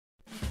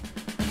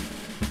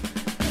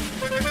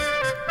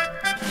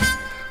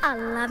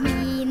Alla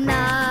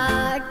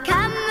mina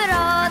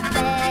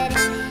kamrater,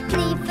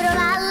 ni från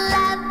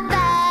alla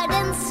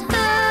världens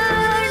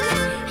hörn.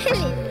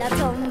 Lilla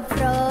Tom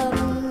från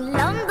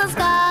Londons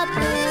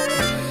gator,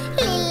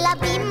 lilla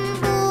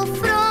Bimbo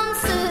från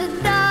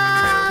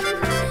Sudan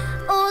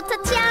och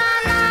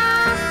Tatjana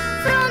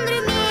från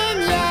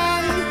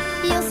Rumänien,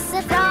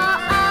 Josef från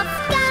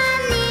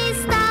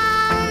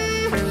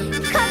Afghanistan.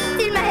 Kom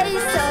till mig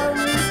som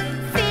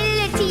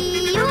fyller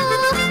 10,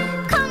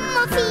 kom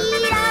och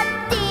fira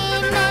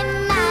det med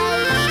mig.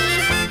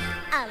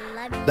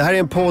 Det här är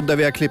en podd där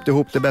vi har klippt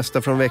ihop det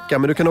bästa från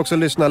veckan. Men du kan också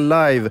lyssna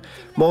live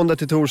måndag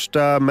till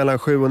torsdag mellan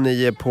 7 och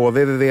 9 på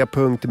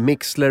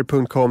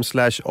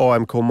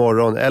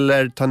www.mixler.com/amkmorgon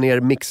eller ta ner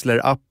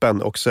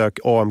Mixler-appen och sök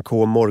AMK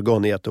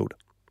Morgon i ett ord.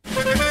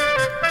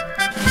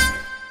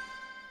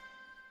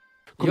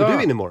 Kommer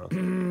du in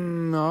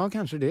imorgon? Ja,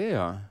 kanske det,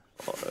 ja.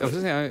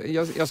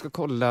 Jag ska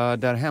kolla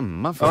där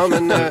hemma först. Ja,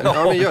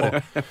 men gör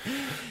det.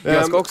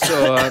 Jag ska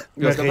också...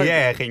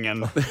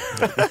 regeringen.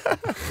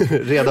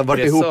 Redan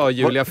varit det ihop. sa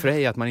Julia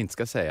Frey att man inte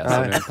ska säga.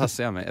 Så nu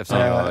passar jag mig eftersom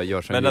jag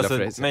gör som Julia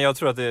Frey. Men jag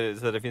tror att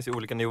det finns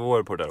olika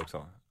nivåer på det där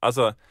också.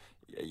 Alltså,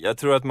 jag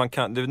tror att man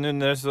kan... Nu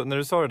när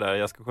du sa det där,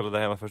 jag ska kolla där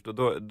hemma först.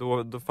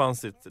 Då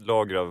fanns ett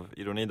lager av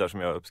ironi där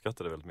som jag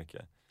uppskattade väldigt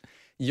mycket.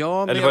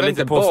 Ja, men det jag var vet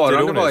lite inte bara om det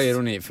var postironiskt.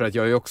 ironi. För att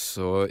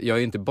jag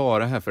är inte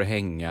bara här för att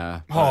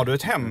hänga. Har du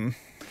ett hem?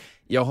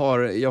 Jag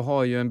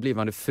har ju en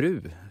blivande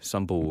fru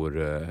som bor...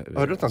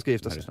 Hörde du att han ska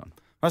gifta sig?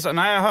 Alltså,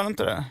 nej, jag hör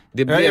inte det.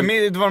 Det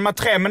var de här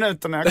 3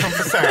 minuterna jag kom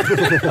för sent.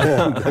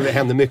 Det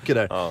hände mycket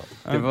där. Ja.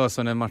 Det var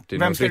så när Martin...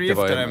 Vem ska du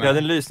gifta dig Vi med? hade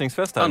en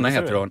lysningsfest här. Anna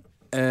heter hon.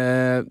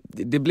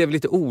 Det blev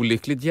lite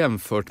olyckligt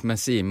jämfört med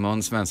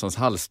Simon Svenssons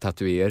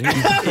halstatuering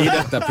i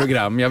detta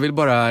program. Jag vill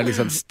bara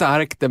liksom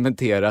starkt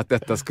dementera att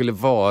detta skulle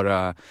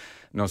vara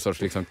någon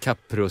sorts liksom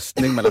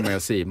kapprustning mellan mig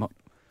och Simon.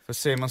 För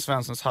Simon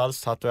Svenssons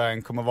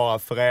halstatuering kommer vara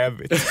för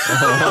evigt. Oh,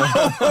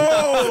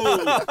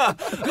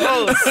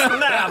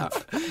 snap!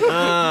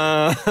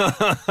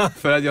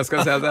 För att jag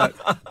ska säga så här.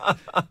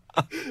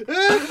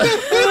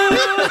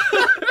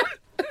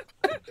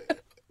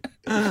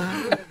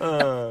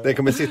 Den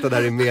kommer sitta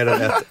där i mer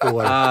än ett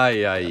år.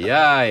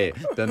 Aj.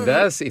 Den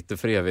där sitter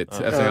för evigt.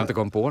 Eftersom jag inte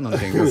kom på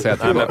någonting att säga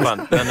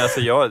tillbaka. Men alltså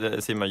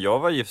Simon, jag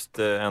var gift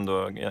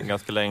ändå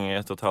ganska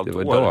länge, 1,5 år. Det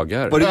var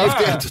dagar. Var du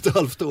gift i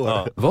 1,5 år?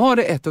 Ja. Var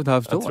det 1,5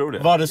 år? Jag tror det.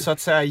 Var det så att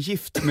säga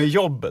gift med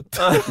jobbet?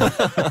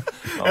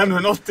 Ännu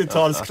en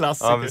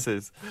 80-talsklassiker. Ja,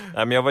 precis.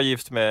 Nej, men jag var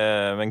gift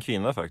med en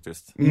kvinna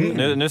faktiskt.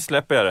 Nu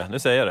släpper jag det, nu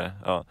säger jag det.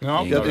 Ja.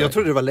 Ja. Jag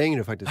trodde det var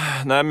längre faktiskt.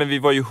 Nej, men vi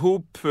var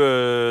ihop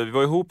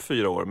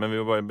 4 år, men vi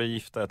var bara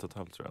gifta 1,5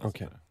 tror jag.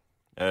 Okej.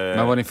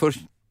 Men var ni först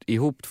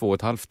ihop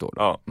 2,5 år?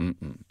 Ja,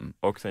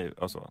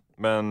 och så.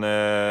 Men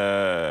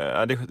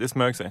det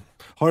smög sig.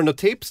 Har du något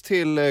tips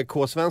till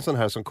K. Svensson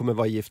här som kommer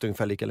vara gift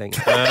ungefär lika länge?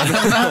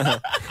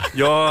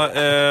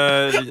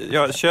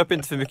 Jag köper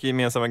inte för mycket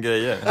gemensamma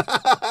grejer.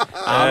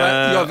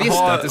 Jag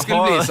visste att det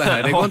skulle bli så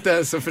här. Det går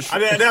inte så Ja,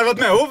 det hade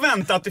varit mer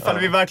oväntat ifall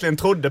vi verkligen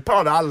trodde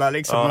på det alla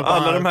liksom. Ja,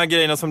 alla de här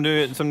grejerna som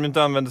du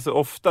inte använder så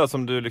ofta,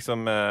 som du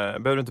liksom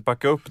behöver inte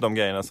packa upp de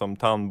grejerna som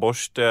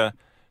tandborste,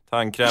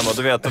 tandkräm och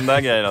du vet de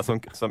där grejerna som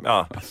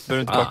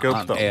behöver inte packa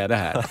upp dem. Är det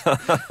här?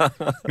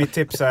 Mitt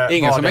tips är...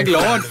 Ingen som är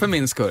glad för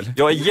min skull.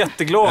 Jag är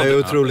jätteglad. Jag är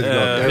otroligt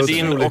glad. För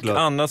din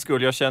och Annas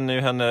skull. Jag känner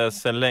ju henne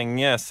sedan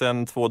länge,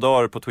 sedan 2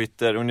 dagar på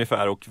Twitter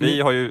ungefär. Och vi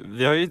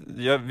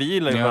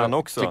gillar ju varandra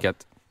också.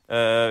 Klickat.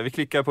 Vi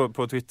klickar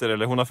på Twitter,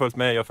 eller hon har följt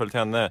mig, jag har följt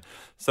henne.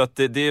 Så att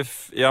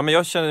men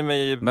jag känner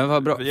mig Men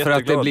vad bra, jätteglad. för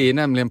att det blir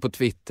nämligen på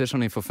Twitter som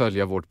ni får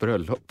följa vårt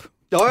bröllop.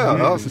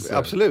 Ja,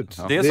 absolut.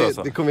 Ja. Det är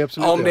så. Det kommer vi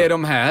absolut Om det är göra.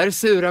 de här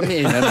sura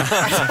minerna.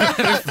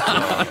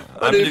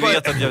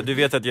 Du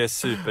vet att jag är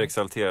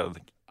superexalterad.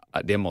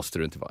 Det måste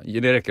du inte vara.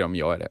 Det räcker om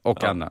jag är det.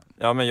 Och Anna.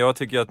 Ja, men jag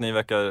tycker att ni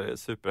verkar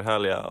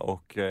superhärliga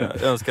och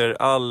önskar er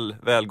all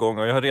välgång.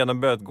 Och jag har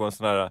redan börjat gå en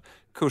sån här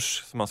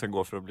kurs som man ska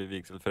gå för att bli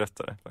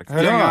vigselförrättare.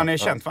 Hur länge har ni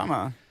känt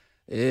varandra?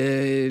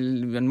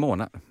 En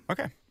månad.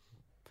 Okej.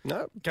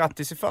 Ja.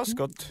 Grattis i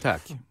förskott.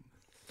 Tack.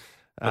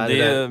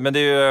 Men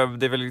det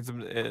är väl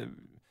liksom...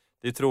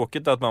 Det är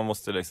tråkigt att man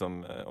måste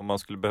liksom... Om man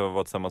skulle behöva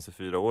vara tillsammans i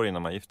 4 år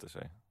innan man gifter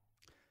sig.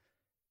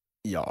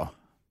 Ja,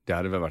 det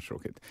hade väl varit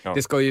tråkigt. Ja.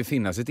 Det ska ju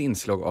finnas ett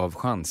inslag av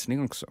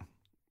chansning också.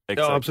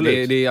 Exakt. Ja,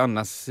 absolut. Det är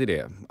Annas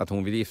idé. Att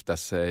hon vill gifta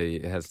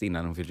sig helst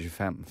innan hon fyller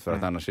 25. För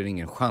att annars är det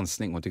ingen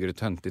chansning. Hon tycker det är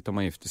töntigt om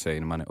man gifter sig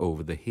när man är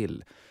over the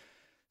hill.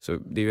 Så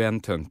det är ju en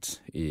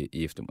tönt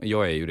i giftermål.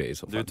 Jag är ju det i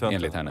så fall,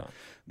 enligt henne.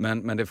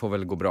 Men det får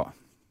väl gå bra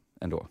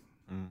ändå.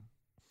 Mm.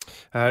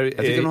 Jag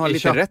tycker hon har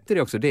lite rätt i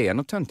det också. Det är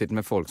något töntigt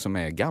med folk som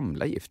är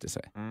gamla gifter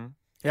sig. Mm.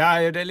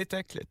 Ja, det är lite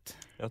äckligt.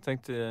 Jag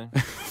tänkte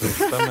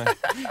sluta mig.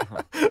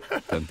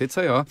 Töntigt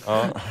sa jag.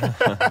 Ja.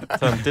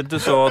 Töntigt du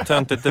sa,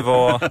 töntigt det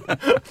var.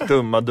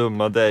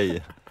 Dumma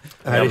dig.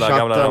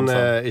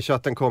 Här i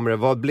chatten kommer det.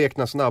 Vad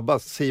bleknar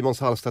snabbast? Simons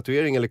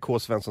halstatuering eller K.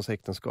 Svenssons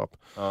äktenskap?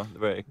 Ja, det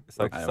var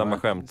exakt samma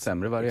skämt.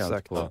 Sämre variant.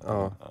 Exakt. På.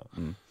 Ja.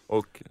 Mm.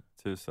 Och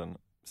 1000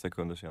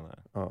 sekunder senare.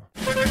 Ja.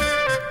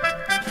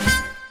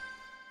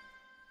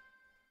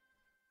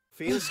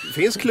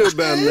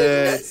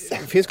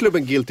 Finns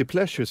klubben Guilty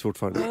Pleasures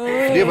fortfarande?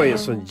 För det var ju en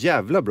sån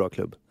jävla bra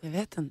klubb. Jag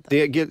vet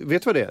inte.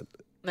 Vet du vad det är?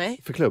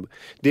 Nej. För klubb?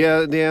 Det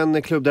är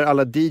en klubb där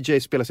alla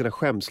DJs spelar sina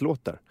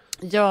skämslåtar.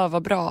 Ja,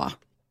 vad bra.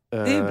 Det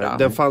är bra.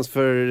 Den fanns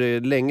för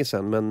länge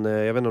sedan, men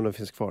jag vet inte om den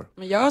finns kvar.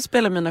 Men jag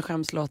spelar mina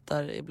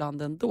skämslåtar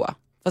ibland ändå.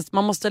 Fast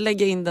man måste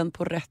lägga in den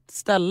på rätt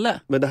ställe.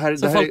 Men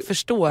så folk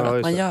förstår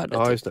att man gör det.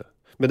 Ja, just det.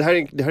 Men det här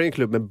är en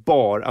klubb med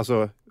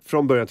alltså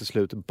från början till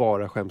slut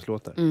bara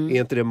skämslåtar. Är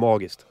inte det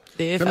magiskt?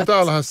 Det är kan inte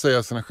alla här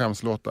säga sina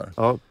skämslåtar?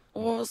 Ja.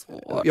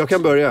 Svårt. Jag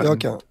kan börja.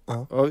 Jag kan.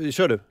 Ja. Ja,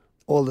 kör du.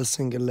 All the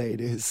single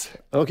ladies.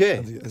 Okej.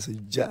 Okay. Jag är så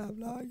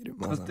jävla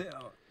grym alltså.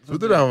 Så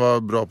det där var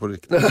bra på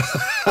riktigt.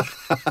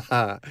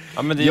 Ja,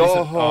 men det är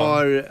jag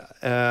har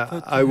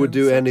I would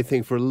do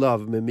anything for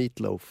love med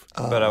Meatloaf.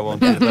 But I won't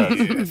do that.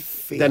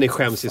 Den är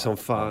skämsig som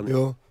fan.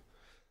 Jo.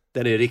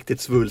 Den är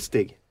riktigt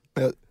svulstig.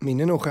 Min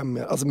är nog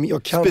skämmig. Alltså,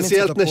 jag kan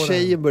speciellt inte när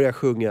tjejen börjar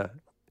sjunga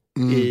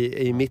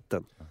i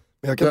mitten.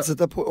 Men jag kan inte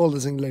sätta på All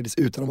the single ladies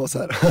utan att vara så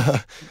här.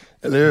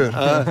 Eller hur?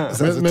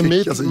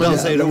 Men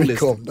säger det roligt.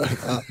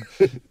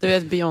 Du är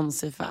ett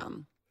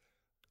Beyoncé-fan.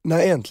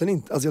 Nej, egentligen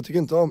inte. Alltså jag tycker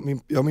inte om,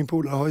 min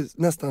polare har ju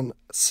nästan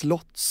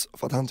slåtts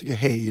för att han tycker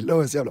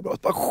Halo är så jävla bra.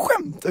 Bara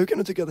skämta, hur kan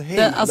du tycka att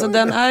Halo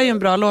den är ju en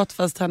bra låt,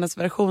 fast hennes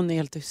version är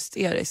helt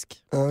hysterisk.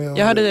 Ja,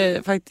 jag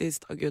hörde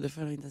faktiskt, det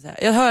får jag inte säga.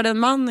 Jag hörde en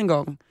man en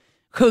gång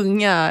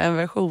sjunga en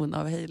version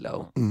av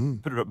Halo.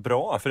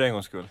 Bra, för en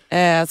gångs skull.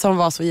 Som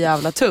var så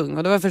jävla tung.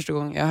 Och det var första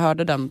gången jag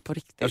hörde den på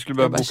riktigt. Jag skulle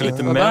börja boka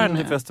lite män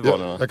i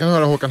festivalerna. Jag kan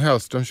höra Håkan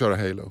Hellström köra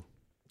Halo.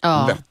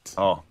 Ja. Lätt.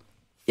 Ja.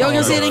 Jag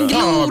kan se din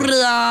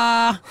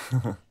gloria!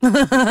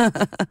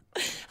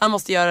 Han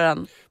måste göra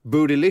den.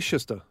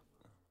 Bootylicious då?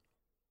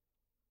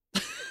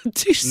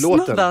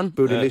 Tystnaden.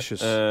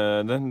 Bootylicious.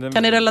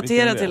 Kan ni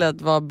relatera till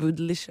att vara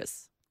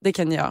bootylicious? Det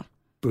kan jag.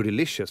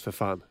 Bootylicious för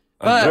fan.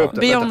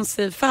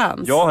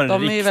 Beyoncé-fans. Jag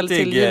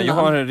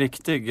har en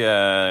riktig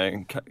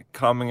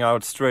coming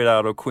out straight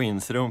out of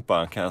Queens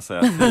rumpa, kan jag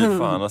säga. Fy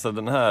fan, alltså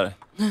den här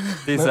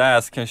this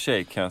ass can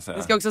shake, kan jag säga.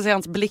 Vi ska också se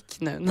hans blick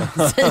nu när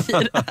han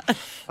säger det.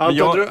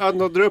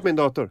 Anton, dra upp min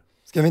dator.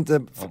 Ska vi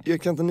inte,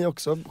 kan inte ni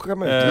också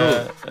skämma ut?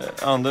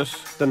 Anders.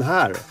 Den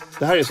här.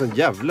 Det här är sån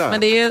jävla.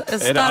 Men det är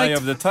starkt. Är det Eye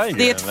of the Tiger?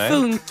 Det är ett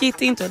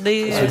funkigt intro. Det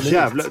är så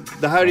jävla.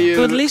 Det här är ju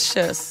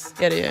Bootylicious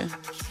är det ju.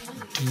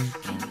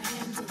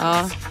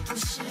 Ja.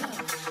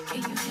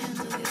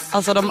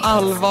 Alltså de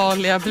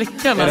allvarliga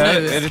blickarna nu.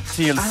 Är det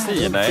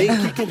TLC? Nej.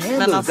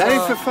 Men alltså, det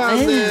är för fan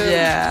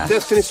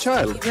Destiny's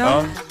Child.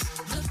 Ja.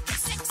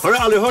 Har du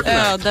aldrig hört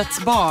det?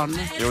 Ödets barn.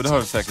 Jo, det har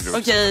vi säkert gjort.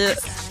 Okej,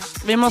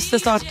 vi måste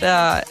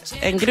starta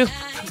en grupp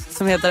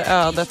som heter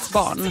Ödets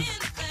barn.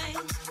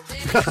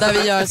 Där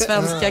vi gör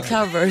svenska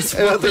covers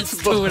på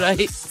stora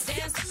hits.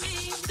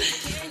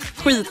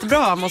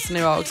 Skitbra måste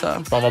ni vara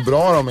också. Fan vad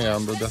bra de är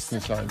ändå,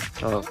 Destiny's Child.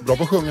 Ja. Bra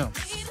på att sjunga.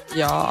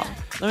 Ja,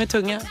 de är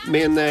tunga.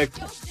 Min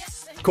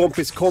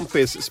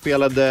kompis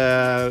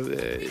spelade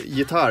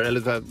gitarr,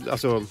 eller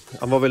alltså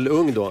han var väl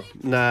ung då,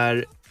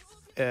 när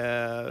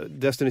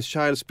Destiny's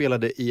Child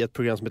spelade i ett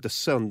program som heter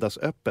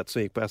Söndagsöppet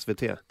som gick på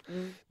SVT.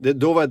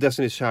 Då var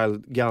Destiny's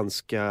Child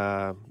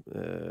ganska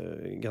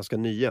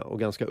nya och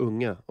ganska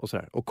unga och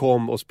sådär. Och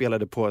kom och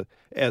spelade på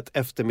ett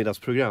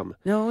eftermiddagsprogram.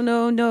 No.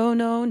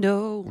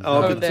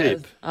 Ja,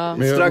 typ.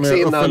 Strax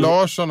innan Uffe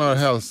Larsson har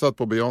hälsat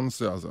på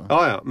Beyoncé alltså.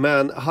 Ja,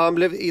 men han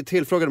blev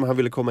tillfrågad om han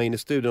ville komma in i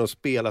studion och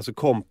spela, alltså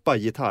kompa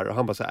gitarr, och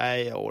han bara så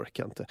nej, jag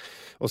orkar inte.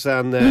 Och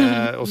sen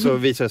och så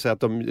visade det sig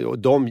att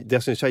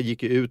Destiny's Child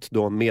gick ut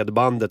då med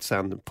bandet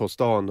sen på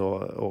stan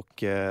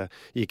och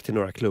gick till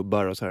några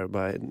klubbar och så här,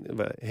 bara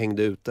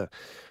hängde ute.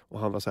 Och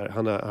han var så här,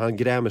 han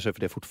grämer sig för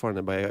det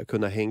fortfarande, bara jag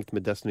kunde ha hängt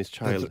med Destiny's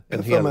Child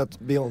en hel. Jag med att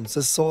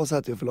Beyoncé sa så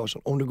här till Uffe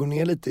Larsson: om du går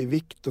ner lite i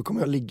vikt, då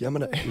kommer jag ligga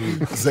med dig.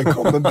 Och sen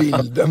kommer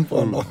bilden på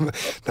honom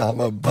när han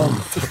var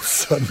bantat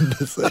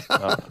sönder sig.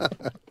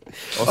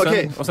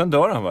 Och sen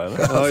dör han, va? Eller?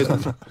 Ja, just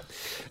det.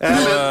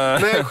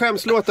 Men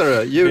skämslåtar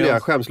då? Julia,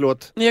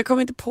 skämslåt. Jag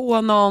kommer inte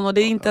på någon, och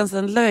det är inte ens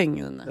en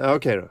lögn. Ja,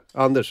 okej då.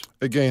 Anders.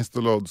 Against the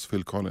Odds,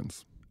 Phil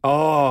Collins.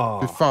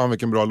 Fy fan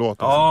vilken bra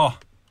låt alltså.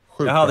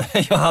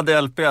 Jag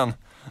hade LPn.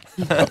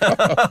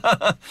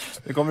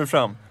 Det kommer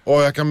fram.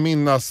 Jag kan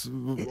minnas.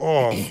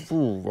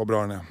 Vad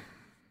bra den är.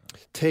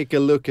 Take a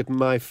look at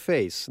my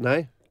face.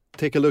 Nej,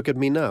 take a look at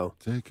me now.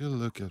 Take a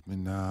look at me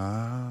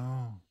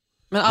now.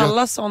 Men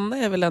alla sådana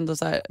är väl ändå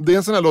så här. Det är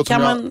en sån här låt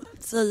kan man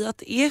säga att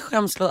det är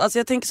skämslåt? Alltså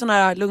jag tänker såna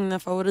här lugna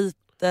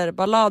favoriter,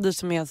 ballader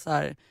som är så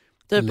här,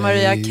 typ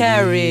Mariah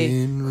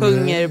Carey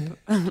sjunger.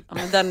 Ja,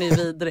 men den är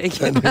vidrig.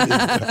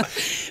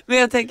 Men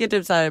jag tänker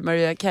typ så här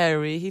Mariah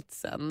Carey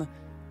hitsen.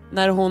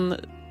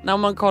 När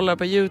man kollar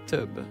på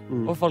YouTube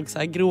och folk så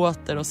här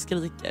gråter och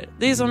skriker.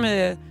 Det är som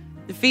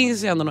det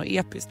finns ju ändå något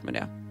episkt med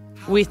det.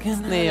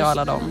 Whitney och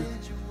alla dem.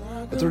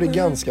 Jag tror det är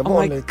ganska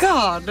vanligt.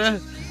 Oh my god.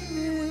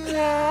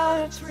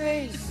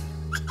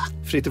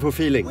 Fritt på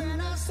feeling.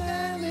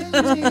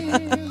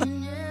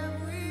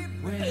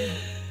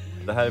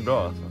 Det här är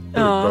bra alltså.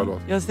 Ja,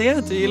 jag ser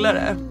att du gillar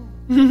det.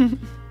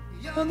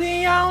 You're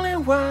the only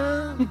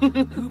one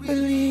who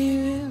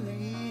believes in me.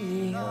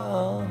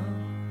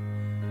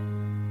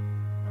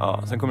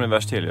 Ja, sen kommer det en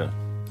vers till ju.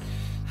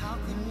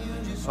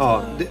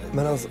 Ja,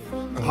 Men alltså,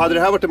 hade det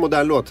här varit en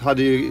modern låt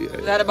hade ju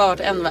Det hade bara varit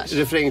en vers.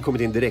 refrängen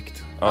kommit in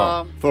direkt.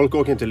 Ja. Folk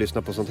åker inte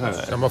lyssna på sånt här.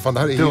 Ja, men fan, det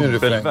här är ju en refräng.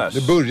 Dubbelvers.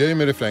 Det börjar ju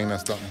med refräng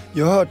nästan.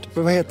 jag har hört,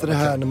 vad heter det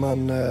här när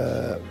man,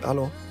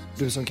 hallå?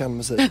 Du som kan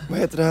musik. Vad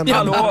heter det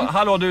här?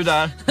 Hallå du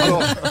där.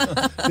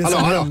 Det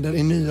som händer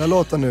i nya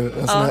låtar nu,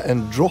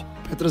 en drop,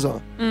 heter det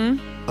så?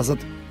 Alltså att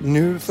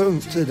nu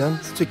för tiden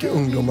så tycker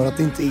ungdomar att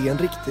det inte är en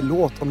riktig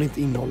låt om det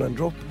inte innehåller en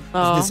drop.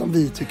 Alltså det som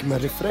vi tycker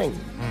med refräng.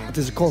 Att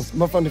det är så konstigt.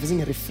 Men fan, det finns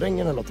ingen refräng i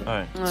den här låten.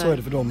 Nej. Så är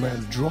det för dem med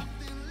en drop,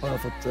 har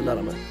jag fått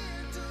lära mig.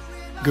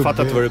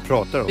 Fattar inte vad du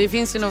pratar om. Det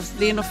finns ju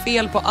det är något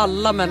fel på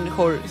alla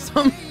människor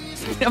som...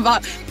 Jag bara,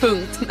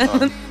 punkt.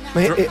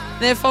 Men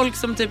Det är folk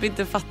som typ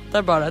inte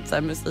fattar bara att så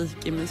här,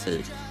 musik är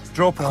musik.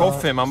 Drop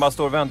coffee, man bara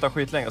står och väntar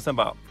skitlänge och sen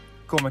bara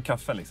kommer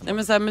kaffen liksom. Nej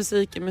men så här,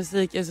 musik är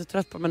musik. Jag är så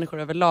trött på människor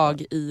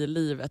överlag i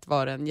livet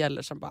vad det än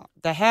gäller som bara,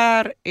 det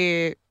här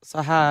är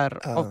så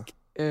här och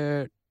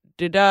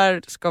det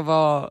där ska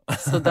vara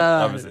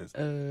sådär.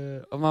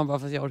 Och man bara,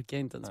 fast jag orkar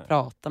inte ens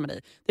prata med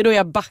dig. Det är då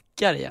jag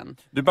backar igen.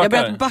 Du backar?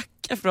 Jag börjar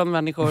backa från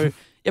människor.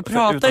 Jag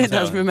pratar inte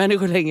ens med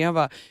människor längre. Jag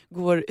bara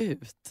går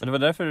ut. Men det var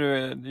därför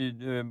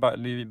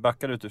du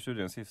backade ut ur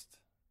studion sist.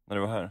 När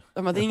du var här.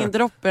 Det är ingen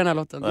dropp i den här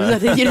låten. Det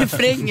är ingen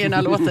refräng i den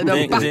här låten.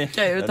 De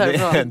backar ut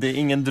härifrån. Det är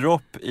ingen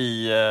dropp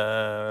i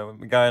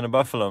Guy and a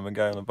Buffalo med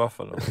Guy and a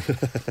Buffalo.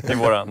 Det är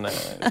våran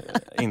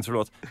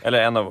introlåt.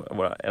 Eller en av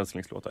våra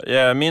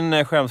älsklingslåtar.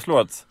 Min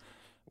skämslåt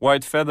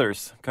White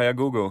Feathers, Kaya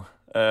Gogo.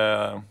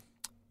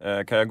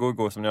 Kaya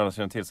Gogo som ni alla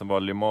känner till, som var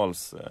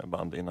Limals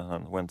band innan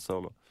han went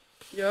solo.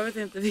 Jag vet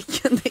inte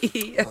vilken det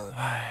är.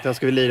 Den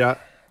ska vi lira.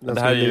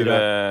 Det här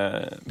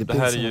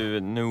är ju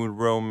New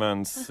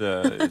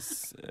Romance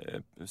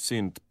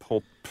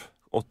syntpop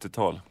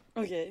 80-tal.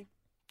 Okej.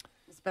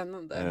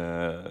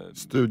 Spännande.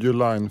 Studio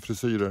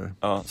Line-frisyrer.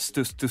 Ja,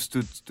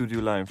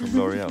 Studio Line från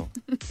L'Oreal.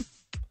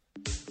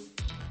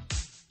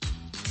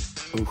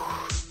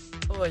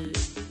 Oj.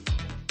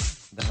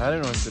 Det här är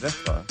nog inte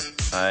rätt, va?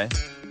 Nej.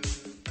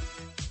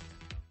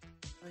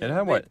 Är det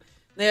här White?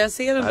 När jag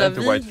ser de där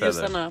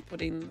videosarna på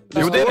din...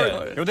 Jo, det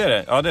är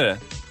det. Ja, det är det.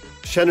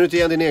 Känner du inte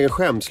igen din egen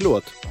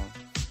skämslåt?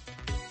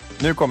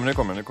 Nu kommer.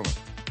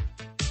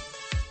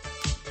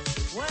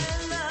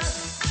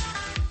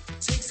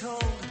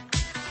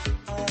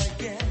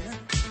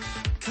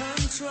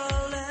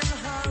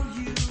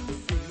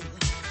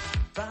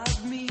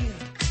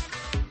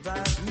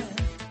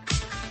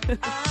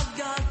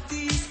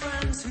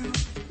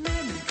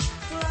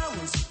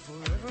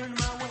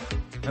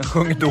 Jag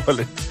sjunger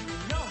dåligt.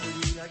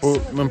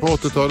 Men på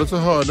 80-talet så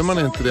hörde man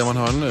inte det man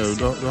hör nu.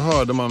 Då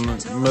hörde man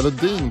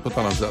melodin på ett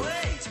annat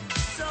sätt.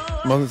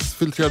 Man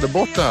filtrerade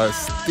bort det här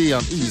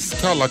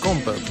iskalla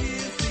kompet.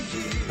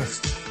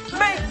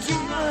 Make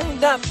your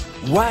mind up,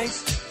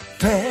 white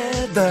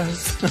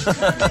feathers.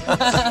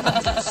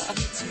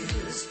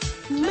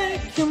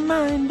 Make your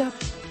mind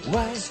up,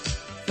 white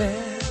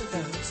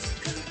feathers.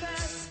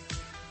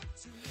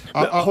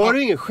 Har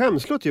du ingen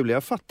skämslåt, Julia?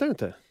 Jag fattar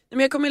inte. Men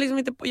jag kommer liksom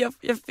inte på,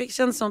 jag fick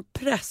känna som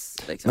press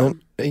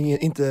liksom.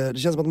 Men det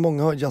känns som att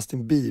många har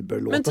Justin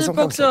Bieber-låtar. Men typ som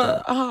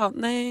också,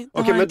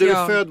 Okej, men du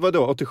är född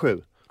vadå?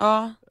 87?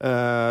 Ja.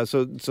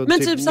 Så men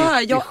typ så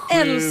här, jag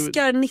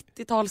älskar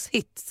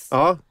 90-talshits.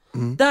 Ja.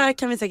 Där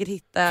kan vi säkert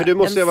hitta för du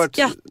måste en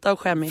skatt av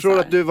skämmisar. Från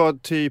att du var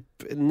typ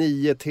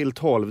 9 till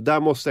 12, där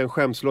måste en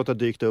skämslåt ha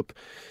dykt upp.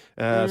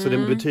 Så det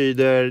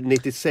betyder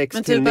 96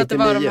 men till 99. Men typ att det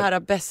var de här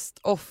best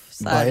of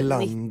så här,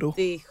 Bailando.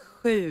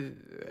 97.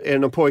 Är det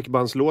någon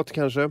pojkbandslåt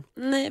kanske?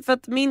 Nej, för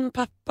att min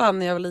pappa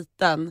när jag var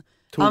liten,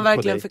 Tog han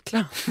verkligen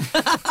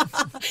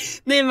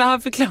Nej, men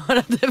han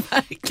förklarade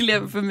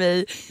verkligen för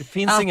mig det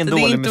finns att ingen det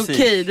dålig är inte musik.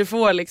 okej, du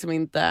får liksom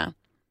inte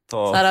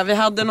så här, vi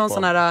hade någon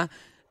sån här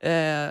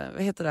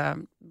vad heter det,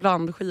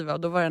 blandskiva, och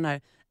då var den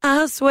här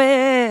I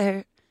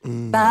swear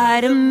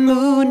by the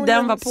moon,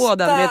 den var på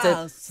den med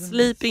typ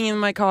Sleeping in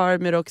my car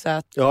med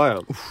Roxette.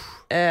 Ja.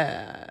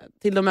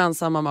 Till de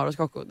ensamma Mauro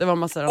Scocco. Det var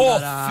massor av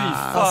fy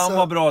fan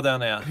vad bra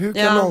den är. Hur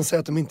kan någon säga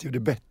att de inte gjorde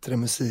bättre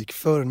musik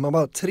förr? Man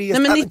bara Nej,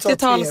 men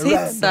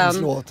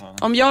 90-talshitsen.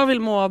 Om jag vill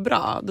må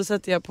bra, då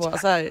sätter jag på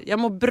så här, jag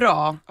mår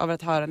bra av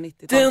att höra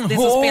 90-tal. Det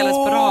som spelas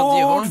på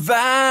radio.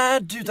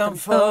 Värld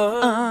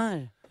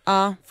utanför.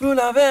 Full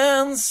av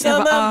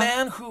ensamma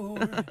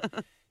människor.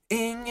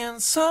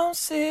 Ingen som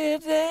ser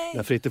dig.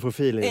 När Fritte får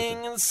feeling.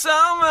 Ingen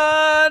som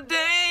hör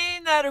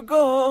dig när du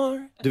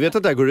går. Du vet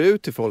att det här går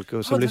ut till folk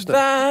och som och lyssnar.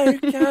 Det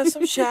verkar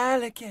som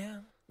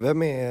kärleken.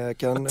 Vem är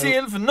kan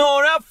till för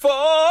några få.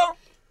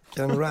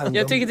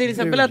 Jag tycker till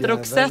exempel att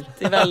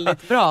Roxette är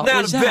väldigt bra. När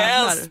du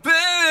bäst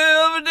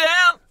behöver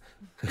den.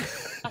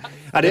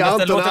 Ja, det är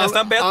Anton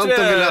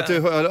vill att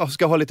du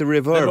ska ha lite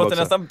reverb. Det låter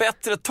nästan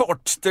bättre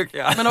torrt tycker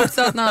jag. Men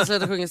också att när han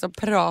slutade sjunga så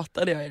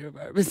pratade jag i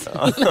reverb. Det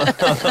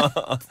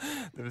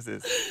är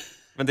precis.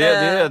 Men det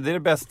är det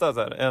bästa så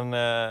här.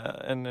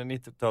 En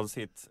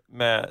 90-talshit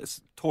med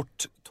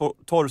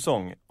torr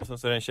sång och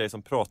så är det en tjej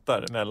som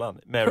pratar emellan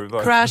med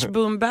reverb. Crash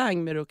Boom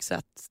Bang med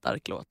Roxette,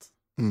 stark låt.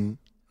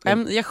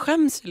 Jag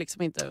skäms ju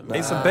liksom inte.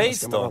 Ace of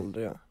Base då?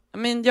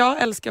 Men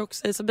jag älskar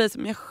också Ace of Base,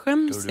 men jag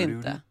skäms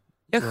inte.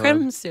 Jag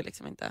skäms ju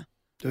liksom inte.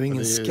 Du har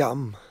ingen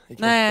skam.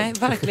 Nej,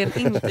 verkligen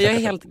inte. Jag är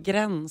helt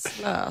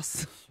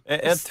gränslös.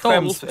 Ett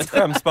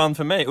skämsband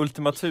för mig,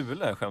 Ultima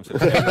Thule skäms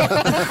jag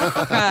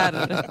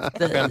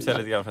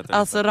lite grann.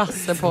 Alltså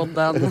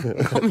Rassepodden,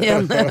 kom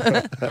igen.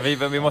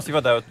 vi måste ju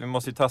vara där, vi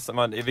måste ju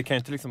tassa, vi kan ju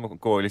inte liksom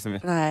gå liksom,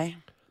 nej.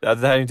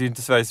 Det här är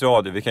inte Sveriges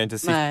Radio, vi kan ju inte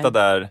sitta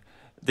där.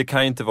 Det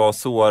kan ju inte vara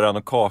Soran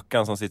och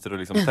Kakan som sitter och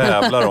liksom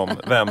tävlar om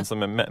vem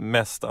som är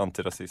mest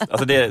antirasist.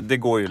 Alltså det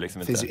går ju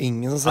liksom inte. Det finns ju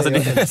ingen som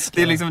säger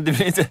det är liksom, det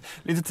blir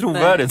lite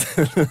trovärdigt.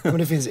 Men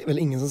det finns väl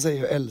ingen som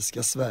säger jag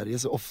älskar Sverige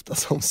så ofta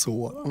som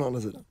Soran å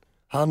andra sidan.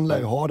 Han lär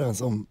ju ha den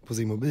som på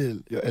sin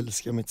mobil. Jag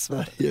älskar mitt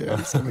Sverige, jag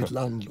älskar mitt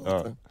land.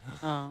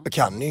 Jag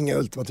kan ju inga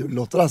Ultima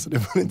Thule-låtar, alltså, det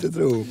får ni inte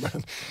tro.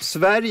 Men...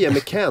 Sverige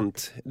med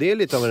Kent, det är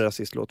lite av en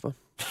rasistlåt, va?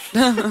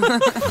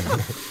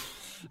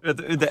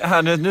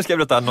 Nu ska jag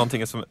berätta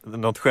någonting som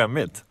något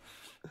skämmigt.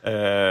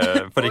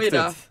 På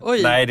riktigt.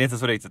 Nej, det är inte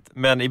så riktigt.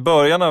 Men i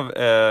början av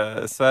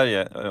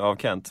Sverige, av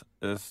Kent,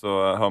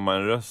 så har man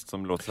en röst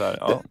som låter så här.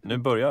 Ja, nu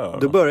börjar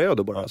jag. Då börjar jag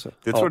då bara alltså.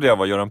 Det trodde jag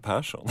var Göran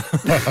Persson.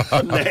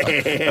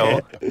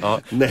 Nej.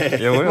 Nej.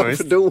 Jo,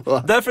 varför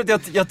då? Därför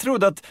att jag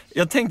trodde att,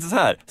 jag tänkte så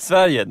här,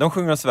 Sverige, de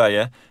sjunger om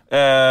Sverige,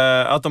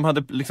 att de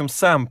hade liksom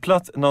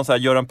samplat någon så här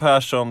Göran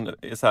Persson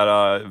så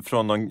här,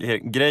 från någon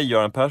grej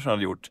Göran Persson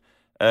hade gjort.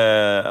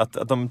 Att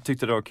de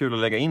tyckte det var kul att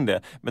lägga in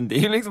det. Men det är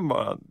ju liksom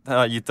bara den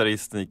här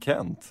gitarristen i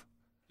Kent.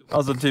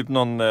 Alltså typ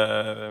någon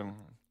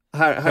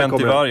här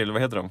kommer varg, eller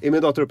vad heter de? I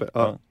min dator uppe.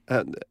 Ja.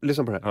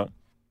 Lyssna på det här. Ja.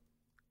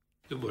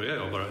 Då börjar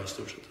jag bara i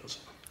stort sett alltså.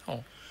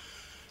 Ja.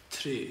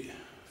 3,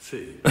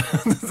 4.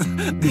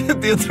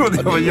 det trodde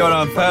jag var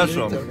Göran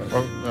Persson.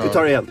 Vi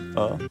tar det igen.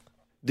 Ja.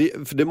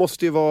 För det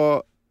måste ju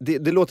vara...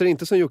 Det låter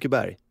inte som Jocke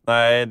Berg.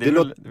 Nej, det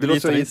låter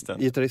som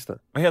gitarristen.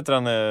 Vad heter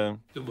han?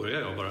 Då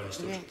börjar jag bara i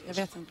stort sett. Jag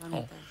vet inte vad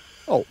han heter.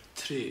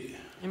 3.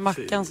 Det är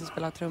Mackan som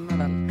spelar trummor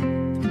väl?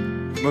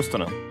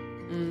 Mustorna.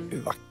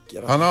 Hur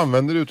vacker. Han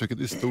använder uttrycket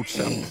i stort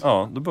sett.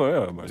 Ja, då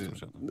börjar jag bara i stort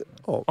sett.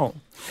 Ja.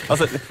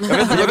 Alltså,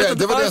 jag vet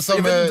inte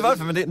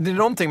varför, men det är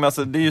någonting med...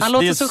 Alltså, det är just, han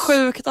låter så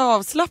sjukt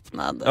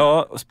avslappnad.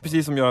 Ja,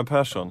 precis som Göran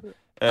Persson.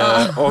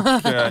 Och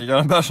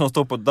Göran Persson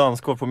står på ett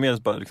dansgolv på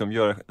med bara liksom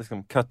göra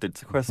liksom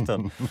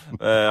cut-it-gesten.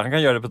 Han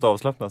kan göra det på ett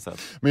avslappnat sätt.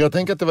 Men jag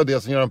tänker att det var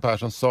det som Göran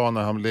Persson sa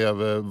när han blev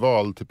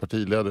vald till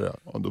partiledare.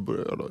 Och då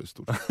började jag då i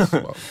stort sett.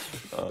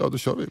 Ja, då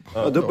kör vi.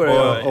 Ja, då börjar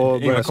jag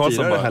och börjar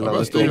styra det här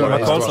landet. Ingvar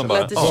Carlsson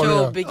bara. Let the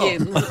show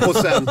begin. Och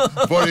sen,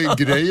 var är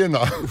grejerna?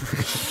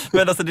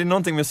 Men alltså det är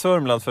någonting med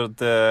Sörmland för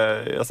att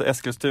alltså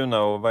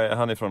Eskilstuna och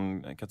han är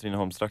från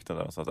Katrineholmstrakten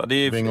där. Så det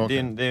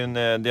är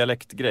en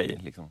dialektgrej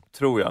liksom,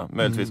 tror jag,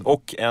 möjligtvis.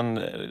 Och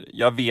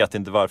jag vet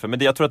inte varför, men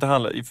jag tror att det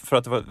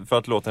handlar för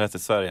att låten heter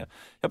Sverige.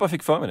 Jag bara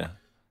fick för mig det.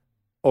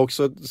 Och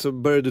så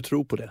började du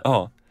tro på det.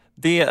 Ja,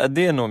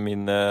 det är nog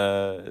min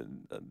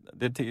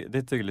det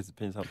tycker jag är lite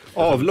pinsamt.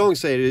 Avlång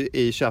säger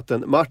i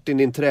chatten, Martin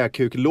din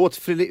träkuk, låt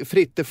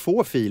Fritte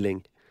få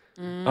feeling.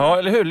 Ja,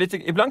 eller hur?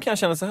 Ibland kan jag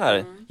känna så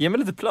här. Ge mig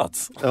lite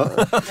plats. Ja.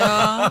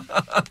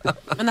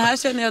 Men här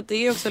känner jag att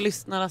det är också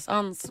lyssnarnas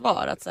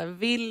ansvar. Att så här,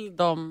 vill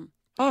de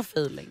ha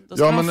feeling, då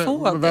ska de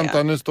få vänta,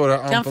 det. Nu står det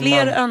Anton kan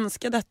fler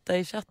önska detta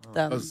i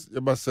chatten?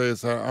 Jag bara säger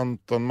så här,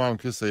 Anton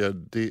Malmqvist säger,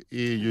 det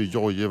är ju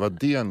Jojje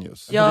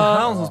Wadenius. Ja, det är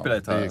han som spelar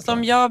gitarr.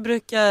 Som jag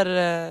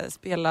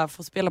brukar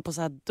få spela på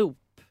så här dop.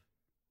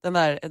 Den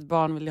där, ett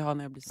barn vill jag ha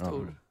när jag blir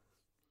stor.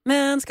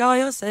 Men ska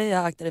jag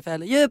säga, akta dig för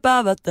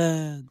djupa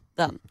vatten.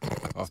 Den.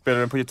 Spelar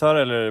du på gitarr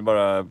eller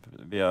bara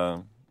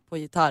via... På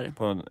gitarr.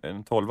 På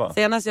en 12?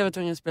 Senast jag var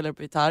tvungen att spela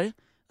på gitarr,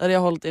 hade jag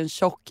hållit en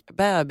tjock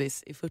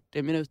bebis i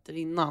 40 minuter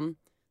innan.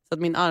 Så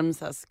att min arm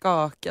så här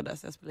skakade,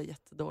 så jag spelade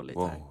jättedåligt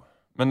här. Wow.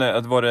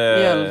 Men var det...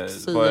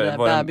 Mjölksyre,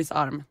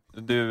 bebisarm.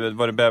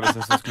 Var det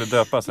bebisen som skulle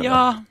döpas?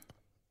 Ja.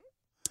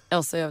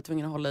 Alltså jag var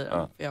tvungen att hålla i den,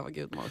 för jag var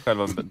gudmor.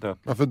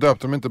 Varför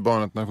döpte de inte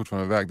barnet när det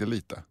fortfarande vägde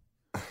lite?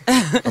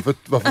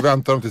 Varför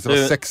väntar de tills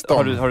det var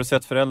 16? Har du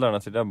sett föräldrarna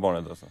till det där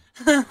barnet alltså?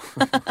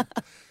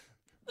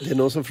 Det är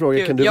någon som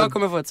frågar, Gud, jag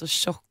kommer få ett så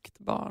tjockt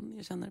barn,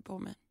 jag känner det på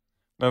mig.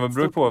 Men vad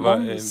beror det på?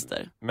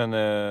 Monster. Men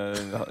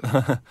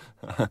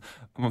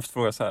om man får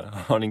fråga så här,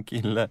 har din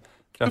kille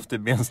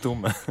kraftig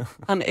benstomme?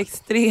 Han är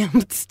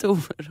extremt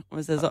stor, om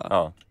vi säger så.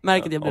 Ja.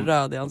 Märker att jag blir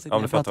röd i ansiktet.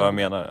 Om du fattar vad jag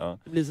menar. Ja.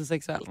 Det blir så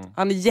sexuellt.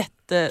 Han är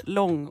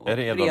jättelång och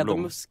bred och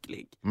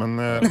musklig. Men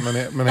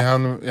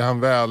är han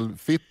väl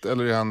fit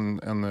eller är han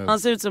en... Han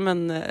ser ut som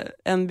en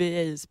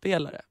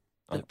NBA-spelare.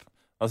 Typ.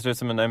 Han ser ut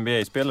som en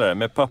NBA-spelare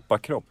med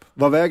pappakropp.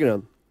 Vad väger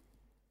han?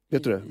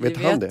 Vet du det?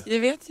 Vet han det? Jag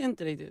vet ju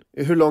inte riktigt.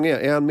 Hur lång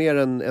är han? Mer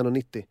än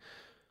 1,90?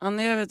 Han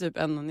är väl typ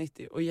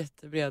 1,90 och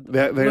jättebred.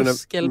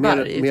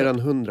 Muskelberg. Mer än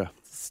 100.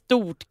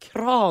 Stort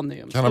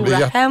kranium, stora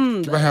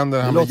händer. Vad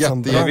händer? Han blir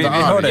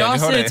jättearg. Jag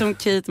ser ut som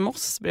Kate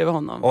Moss bredvid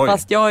honom. Oj.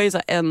 Fast jag är ju så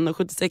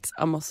 1,76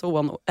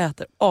 Amazon och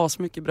äter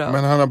asmycket bröd.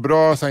 Men han har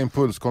bra så här,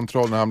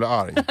 impulskontroll när han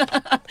blir arg.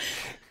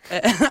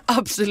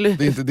 Absolut.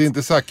 Det är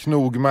inte så här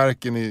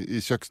knogmärken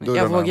i köksdörren.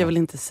 Jag vågar väl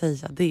inte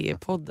säga det i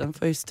podden.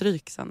 Får ju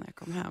stryk sen när jag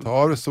kom hem. Ta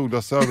av dig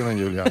solglasögonen,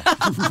 Julia.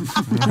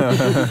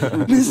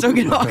 Ni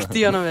såg rakt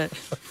igenom mig.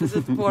 Jag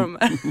sätter på dem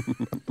här.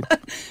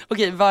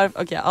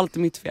 Okej, allt är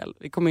mitt fel.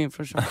 Vi kommer in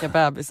från tjocka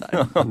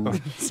bebisar.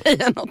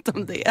 Säga något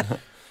om det.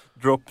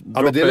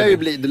 Men det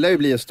lär ju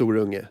bli en stor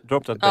unge.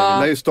 Det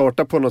lär ju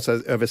starta på något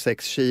sätt över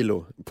 6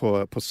 kilo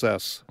på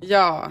SÖS.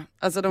 Ja,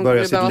 alltså de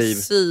kommer ju behöva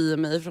sy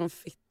mig från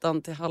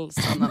fittan till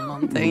halsen eller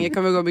någonting. Jag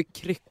kommer gå med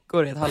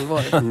kryckor i ett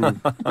halvår.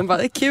 De bara,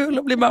 det är kul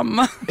att bli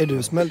mamma. Är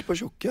du smält på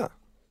tjocka?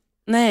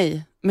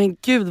 Nej, men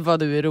gud vad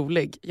du är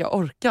rolig. Jag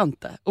orkar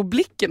inte. Och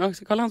blicken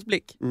också, kolla hans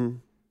blick.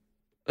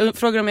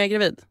 Frågar om jag är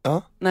gravid?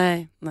 Ja.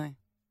 Nej.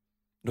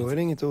 Då är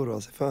det inget att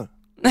oroa sig för.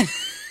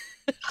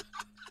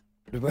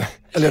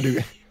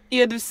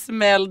 Är du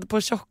smälld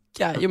på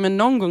tjocka? Jo, men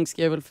någon gång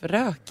ska jag väl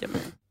föröka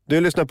mig.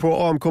 Du lyssnar på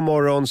AMK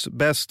Morgons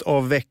bäst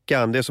av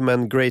veckan. Det är som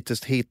en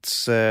greatest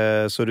hits,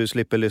 så du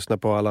slipper lyssna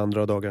på alla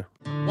andra dagar.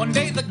 One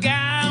day the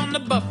guy on the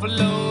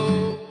buffalo.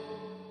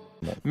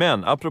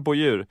 Men apropå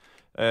djur,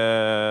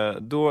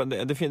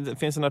 det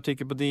finns en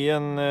artikel på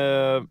DN,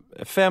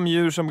 5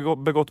 djur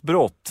som begått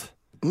brott.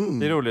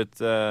 Det är roligt.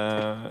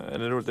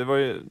 Det var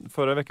ju,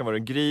 förra veckan var det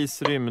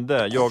gris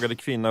rymde, jagade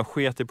kvinna och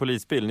sket i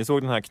polisbil. Ni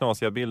såg den här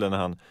knasiga bilden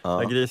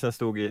när grisen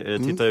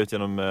tittade ut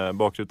genom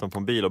bakrutan på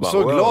en bil och bara,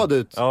 så glad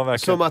ut. Ja,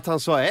 verkligen. Som att han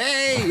sa,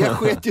 hej, jag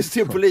sket just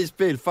i en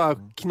polisbil.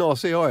 Fan,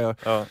 knasig jag är.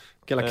 Ja.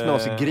 Kalla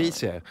knasig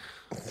gris jag är.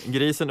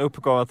 Grisen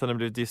uppgav att han hade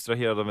blivit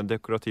distraherad av en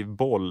dekorativ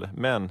boll.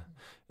 Men,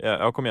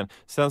 kom igen.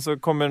 Sen så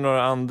kommer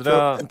några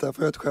andra... Får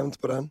jag ett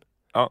skämt på den?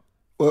 Ja.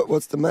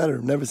 What's the matter?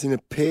 Never seen a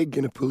pig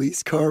in a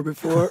police car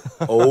before?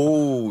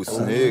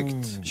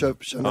 Snyggt.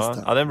 Kör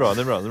nästa. Ja, det är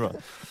bra.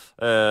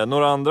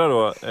 Några andra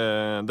då.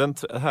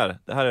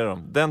 Här är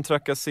de. Den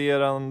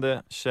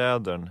trakasserande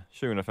tjädern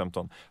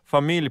 2015.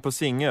 Familj på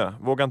Singö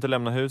vågar inte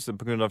lämna huset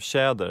på grund av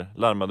tjäder,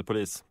 larmade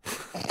polis.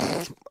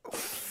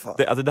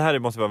 Det här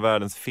måste vara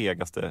världens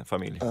fegaste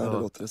familj. Ja, det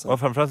låter det så. Och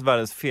framförallt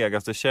världens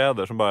fegaste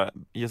tjäder som bara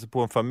ger sig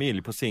på en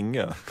familj på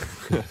Singö.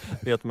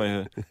 Vet man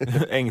ju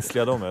hur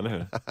ängsliga de är, eller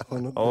hur?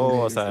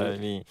 Så här,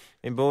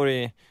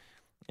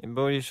 vi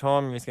bor i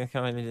Shan, vi ska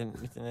ha en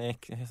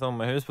liten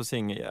sommarhus på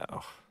Singö.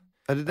 Ja.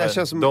 Det där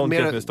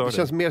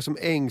känns mer som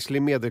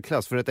ängslig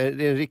medelklass. För att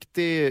en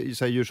riktig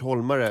så här,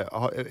 Djursholmare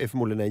är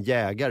förmodligen en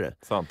jägare.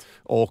 Sant.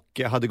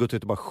 Och hade gått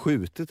ut och bara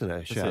skjutit den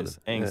här tjädern.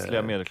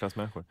 Ängsliga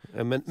medelklassmänniskor.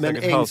 Men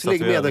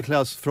ängslig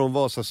medelklass från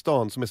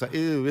Vasastan som är så här,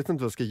 jag vet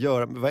inte vad jag ska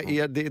göra.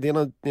 Det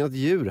är något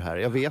djur här,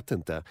 jag vet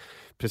inte.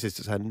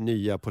 Precis så här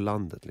nya på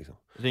landet liksom.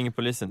 Ringer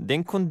polisen. Det är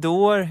en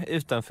kondor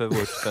utanför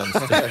vårt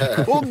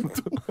fönster.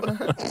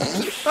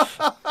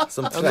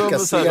 Som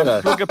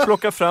trakasserar.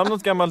 Plocka fram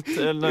något gammal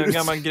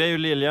grej ur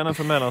Liljarna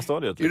från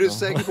mellanstadiet. Är du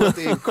säker på att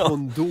det är en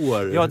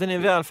kondor? Ja, den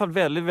är i alla fall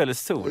väldigt, väldigt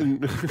stor.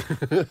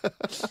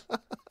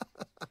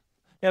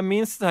 Jag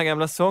minns den här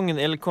gamla sången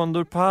El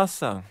Condor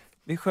Pasa.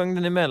 Vi sjöng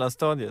den i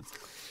mellanstadiet.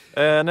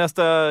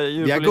 Nästa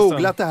djur på listan. Vi har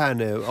googlat det här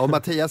nu och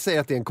Mattias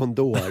säger att det är en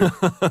kondor.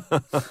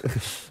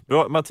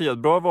 Bra, Mattias,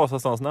 bra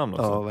Vasastans namn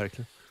också. Ja,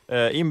 verkligen.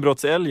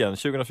 Inbrottsälgen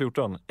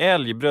 2014.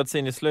 Älg bröt sig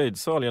in i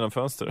slöjdsal genom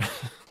fönster.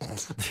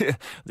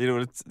 Det är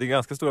roligt. Det är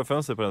ganska stora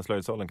fönster på den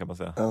slöjdsalen kan man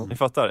säga. Ni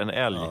fattar, en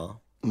älg.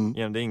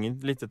 Det är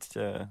inget litet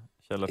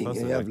källarfönster.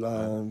 Ingen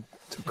jävla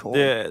tukal.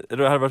 Det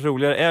hade varit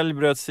roligare. Älg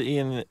bröt sig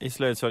in i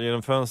slöjdsal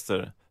genom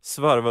fönster.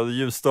 Svarvade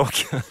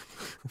ljusstake.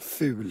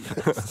 Ful.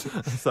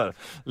 Så här,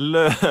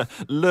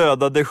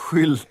 lödade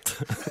skylt.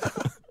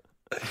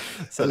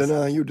 Eller när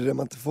han gjorde det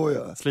man inte får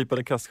göra.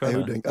 Slipade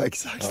kaststjärna. Ja,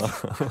 exakt.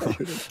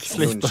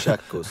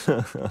 Nunchakos.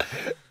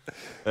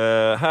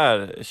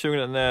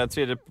 Här,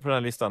 tredje på den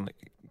här listan.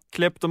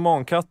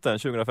 Kleptomankatten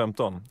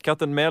 2015.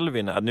 Katten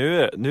Melvin.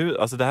 Nu,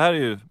 alltså det här är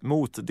ju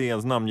mot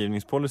DNs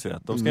namngivningspolicy.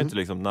 De ska inte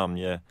liksom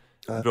namnge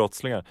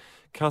brottslingar.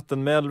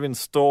 Katten Melvin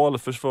stal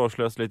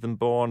försvarslös liten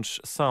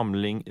barns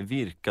samling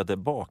virkade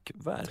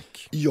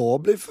bakverk.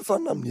 Jag blev för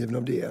fan namngiven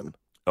av DN.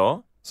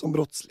 Ja. Som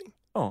brottsling.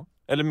 Ja.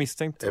 Eller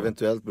misstänkt.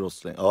 Eventuellt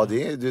brottsling. Ja,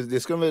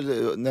 det ska de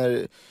väl,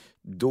 när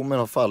domen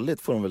har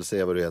fallit får de väl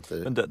säga vad du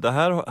heter. Men det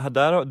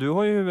här du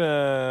har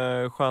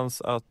ju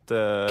chans att...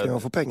 Kan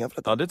jag få pengar för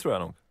detta? Ja, det tror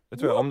jag nog. Det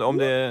tror jag.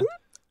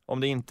 Om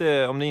det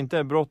inte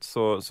är brott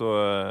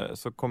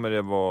så kommer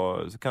det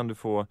vara, så kan du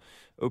få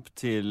upp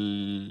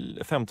till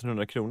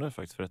 1500 kronor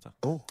faktiskt för detta.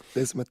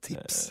 Det är som ett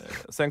tips.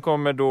 Sen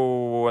kommer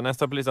då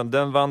nästa på listan.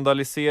 Den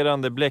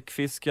vandaliserande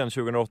bläckfisken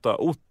 2008.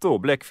 Otto,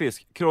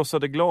 bläckfisk,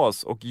 krossade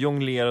glas och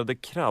jonglerade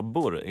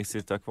krabbor i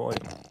sitt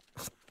akvarium.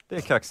 Det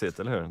är kaxigt,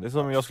 eller hur? Det är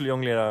som om jag skulle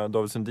jonglera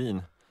David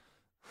Sundin.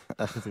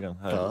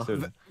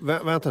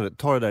 Vänta nu,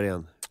 ta det där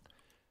igen.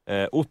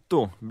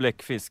 Otto,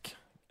 bläckfisk.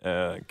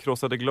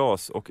 Krossade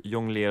glas och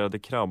jonglerade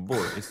krabbor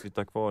i sitt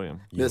akvarium.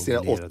 Det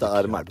ser 8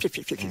 armar.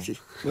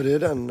 Var det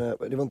den,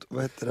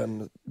 vad hette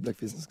den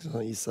bläckfisken som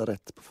skulle gissa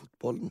rätt på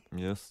fotbollen?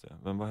 Just det,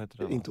 men vad heter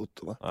den? Inte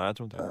Otto, va? Nej, jag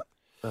tror inte det.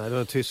 Nej, det var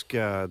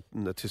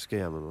den tyska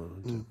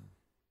jäveln.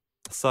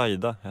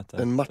 Saida heter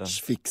den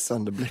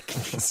matchfixande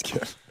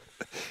bläckfisken.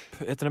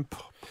 Heter den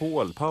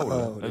Paul?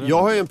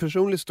 Jag har ju en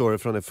personlig story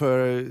från det.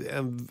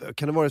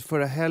 Kan det varit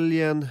förra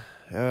helgen?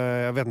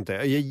 Jag vet inte.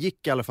 Jag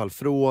gick i alla fall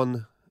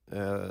från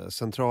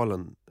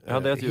Centralen.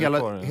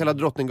 Hela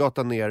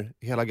Drottninggatan ner,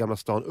 hela Gamla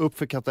stan, upp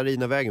för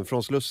Katarinavägen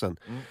från Slussen.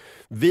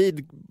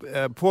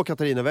 På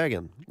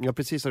Katarinavägen, jag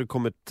precis hade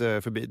kommit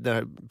förbi,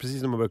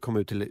 precis när man började komma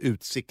ut till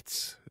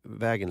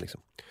utsiktsvägen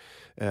liksom.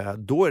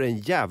 Då är det en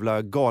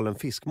jävla galen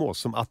fiskmås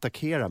som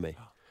attackerar mig.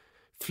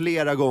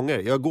 Flera gånger.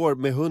 Jag går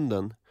med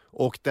hunden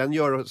och den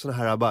gör såna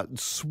här, bara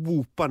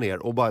swoopar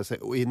ner och bara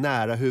och är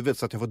nära huvudet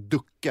så att jag får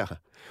ducka.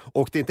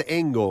 Och det är inte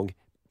en gång,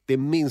 det är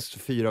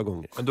minst 4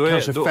 gånger.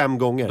 Kanske 5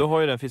 gånger. Då har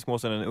ju den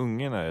fiskmåsen en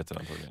unge i närheten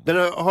antagligen. Den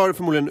har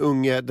förmodligen en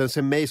unge, den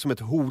ser mig som ett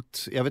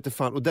hot. Jag vet inte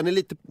fan. Och den är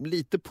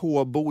lite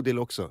på Bodil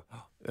också.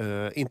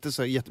 Inte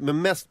så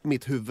men mest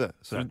mitt huvud.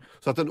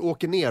 Så att den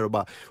åker ner och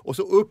bara, och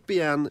så upp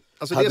igen.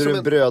 Alltså, hade det är som du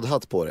en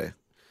brödhatt på dig?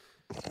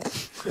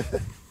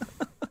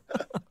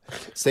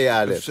 Säg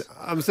ärligt.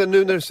 Sen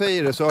nu när du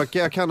säger det så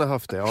jag kan ha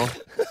haft det, ja.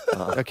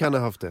 Jag kan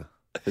ha haft det.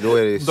 För då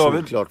är det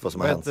såklart vad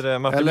som har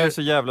hänt. Martin blev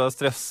så jävla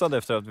stressad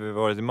efter att vi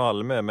varit i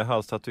Malmö med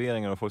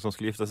halstatueringar och folk som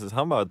skulle gifta sig. Så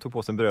han bara tog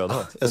på sig en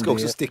brödhatt. Jag ska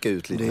också sticka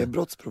ut lite. Det är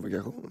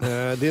brottsprovokation.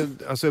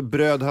 Alltså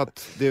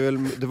brödhatt,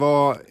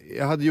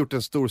 jag hade gjort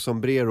en stor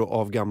sombrero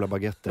av gamla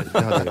baguetter. Det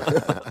hade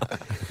jag.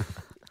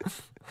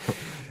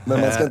 Men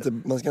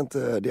man ska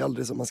inte, det är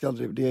aldrig så,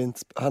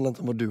 handlar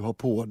inte om vad du har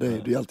på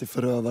dig, det är alltid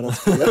förövarens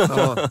fel.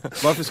 Ja.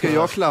 Varför ska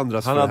jag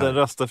klandras Han för hade det en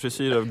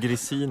rastafrisyr av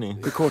Grissini.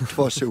 Hur kort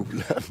var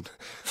kjolen?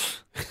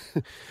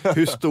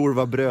 Hur stor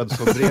var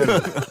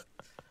brödsombrero?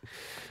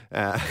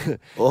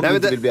 Om du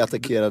inte vill bli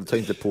attackerad, ta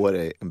inte på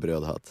dig en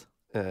brödhatt.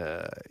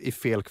 I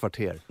fel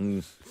kvarter.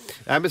 Nej,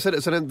 men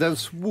så den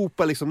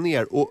swoopar liksom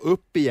ner och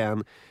upp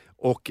igen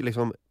och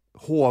liksom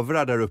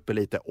hovrar där uppe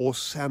lite och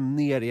sen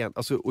ner igen.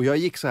 Alltså, och jag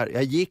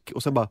gick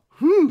och sen bara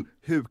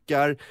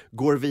hukar,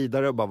 går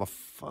vidare och bara, vad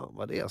fan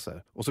var det? Så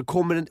här. Och så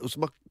kommer den, och så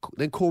bara,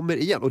 den kommer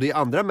igen. Och det är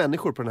andra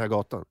människor på den här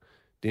gatan.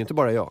 Det är inte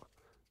bara jag.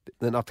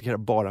 Den attackerar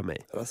bara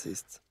mig.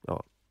 Rasist.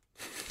 Ja.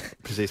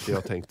 Precis det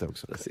jag tänkte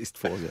också.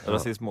 Rasistfågel.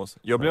 Rasistmås.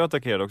 Jag blev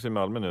attackerad också i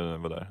Malmö nu när jag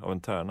var där, av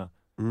en tärna.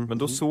 Men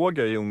då såg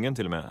jag ju ungen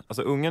till och med.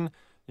 Alltså ungen,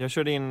 jag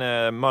körde in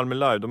Malmö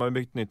Live, de har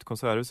byggt ett nytt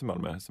konserthus i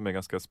Malmö som är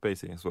ganska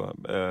spacey.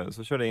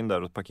 Så körde jag in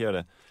där och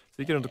parkerade.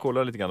 Så gick jag runt och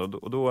kollade lite grann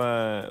och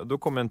då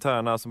kom en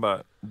tärna som bara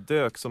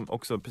dök som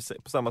också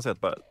på samma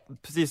sätt, bara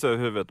precis över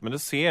huvudet. Men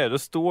då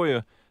står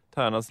ju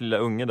tärnans lilla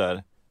unge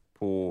där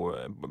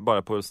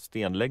bara på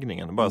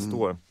stenläggningen. Bara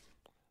står.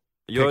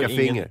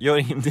 Gör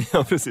ingenting,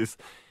 ja precis.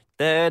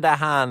 Döda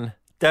han,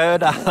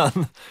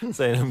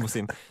 säger den på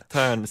sin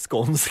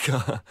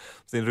tärnskånska,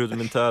 sin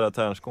rudimentära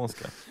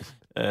tärnskånska.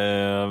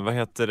 Vad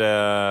heter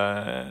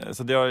det?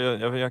 Så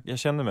jag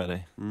känner med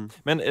dig.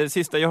 Men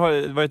sista, jag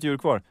har ett djur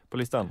kvar på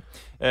listan.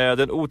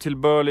 Den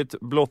otillbörligt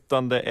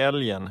blottande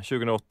älgen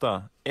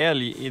 2008.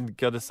 Älg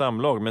idkade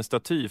samlag med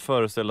staty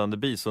föreställande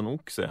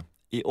bisonoxe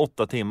i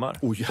 8 timmar.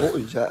 Oj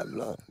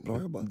jävlar,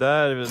 bra jobbat. Det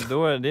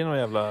är någon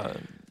jävla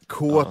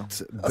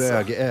kåt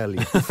bögälg.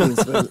 Det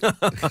finns väl.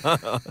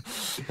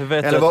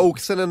 Eller var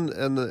oxen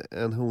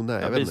en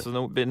hona?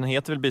 Den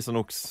heter väl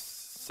bisonox,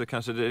 så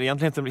kanske det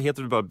egentligen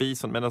heter det bara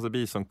bison, men alltså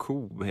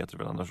bisonko heter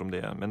det väl annars om det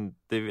är. Men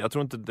jag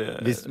tror inte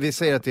det. Vi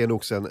säger att det är en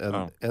oxen,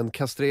 en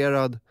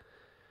kastrerad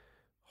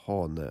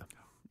hane.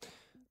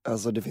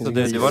 Alltså det finns så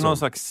det var någon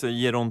slags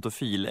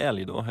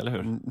gerontofil-älg då, eller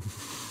hur?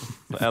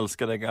 De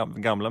älskade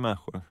gamla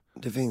människor.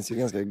 Det finns ju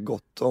ganska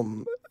gott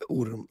om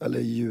eller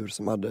djur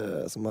som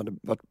hade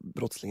varit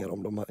brottslingar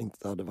om de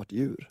inte hade varit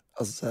djur.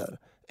 Alltså så här,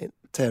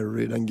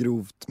 Terry, den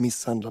grovt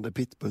misshandlade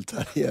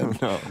pitbullterriern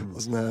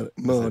och sån här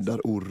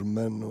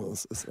mördarormen och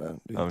sådär.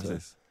 Det är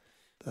precis.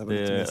 Det här var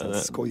lite mer såhär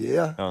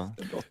skojiga. Ja.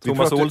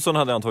 Thomas Olsson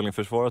hade antagligen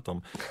försvarat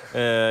dem.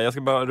 Jag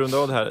ska bara runda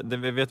av det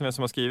här. Vet ni vem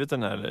som har skrivit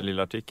den här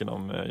lilla artikeln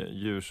om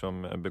djur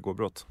som begår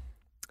brott?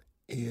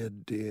 Är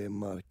det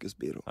Marcus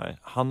Biro? Nej,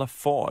 Hanna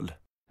Fahl.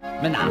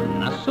 Men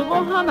annars så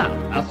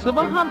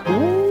var han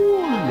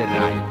all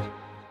right.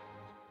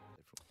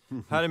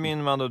 Här är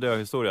min man och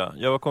död-historia.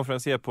 Jag var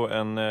konferencier på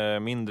en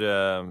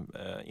mindre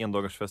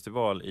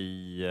endagarsfestival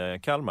i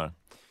Kalmar.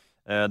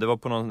 Det var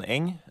på någon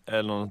äng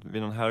eller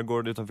vid någon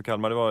herrgård utanför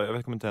Kalmar. Jag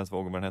vet inte ens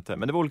vad den hette.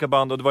 Men det var olika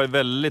band och det var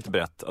väldigt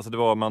brett. Alltså det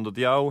var Mando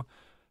Diao,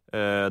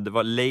 det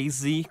var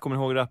Lazy, kommer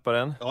ni ihåg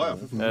rapparen?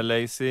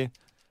 Lazy.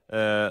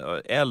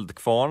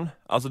 Eldkvarn,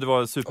 alltså det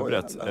var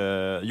superbrett.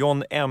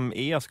 John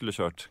M.E. skulle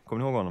kört,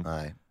 kommer ni ihåg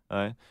honom?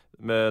 Nej.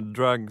 Med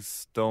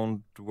Drugs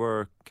Don't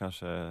Work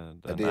kanske.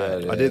 Det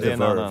är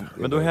en annan.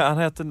 Men då,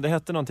 det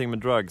hette någonting med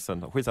drugs.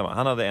 Skitsamma,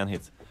 han hade en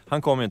hit.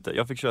 Han kom inte,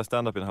 jag fick köra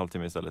stand-up i en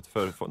halvtimme istället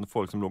för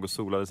folk som låg och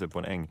solade sig på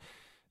en äng.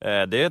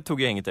 Det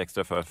tog jag inget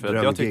extra för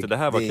jag tyckte det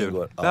här var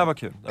kul. Det här var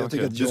kul.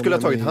 Du skulle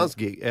ha tagit hans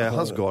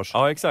gage.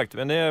 Ja exakt,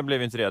 men det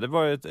blev inte det. Det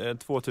var ett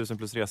 2000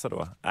 plus resa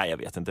då. Nej jag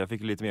vet inte, jag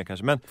fick lite mer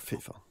kanske. Men fy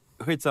fan.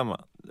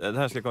 Skitsamma, det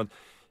här ska komma.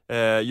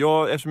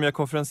 Eftersom jag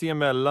konferenserar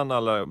mellan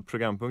alla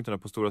programpunkterna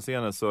på stora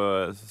scenen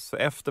så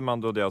efter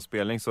Mando Diaos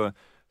spelning så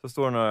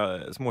står det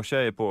några små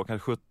tjejer på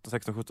kanske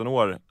 16-17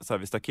 år så här,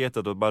 vid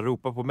staketet och bara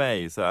ropar på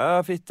mig så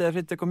här,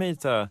 Fritte kom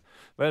hit så här.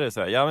 Vad är det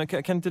så här? Ja, men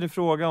kan inte du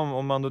fråga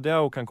om Mando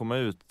Diao kan komma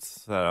ut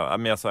så här?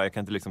 Men jag sa jag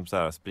kan inte liksom så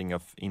här springa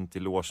in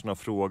till logen och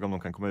fråga om de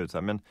kan komma ut så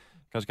här, men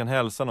kanske kan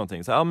hälsa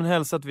någonting. Så men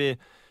hälsa att vi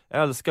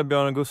älskar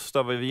Björn och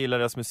Gustav och vi gillar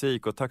deras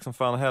musik och tack som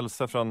fan,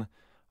 hälsa från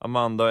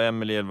Amanda och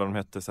Emily eller vad de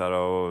hette så här,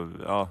 och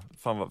ja,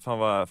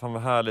 fan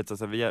vad härligt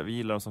alltså, vi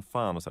gillar dem som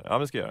fan och så här. Ja,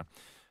 men det ska jag göra.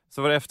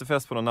 Så var det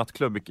efterfest på någon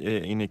nattklubb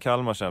inne i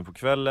Kalmar sen på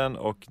kvällen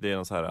och det är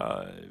någon så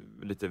här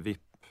lite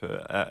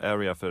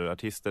VIP-area för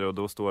artister och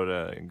då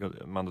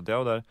står Mando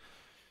Diao där.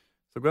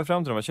 Så går jag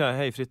fram till dem och säger,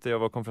 hej Fritte, jag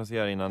var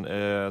konferensier innan.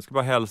 Jag ska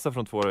bara hälsa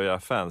från 2 av era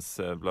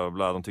fans, bla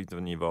bla, de tyckte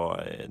att ni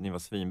var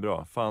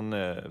svinbra. Fan,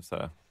 så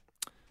här.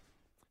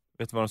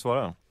 Vet du vad de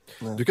svarar?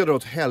 Nej. Du kan dra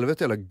åt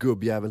helvete jävla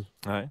gubbjävel.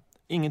 Nej,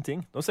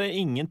 ingenting. De säger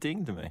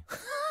ingenting till mig.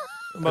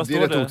 Det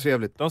är rätt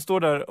otrevligt. De står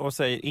där och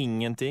säger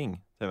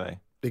ingenting till mig.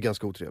 Det är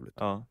ganska otrevligt.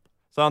 Ja.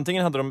 Så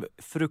antingen hade de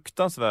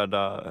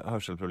fruktansvärda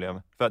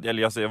hörselproblem. För att,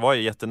 jag var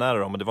ju jättenära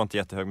dem och det var inte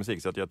jättehög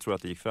musik så att jag tror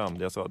att det gick fram.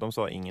 De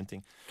sa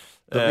ingenting.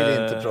 De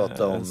ville inte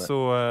prata om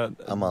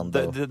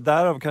Amanda.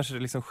 Därav kanske det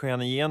liksom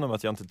sken igenom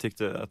att jag inte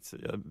tyckte att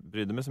jag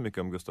brydde mig så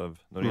mycket om Gustav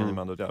Norén i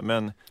Mando Diao.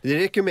 Men det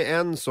räcker med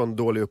en sån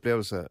dålig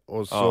upplevelse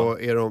och så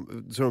är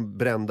de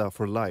brända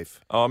for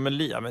life. Ja,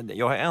 men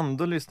jag har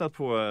ändå lyssnat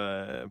på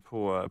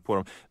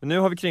dem. Men nu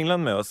har vi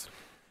Kringland med oss.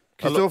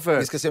 Kristoffer.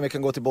 Vi ska se om vi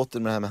kan gå till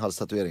botten med det här med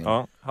halstatueringen.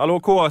 Ja. Hallå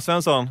K.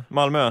 Svensson,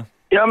 Malmö.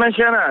 Ja men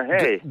tjena,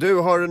 hej. Du,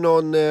 har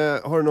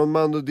du någon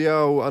Mando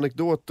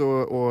Diao-anekdot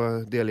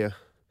att delge?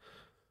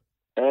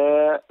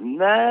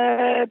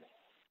 Nej,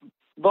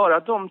 bara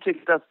att de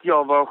tyckte att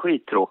jag var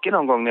skittråkig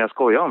någon gång när jag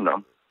skojade om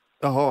dem.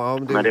 Jaha,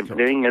 ja, men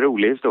det är ingen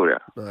rolig historia.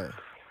 Nej.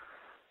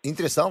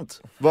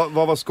 Intressant.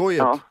 Vad var skojet?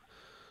 Ja.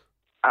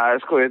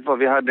 Skojet var,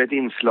 vi hade ett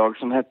inslag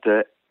som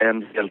hette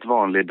En helt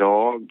vanlig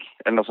dag,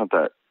 eller något sånt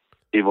där,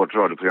 i vårt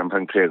radioprogram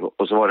Pang Prego.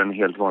 Och så var det en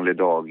helt vanlig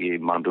dag i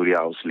Mando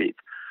Diaos liv.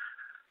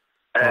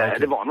 Okay.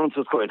 Det var nog inte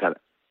så skojigt heller.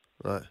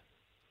 Nej.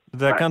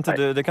 Det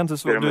kan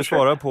inte du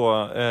svara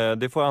på.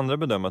 Det får andra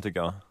bedöma tycker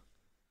jag.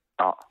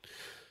 Ja,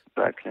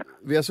 verkligen.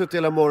 Vi har suttit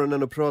hela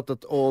morgonen och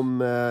pratat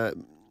om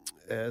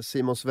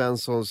Simon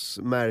Svenssons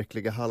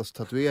märkliga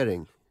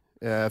halstatuering.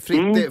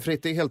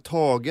 Fritte är helt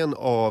tagen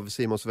av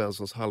Simon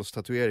Svenssons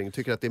halstatuering.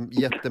 Tycker att det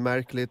är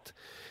jättemärkligt.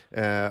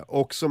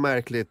 Också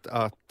märkligt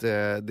att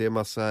det är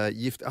massa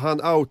gift.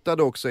 Han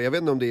outade också, jag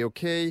vet inte om det är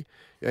okej.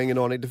 Jag har ingen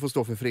aning, det får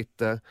stå för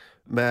Fritte.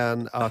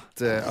 Men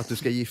att du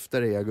ska gifta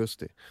dig i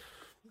augusti.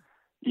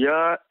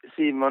 Ja,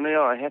 Simon och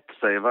jag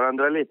hetsade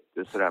varandra lite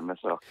sådär med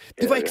så.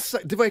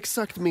 Det var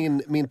exakt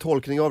min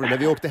tolkning av det. När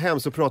vi åkte hem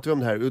så pratade vi om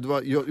det här.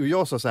 Och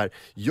jag sa så här,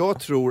 jag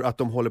tror att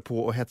de håller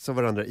på att hetsa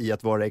varandra i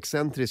att vara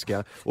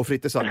excentriska. Och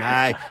Fritte sa,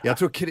 nej, jag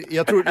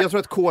tror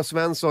att K.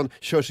 Svensson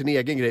kör sin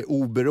egen grej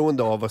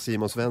oberoende av vad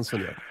Simon Svensson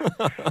gör.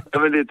 Ja,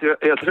 men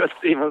jag tror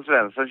att Simon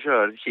Svensson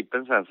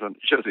Chippen Svensson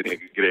kör sin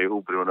egen grej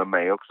oberoende av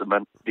mig också.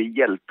 Men det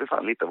hjälper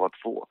fan lite att vara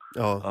två.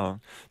 Ja.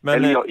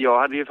 Men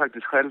jag hade ju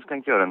faktiskt själv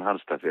tänkt göra en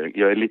halstatuering.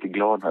 Jag är lite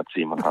glad att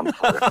Simon hann på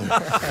det.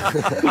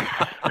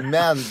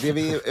 Men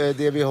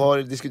det vi har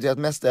diskuterat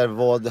mest är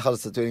vad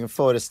halstatueringen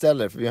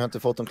föreställer. För vi har inte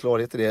fått någon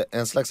klarhet i det.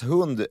 En slags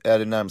hund är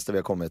det närmaste vi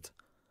har kommit.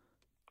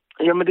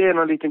 Ja, men det är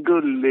någon liten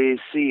gullig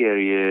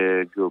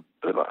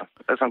seriegubbe, va?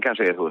 Som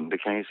kanske är hund. Det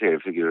kan ju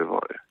seriefigurer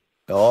vara.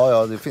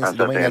 Ja, det finns,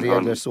 de har inga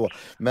regler så.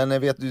 Men du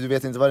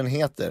vet inte vad den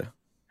heter?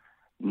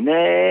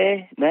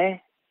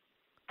 Nej.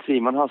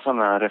 Simon har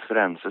sådana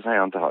referenser som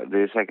jag inte har.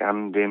 Det är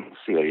säkert det är en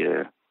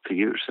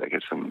seriefigur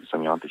säkert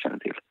som jag inte känner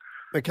till.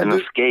 En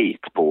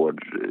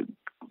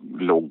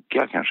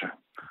skateboard-logga kanske.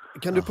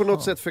 Kan du på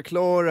något sätt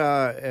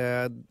förklara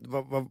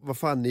vad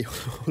fan ni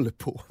håller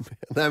på med?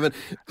 Nej, men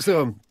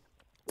så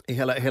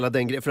hela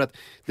den grejen, för att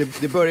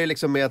det börjar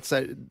liksom med att så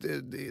här,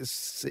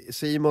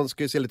 Simon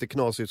ska ju se lite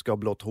knasigt ut, ska ha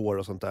blått hår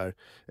och sånt där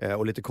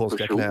och lite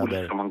konstiga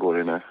kläder som man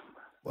går i nu.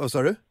 Vad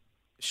sa du?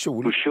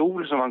 Kjol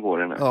som man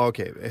går i nu. Ja,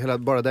 okej.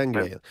 Bara den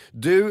grejen.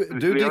 Du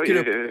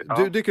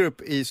dyker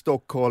upp i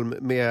Stockholm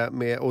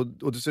med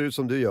och det ser ut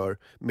som du gör,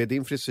 med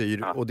din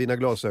frisyr och dina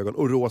glasögon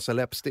och rosa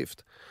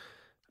läppstift.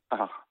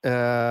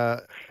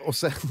 Och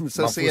sen man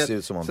får se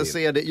ut som man vill.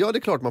 Det är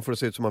klart man får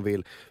se ut som man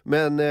vill.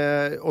 Men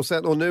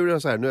och nu är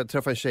det så här, nu har jag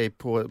träffat en tjej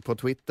på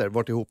Twitter,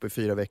 varit ihop i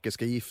 4 veckor,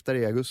 ska gifta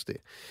dig i augusti.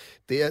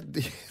 Det är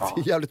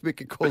jävligt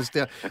mycket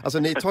konstiga. Alltså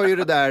ni tar ju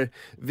det där,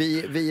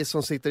 vi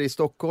som sitter i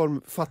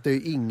Stockholm fattar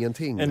ju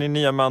ingenting. Är ni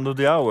nya Mando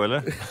Diao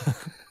eller?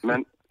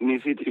 Men ni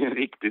sitter ju i en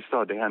riktig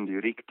stad, det händer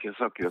ju riktiga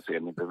saker att se.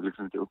 Ni behöver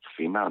liksom inte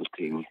uppfinna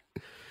allting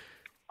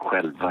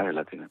själva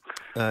hela tiden.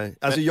 Nej,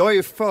 alltså jag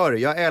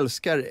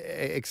älskar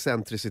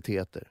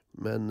excentriciteter,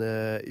 men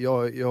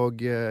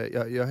jag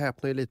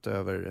häpnar ju lite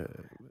över.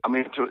 Ja,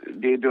 men jag tror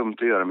det är dumt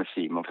att göra med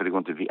Simon, för det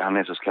går inte, han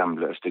är så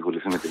skamlös, det går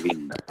liksom inte att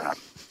vinna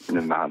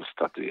nu med hans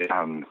statuer.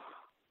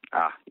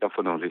 Ja, jag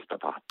får nog lyssna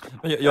på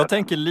hatten. Jag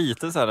tänker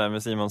lite så här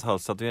med Simons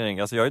halstatuering.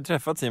 Alltså jag har ju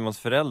träffat Simons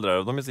föräldrar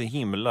och de är så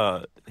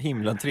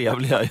himla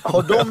trevliga.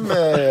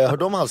 Har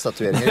de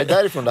halstatuering? Är det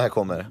därifrån det här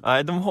kommer?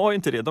 Nej, de har ju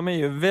inte det. De är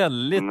ju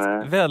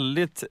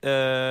väldigt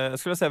jag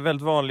skulle säga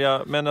väldigt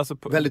vanliga, men alltså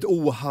väldigt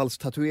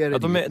ohalstatuerade.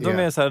 De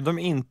är så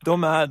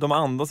här, de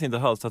andas inte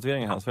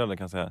halstatueringar, hans föräldrar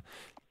kan säga.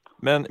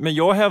 Men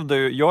jag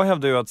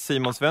hävdar ju att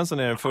Simon Svensson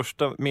är den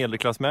första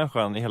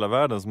medelklassmänniskan i hela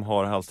världen som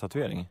har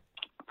halstatuering.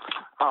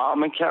 Ja,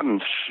 men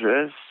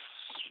kanske.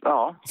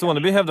 Ja.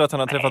 Soneby hävdar att han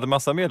har träffat en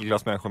massa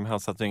medelklassmänniskor med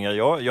halstatueringar.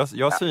 Jag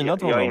har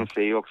synat honom. Jag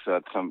inser ju också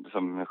att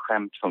som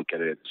skämt funkar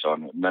det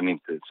så, men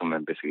inte som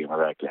en beskrivning av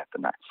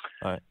verkligheten.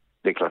 Nej.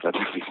 Det är klart att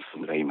det finns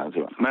andra innan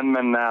så.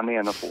 Men han är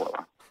en av få,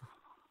 va?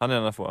 Han är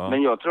en av få, ja.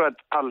 Men jag tror att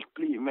allt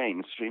blir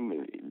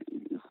mainstream.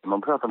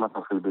 Man pratar om att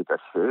man skulle byta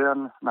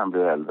kön när man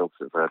blir äldre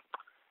också, för att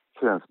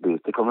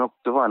könsbyte kommer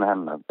också vara en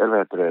hämnad, eller vad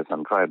heter det,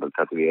 som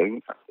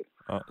tribal-tatuering faktiskt.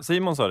 Ja.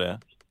 Simon sa det?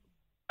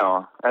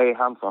 Ja, nej,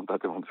 han sa inte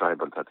att det var en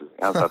tribal-tatuering.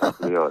 Han sa att han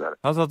skulle göra det.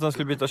 Han sa att han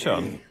skulle byta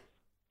kön?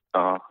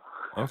 Ja.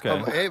 Okej.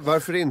 Ja,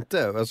 varför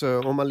inte? Alltså,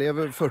 om man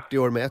lever 40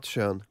 år med ett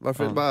kön,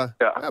 varför bara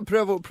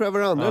pröva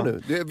det andra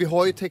nu? Vi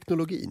har ju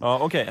teknologin. Ja,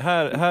 okej.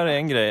 Här är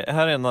en grej.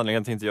 Här är en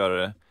anledning till att inte göra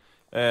det.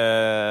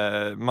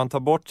 Man tar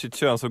bort sitt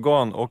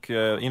könsorgan och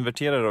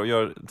inverterar det och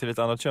gör till ett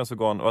annat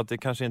könsorgan, och att det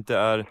kanske inte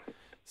är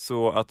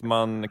så att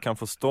man kan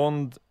få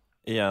stånd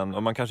igen,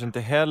 och man kanske inte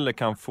heller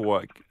kan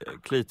få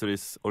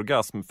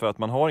klitorisorgasm för att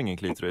man har ingen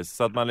klitoris,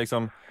 så att man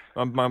liksom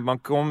man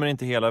kommer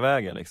inte hela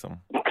vägen liksom.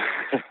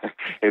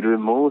 Är du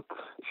emot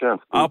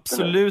könsbyten?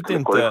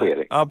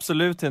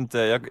 Absolut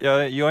inte.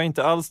 Jag är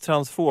inte alls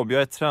transfob,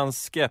 jag är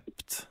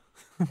transkept.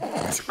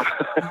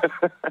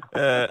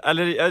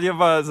 Eller jag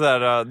bara så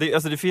här,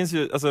 det finns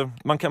ju, alltså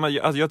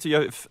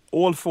jag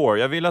all for.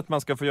 Jag vill att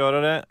man ska få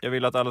göra det. Jag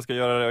vill att alla ska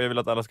göra det, och jag vill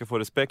att alla ska få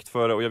respekt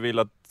för det, och jag vill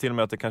att till och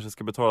med att det kanske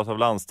ska betalas av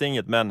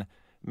landstinget, men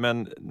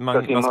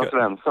Simon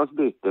Svenssons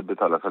byte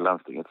betalas av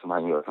landstinget som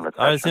han gör som ett...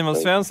 Nej, Simon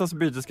Svenssons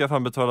byte ska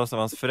fan betalas av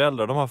hans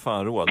föräldrar. De har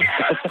fan råd.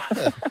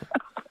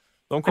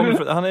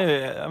 Han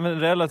är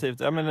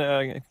relativt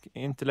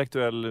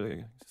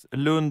intellektuell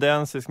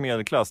lundensisk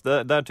medelklass.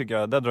 Där tycker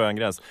jag, där drar jag en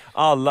gräns.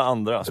 Alla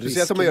andra.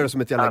 Speciellt om man gör det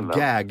som ett jävla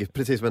gag,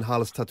 precis som en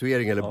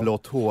halstatuering eller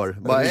blått hår.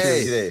 Bara,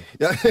 hej,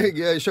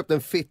 jag köpte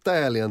en fitta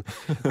i helgen.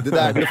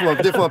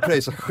 Det får man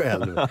pröjsa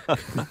själv.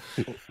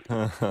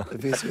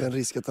 Det finns ju en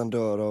risk att han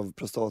dör av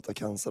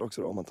prostatacancer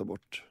också då, om man tar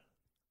bort...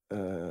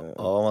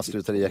 Ja, om man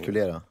slutar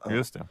ejakulera.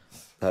 Just det.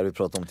 Det här vi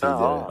pratade om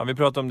tidigare. Ja, vi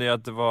pratade om det,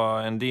 att det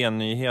var en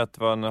DN-nyhet,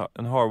 var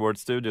en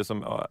Harvard-studie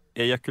som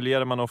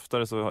ejakulerar man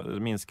oftare så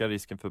minskar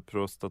risken för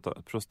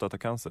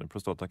prostatacancer.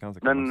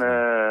 Men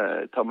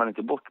tar man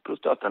inte bort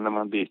prostatan när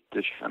man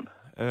byter kön?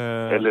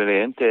 Eller är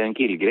det inte en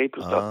killgrej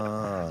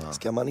prostata?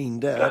 Ska man in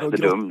där och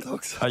grotta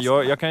också?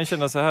 Ja, jag kan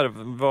känna så här,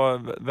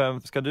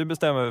 vem ska du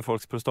bestämma över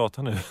folks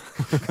prostata nu?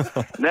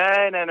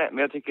 Nej, men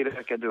jag tycker det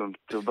verkar dumt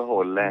att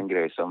behålla en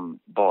grej som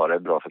bara är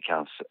bra för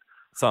cancer.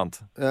 Sant.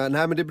 Nej,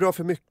 men det är bra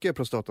för mycket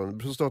prostatan.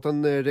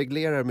 Prostatan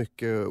reglerar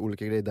mycket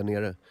olika grejer där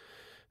nere.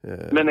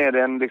 Men är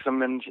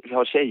det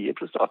har tjejer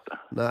prostata?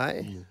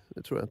 Nej,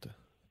 det tror jag inte.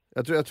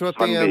 Jag tror att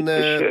det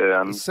är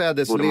en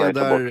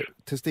sädesledar,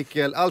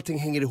 testikel, allting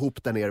hänger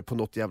ihop där nere på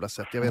något jävla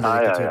sätt. Jag vet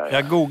inte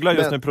Jag googlar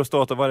just nu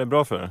prostata, vad är det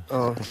bra för?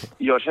 Ja.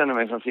 Jag känner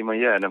mig som Simon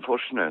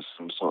Gärdenfors nu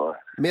som så.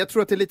 Men jag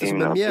tror att det är lite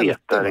som en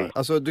mjälte.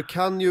 Alltså du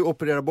kan ju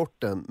operera bort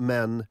den,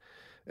 men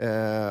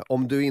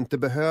om du inte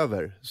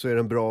behöver så är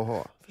den bra att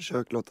ha.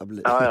 Försök låta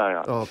bli.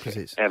 Ja,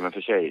 precis. Även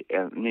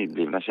för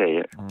nyblivna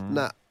tjejer.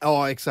 Nej,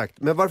 ja,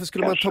 exakt. Men varför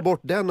skulle man ta bort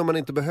den om man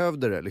inte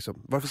behövde det?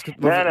 Liksom?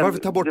 Varför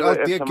ta bort allt det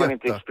götta? Eftersom man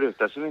inte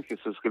sprutar så mycket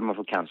så skulle man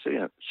få cancer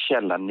igen.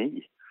 Källa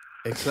ni.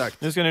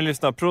 Exakt. Nu ska ni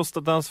lyssna.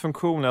 Prostatans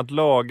funktion är att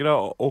lagra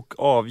och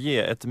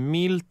avge ett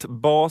milt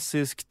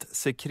basiskt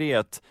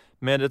sekret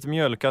med ett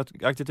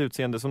mjölkaktigt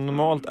utseende som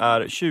normalt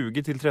är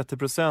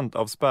 20-30%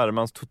 av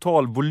spermans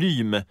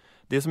totalvolym.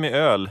 Det som är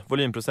öl,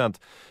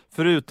 volymprocent.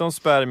 Förutom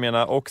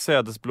spermierna och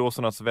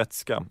sädesblåsornas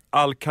vätska.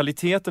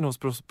 Alkaliteten hos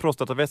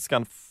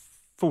prostatavätskan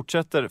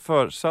fortsätter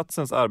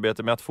försatsens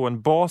arbete med att få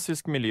en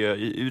basisk miljö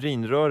i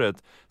urinröret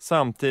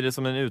samtidigt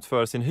som den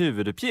utför sin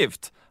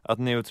huvuduppgift att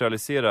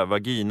neutralisera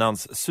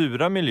vaginans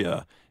sura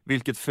miljö,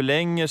 vilket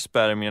förlänger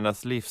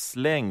spermiernas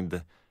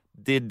livslängd.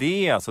 Det är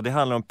det alltså, det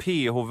handlar om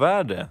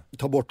pH-värde.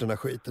 Ta bort den här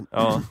skiten.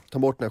 Ja. Ta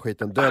bort den här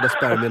skiten, döda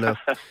spermierna.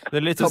 Det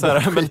är lite så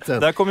här, men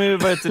där kommer ju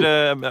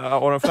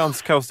Aron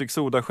Frans caustic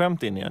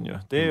soda-skämt in igen ju.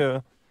 Det är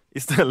ju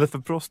istället för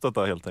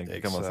prostata helt enkelt.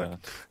 Exakt. Kan man säga.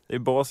 Det är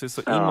basis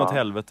så inåt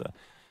helvete.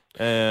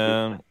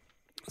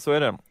 Så är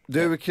det.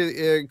 Du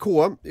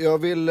K,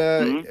 jag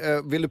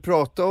vill du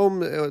prata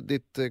om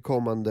ditt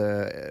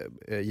kommande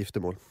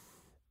giftermål?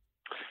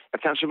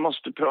 Jag kanske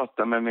måste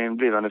prata med min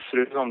blivande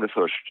fru om det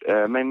först.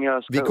 Men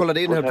jag ska vi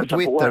kollade in här på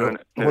Twitter.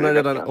 Hon har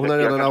redan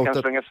outat. Jag kan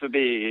springa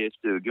förbi i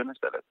studion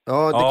istället.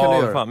 Ja, det kan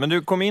du göra. Fan. Men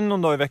du kom in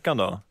någon dag i veckan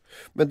då?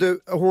 Men du,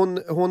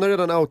 hon har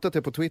redan outat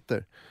det på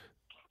Twitter.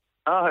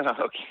 Ja,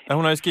 okej.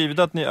 Hon har ju skrivit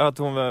att ni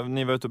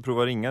var ute och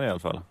provade ringar i alla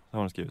fall. Har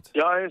hon skrivit.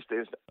 Ja, just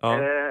det. Ja.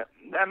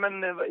 Nej,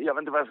 men jag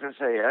vet inte vad jag ska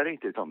säga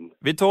riktigt om det.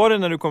 Vi tar det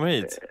när du kommer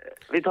hit.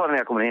 Vi tar det när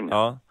jag kommer in.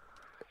 Ja.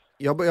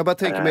 Jag bara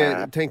tänker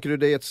mig, tänker du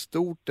dig ett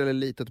stort eller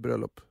litet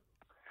bröllop?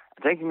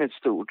 Jag tänker mig ett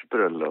stort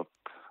bröllop.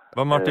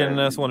 Vad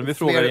Martin Soneby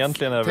frågar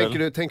egentligen är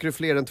väl... Tänker du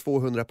fler än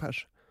 200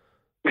 pers?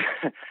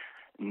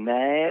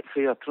 Nej,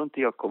 för jag tror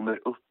inte jag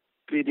kommer upp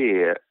i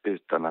det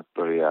utan att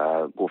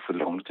börja gå för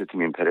långt ut i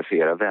min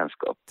perifera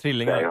vänskap.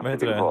 Trillingar, vad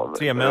heter det?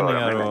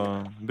 Tremänningar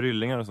och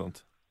bryllingar och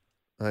sånt.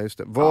 Ja, just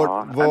det. Men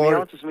jag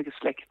har inte så mycket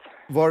släkt.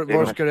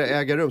 Var ska det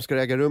äga rum? Ska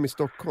det äga rum i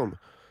Stockholm?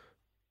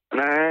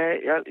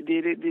 Nej, det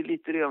är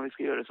lite det, om vi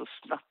ska göra det så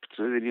snabbt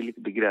så är det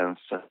lite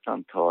begränsat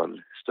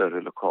antal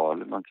större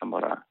lokaler man kan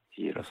bara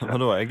hyra.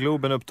 Vadå, är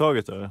Globen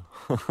upptaget eller?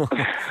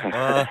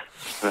 Nej,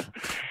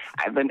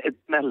 men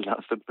ett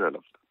mellanstort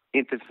bröllop.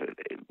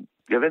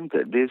 Jag vet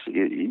inte,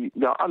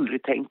 jag har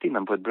aldrig tänkt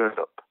innan på ett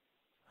bröllop.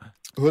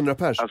 100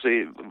 pers? Alltså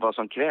vad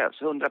som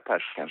krävs, 100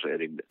 pers kanske är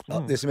rimligt.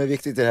 Ja, det som är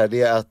viktigt i det här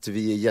det är att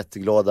vi är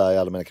jätteglada i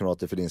alla mina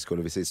kamrater för din skull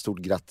och vi säger stort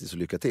grattis och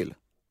lycka till.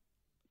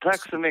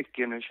 Tack så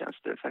mycket, nu känns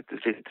det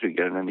faktiskt lite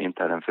tryggare när ni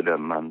inte har en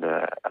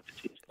fördömande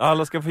attityd.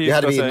 Alla ska få Det gifta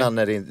hade vi sig. innan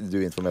när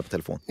du inte var med på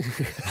telefon.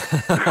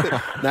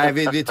 Nej,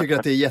 vi tycker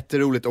att det är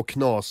jätteroligt och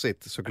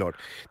knasigt såklart.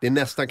 Det är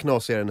nästan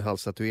knasigare än en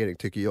halstatuering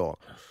tycker jag.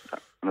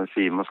 Men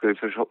Simon ska ju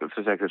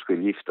för säkerhets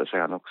skull gifta sig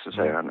han också,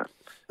 säger han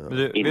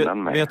nu.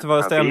 Innan mig. Vet du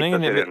vad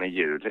stämningen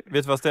är?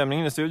 Vet du vad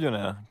stämningen i studion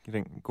är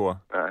kring K?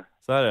 Nej.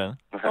 Så här är den.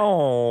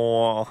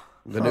 Åh.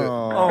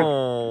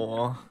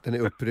 Den är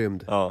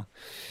upprymd. Ja.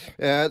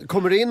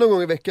 Kommer du in någon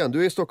gång i veckan?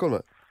 Du är i Stockholm,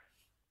 va?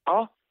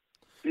 Ja,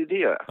 det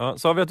gör jag. Ja,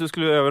 sa vi att du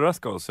skulle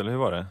överraska oss, eller hur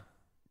var det?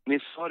 Ni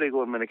sa det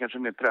igår, men det är kanske är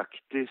mer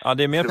praktiskt. Ja,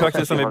 det är mer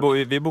praktiskt om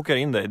vi bokar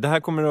in dig. Det här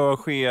kommer att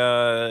ske,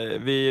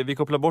 vi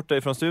kopplar bort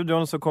dig från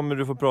studion så kommer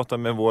du få prata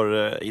med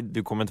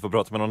du kommer inte få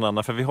prata med någon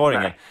annan för vi har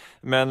ingen.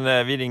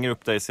 Men vi ringer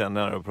upp dig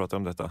senare och pratar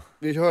om detta.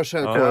 Vi hörs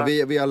sen, Ja.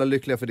 Vi är alla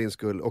lyckliga för din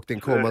skull och din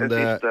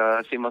kommande...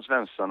 Sista Simon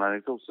Svensson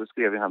anekdot så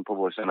skrev han på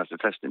vår senaste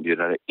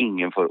festinbjudare,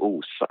 ingen får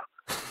osa.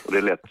 Och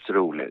det lät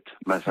roligt.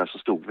 Men sen så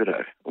stod vi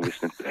där och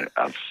visste inte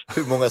alls.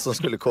 Hur många som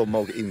skulle komma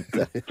och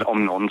inte.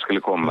 Om någon skulle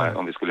komma,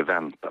 om vi skulle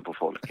vänta på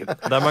folket.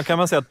 Där kan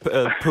man säga att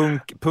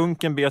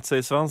punken bet sig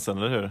i svansen,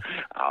 eller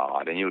hur?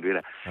 Ja, den gjorde ju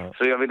det. Ja.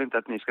 Så jag vill inte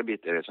att ni ska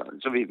bita er i svansen.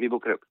 Så vi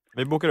bokar upp.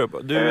 Vi bokar upp.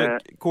 Du,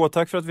 K,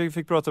 tack för att vi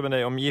fick prata med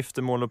dig om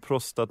giftermål och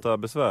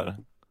prostatabesvär.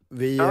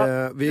 Vi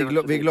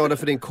är glada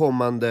för din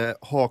kommande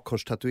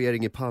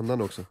hakkorstatuering i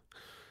pannan också.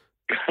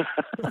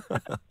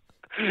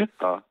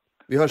 Ja.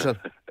 Vi hörs sen.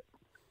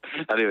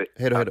 Ja, det gör vi.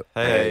 Hej då.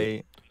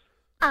 Hej.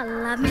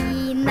 Alla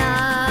mina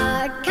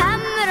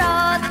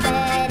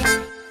kamrater.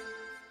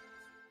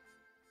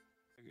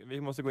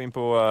 Vi måste gå in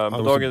på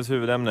dagens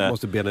huvudämne.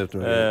 Måste bena ut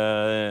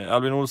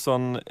Albin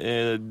Olsson,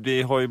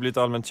 det har ju blivit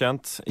allmänt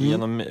känt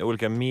genom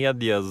olika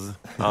medias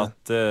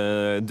att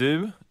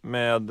du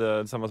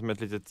tillsammans med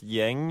ett litet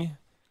gäng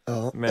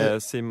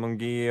med Simon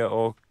G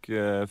och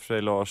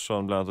Frej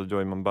Larsson, bland annat och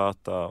Joy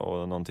Mambata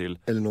och någon till.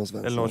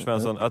 Elinor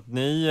Svensson. Att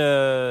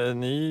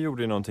ni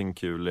gjorde ju någonting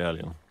kul i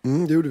helgen.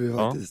 Det gjorde vi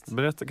faktiskt.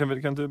 Berätta,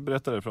 kan du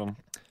berätta det från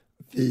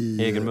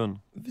egen mun?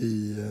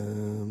 Vi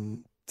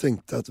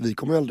tänkte att vi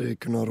kommer aldrig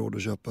kunna ha råd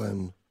att köpa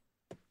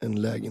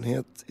en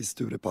lägenhet i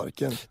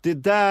Stureparken. Det är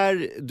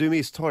där du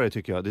misstar dig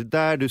tycker jag. Det är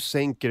där du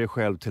sänker dig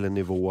själv till en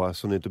nivå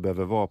som du inte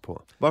behöver vara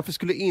på. Varför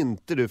skulle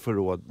inte du få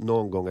råd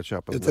någon gång att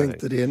köpa en Jag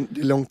tänkte det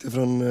är långt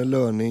ifrån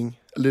löning.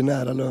 Eller det är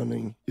nära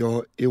löning.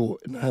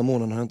 Den här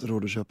månaden har jag inte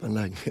råd att köpa en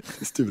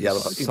lägenhet i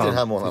Stureparken. Inte den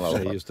här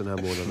månaden. Just den här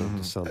månaden,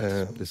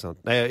 det är sant.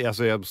 Nej,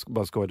 alltså jag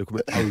bara skojar. Du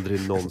kommer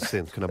aldrig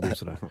någonsin kunna bo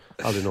sådär.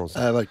 Aldrig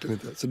någonsin. Nej, verkligen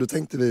inte. Så då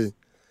tänkte vi,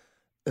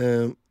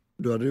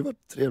 då hade det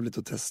varit trevligt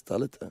att testa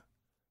lite.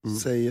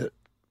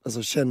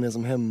 Känner jag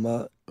som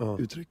hemma,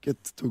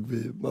 uttrycket tog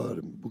vi bara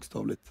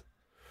bokstavligt.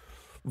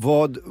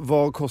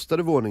 Vad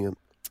kostade våningen?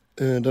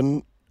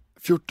 Den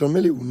 14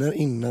 miljoner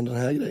innan den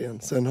här grejen.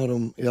 Sen har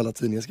de i alla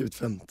tidningar skrivit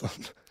 15.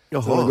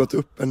 Jaha. Så har det gått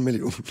upp 1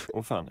 miljon.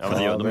 Åh fan,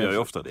 ja, de gör ju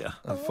ofta det.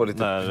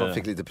 De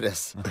fick lite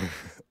press.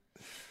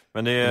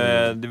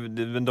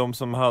 Men de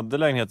som hade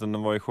lägenheten,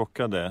 de var ju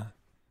chockade.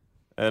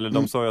 Eller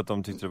de sa ju att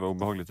de tyckte det var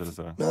obehagligt eller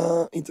så.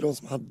 Nej, inte de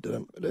som hade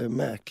den.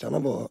 Mäklarna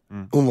var,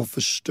 hon var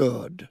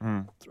förstörd.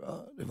 Tror jag.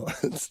 Det var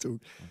en stor.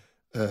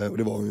 Och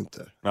det var hon ju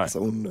inte. Alltså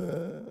hon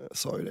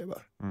sa ju det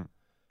bara.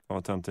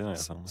 Vad töntigt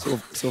nästan.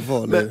 Så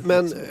var det.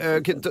 Men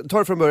ta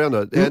det från början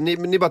då.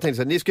 Ni bara tänkte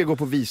så här, ni ska gå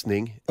på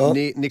visning. Ja.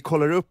 Ni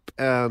kollar upp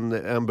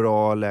en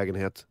bra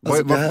lägenhet.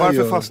 Alltså,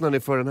 varför fastnar ni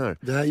för den här?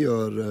 Det här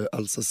gör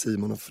alltså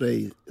Simon och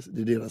Frej.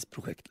 Det är deras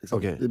projekt liksom.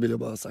 Okay. Det vill jag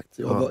bara ha sagt.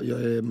 Jag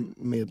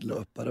är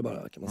medlöpare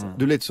bara kan man säga.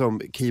 Du är lite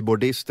som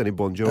keyboardisten i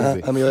Bon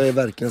Jovi. Ja, men jag är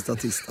verkligen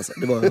statist alltså.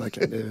 Det var jag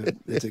verkligen.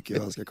 Det tycker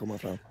jag ska komma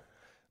fram.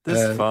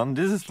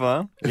 This is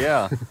fun.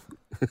 Yeah.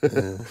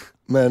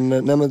 Men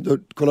då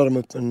kollar de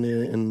upp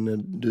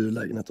en dyr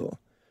lägenhet då.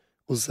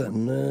 Och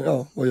sen,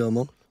 vad gör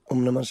man?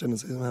 Om när man känner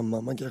sig som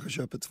hemma. Man kanske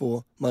köper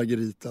 2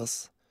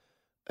 margaritas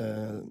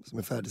som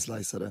är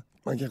färdigslicade.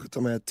 Man kanske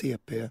tar med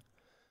TP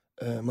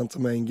Man tar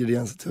med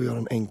ingredienser till att göra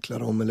en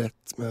enklare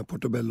omelett med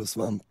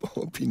portobello-svamp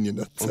och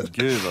pinjenötter.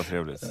 Gud vad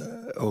trevligt.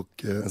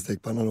 Och en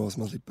stekpanna då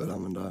som man slipper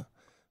använda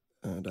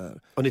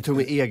där. Och ni tog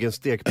med egen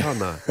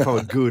stekpanna. Fan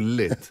vad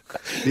gulligt.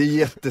 Det är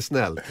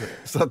jättesnällt.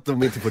 Så att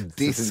de inte får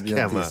disk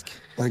hemma.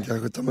 Man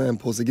kanske tar med en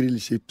påse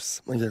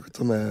grillchips. Man kanske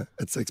tar med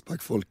ett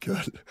 6-pack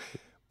folköl.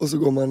 Och så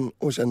går man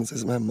och känner sig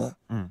som hemma.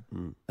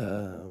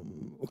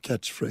 Och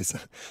catchphrasen.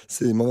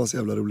 Simon var så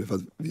jävla rolig för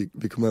att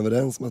vi kom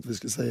överens om att vi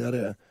skulle säga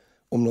det.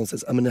 Om någon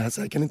säger men det här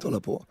så här kan ni inte hålla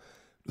på.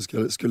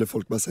 Då skulle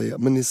folk bara säga,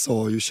 men ni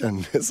sa ju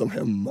känn er som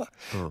hemma.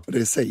 Och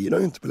det säger de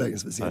ju inte på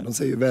lägenhetsvisningen. De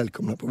säger ju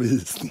välkomna på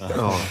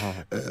visningar.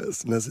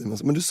 Så när Simon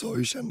sa, men du sa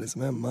ju känn dig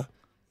som hemma.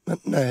 Men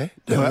nej,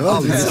 det har jag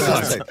aldrig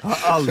sagt.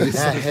 Nej,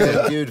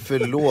 herregud,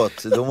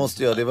 förlåt. Då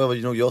måste jag, det var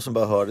nog jag som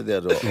bara hörde det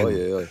då.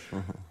 Oj.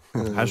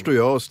 Här står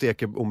jag och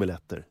steker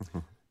omeletter.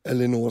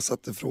 Elinor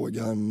satte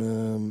frågan,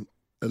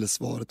 eller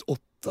svaret 8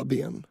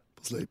 ben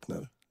på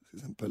Sleipner. Till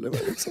exempel, det var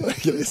ju sådana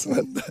grejer som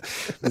hände.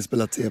 Vi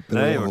spelade TP.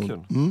 Nej, vad kul.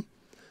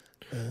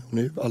 Hon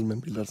är ju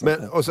allmänbildad.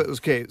 Men,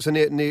 så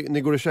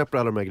ni går och köper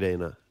alla de här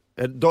grejerna?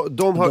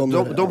 De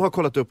har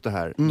kollat upp det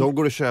här. De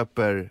går och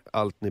köper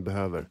allt ni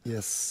behöver.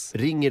 Yes.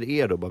 Ringer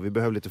er då bara, vi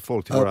behöver lite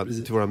folk till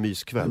våra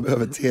myskväll. Vi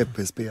behöver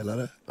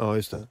TP-spelare. Ja,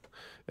 just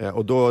det.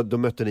 Och då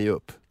möter ni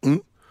upp.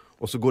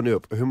 Och så går ni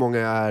upp. Hur många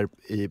är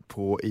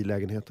i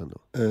lägenheten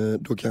då?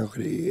 Då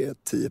kanske det är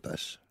 10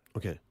 pers.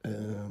 Okej.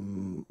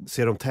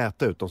 Ser de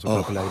täta ut, de som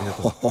kollar på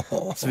lägenheten?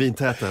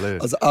 Svintäta, eller hur?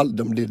 Alltså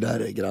det där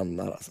är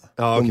grannar alltså.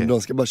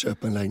 De ska bara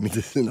köpa en lägenhet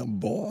till sina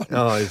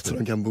barn. Så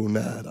de kan bo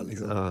nära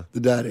liksom. Det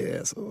där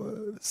är så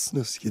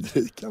snuskigt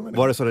rika.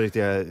 Var det sådana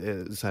riktiga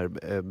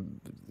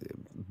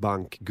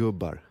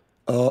bankgubbar?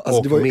 Ja, alltså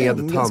och det var ju med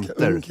en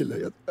tanter. ung kille.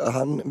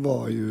 Han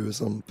var ju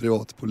som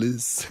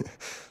privatpolis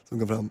som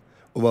kom fram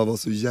och var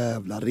så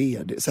jävla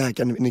redig. Så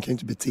här ni kan ju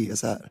inte bete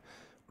så här.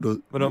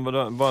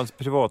 Var han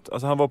privat?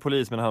 Alltså han var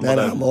polis men han nej,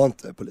 var där. han var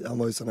inte polis. Han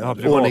var ju sån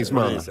här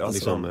ordningsman,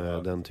 alltså,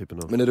 den typen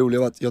av. Men det roliga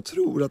var att jag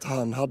tror att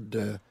han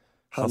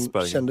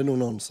kände nog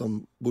någon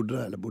som bodde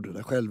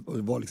där själv och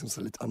var liksom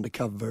så lite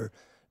undercover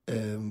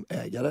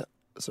ägare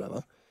sådär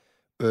va.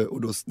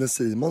 Och då när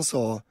Simon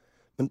sa,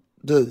 men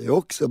du är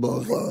också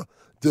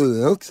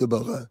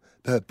bara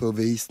här på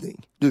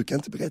visning. Du kan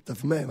inte berätta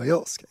för mig vad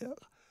jag ska göra.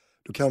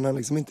 Då kan han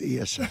liksom inte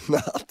erkänna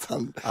att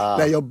han det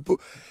är jag.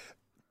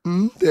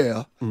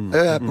 Jag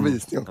är här på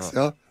visning också.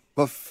 Ja.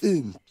 Vad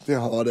fint ni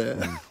har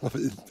det. Vad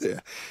fint det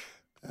är.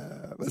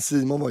 Men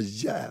Simon var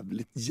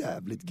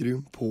jävligt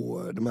grym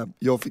på de här.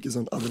 Jag fick ju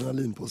sån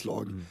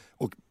adrenalinpåslag.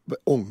 Och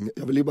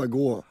jag ville ju bara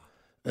gå.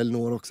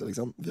 Elinor också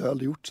liksom. Vi har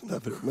aldrig gjort sånt här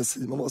förut. Men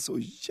Simon var så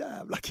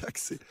jävla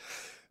kaxig.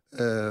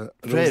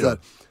 Freja,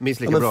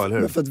 minst lika bra, eller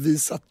hur? För att vi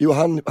satt,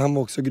 han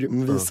var också grym.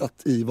 Men vi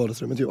satt i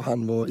vardagsrummet och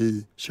han var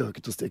i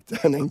köket och stekte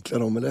en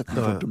enklare omelett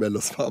med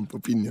portobello, svamp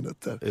och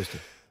pinjenötter. Just det.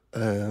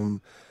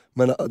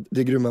 Men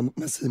det grymma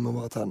med Simon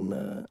var att han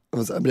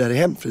sa, det här är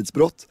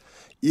hemfridsbrott.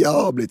 Jag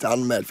har blivit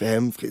anmäld för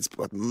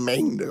hemfridsbrott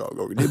mängder av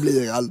gånger. Det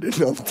blir aldrig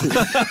någonting.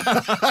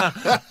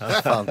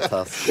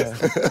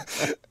 Fantastiskt.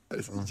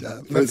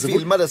 Men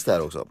filmades det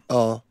här också?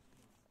 Ja,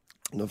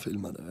 de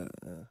filmade.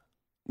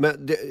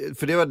 Men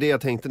det var det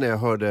jag tänkte när jag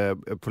hörde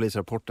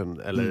polisrapporten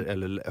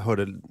eller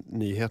hörde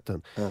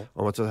nyheten.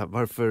 Om att så här,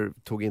 varför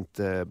tog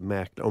inte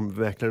om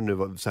mäklaren nu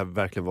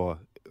verkligen var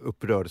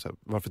upprörd, så här,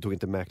 varför tog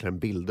inte mäklaren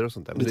bilder och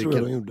sånt där? Men det tror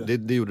jag de gjorde.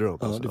 Det gjorde de.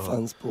 Ja, det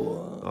fanns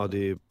på. Ja,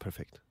 det är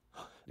perfekt.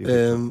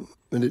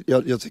 Men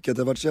jag tycker att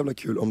det hade varit så jävla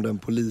kul om den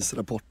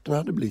polisrapporten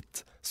hade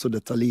blivit så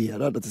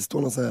detaljerad att det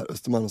står någon sån här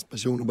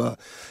Östermalmsperson och bara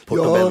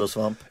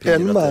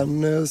en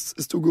man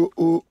stod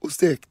och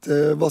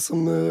stekte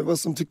vad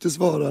som tycktes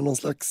vara någon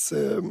slags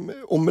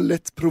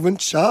omelett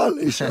provençal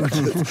i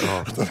köket.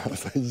 Det var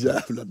så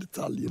jävla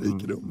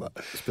detaljrikedom.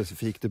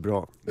 Specifikt är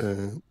bra.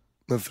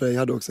 Men Frej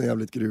hade också en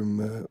jävligt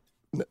grym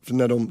för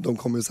när de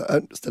kom ju så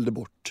här, ställde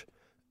bort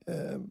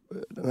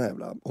den här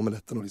jävla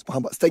omeletten och liksom,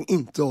 han bara, stäng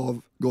inte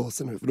av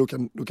gasen nu för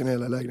då kan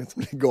hela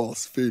lägenheten bli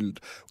gasfylld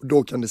och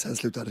då kan det sen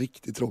sluta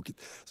riktigt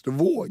tråkigt, så då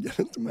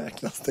vågar inte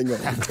mäklaren stänga av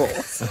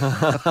gas.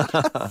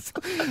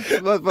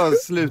 Bara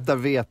sluta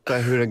veta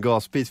hur en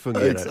gaspis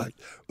fungerar. Ja, exakt.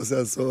 Och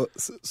sen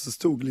så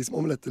stod liksom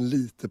omeletten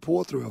lite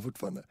på, tror jag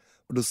fortfarande,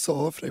 och då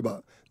sa Frej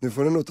bara, nu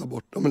får du nog ta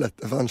bort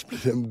omeletten för annars blir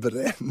den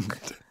bränd.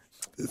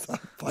 Det är så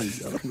här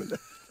pajar omelett.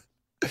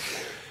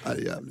 Det är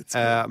jävligt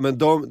men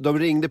de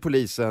ringde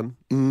polisen.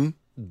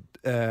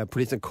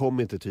 Polisen kom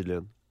inte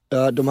tydligen.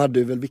 Ja, de hade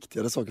ju väl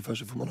viktigare saker för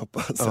sig, får man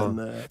hoppas.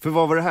 För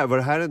vad var det här? Var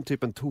det här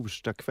en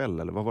torsdag kväll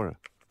eller vad var det?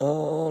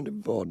 Ja, det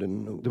var det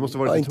nog. Det måste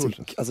vara en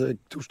torsdag. Alltså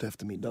torsdag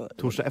eftermiddag.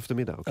 Torsdag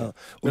eftermiddag, okej. Ja,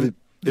 och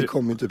vi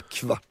kom ju typ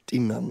kvart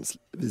innan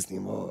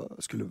visningen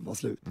skulle vara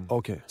slut.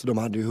 Okej. Så de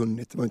hade ju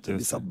hunnit, det var inte,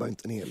 vi sabbade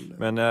inte en hel.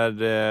 Men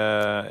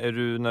är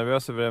du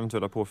nervös över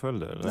eventuella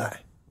påföljder? Eller?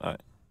 Nej.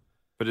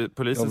 För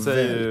polisen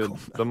säger ju,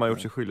 de har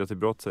gjort sig skyldiga till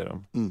brott, säger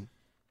de.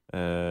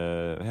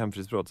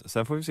 Hemfridsbrott.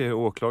 Sen får vi se hur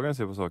åklagaren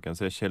ser på saken,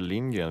 säger Kjell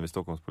Lindgren vid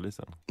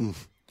Stockholmspolisen.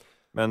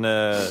 Men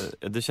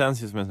det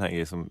känns ju som en sån här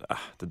grej som,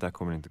 det där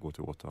kommer inte gå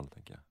till åtal,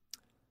 tänker jag.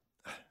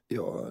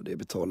 Ja, det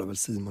betalar väl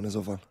Simon i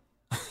så fall.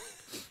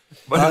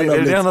 Är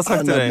det det han har sagt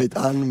till dig?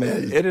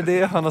 Anmäld. Är det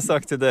det han har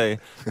sagt till dig?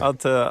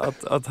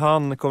 Att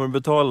han kommer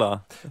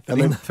betala? Ja,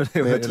 men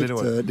jag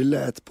tyckte det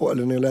lät på,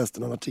 eller när jag läste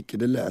någon artikel,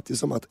 det lät ju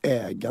som att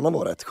ägarna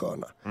var rätt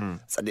sköna.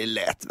 Så det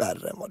lät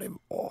värre än vad det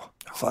var.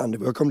 Fan,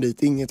 jag kom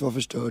dit, inget var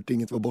förstört,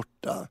 inget var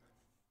borta.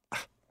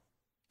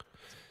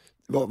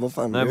 Vad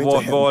fan, nej, det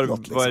har inte hänt något,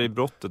 liksom. Vad är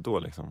brottet då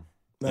liksom?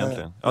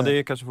 Egentligen. Ja, det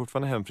är kanske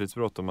fortfarande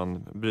hemfridsbrott om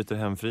man bryter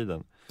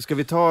hemfriden. Ska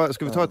vi ta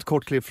ett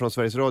kort klipp från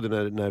Sveriges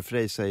Radio när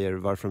Frej säger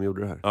varför de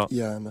gjorde det här? Ja.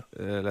 Gärna.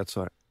 Lätt så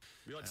här.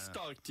 Vi har ett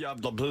starkt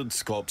jävla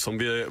budskap som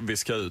vi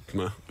ska ut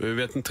med. Vi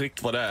vet inte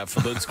riktigt vad det är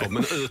för budskap,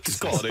 men ut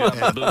ska det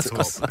jävla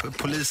budskap.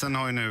 Polisen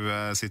har ju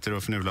nu sitter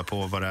och fnula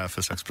på vad det är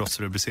för slags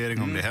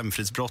brottsrubricering, om det är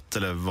hemfridsbrott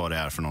eller vad det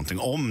är för någonting,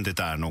 om det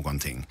är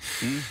någonting.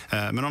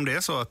 Men om det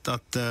är så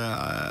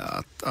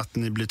att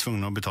ni blir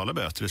tvungna att betala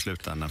böter i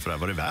slutändan för det,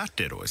 var det värt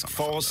det då i sådana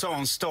fall? Far och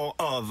son står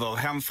över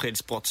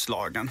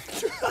hemfridsbrottslagen.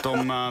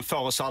 De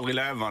får oss aldrig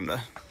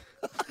levande.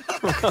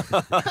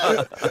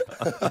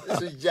 Det är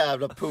så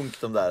jävla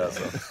punk de där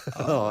alltså.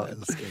 Ja,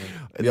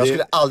 jag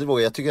skulle aldrig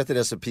våga, jag tycker att det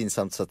är så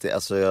pinsamt så att det,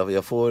 alltså,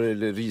 jag får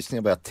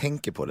rysningar bara jag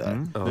tänker på det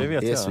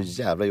här. Det är så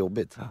jävla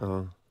jobbigt.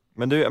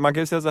 Men man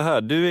kan ju säga så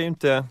här, du är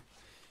inte...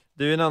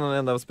 Du är en annan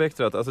ända av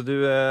spektrat. Alltså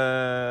du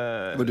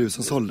är... Det var du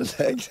som sålde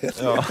lägenhet.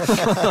 Ja.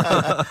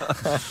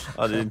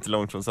 Ja, det är inte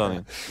långt från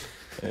sanningen.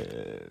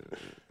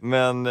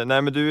 Men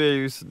nej, men du är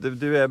ju...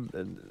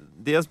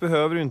 Dels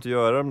behöver du inte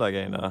göra de där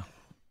grejerna.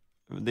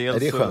 Dels,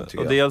 det är skönt,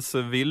 och dels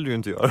vill du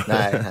inte göra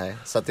nej,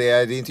 så att det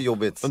är inte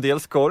jobbigt. Och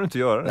dels ska du inte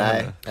göra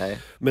det. Nej.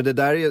 Men det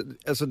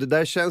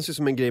där känns ju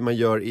som en grej man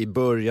gör i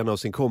början av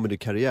sin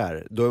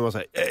comedy-karriär. Då är man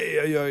såhär,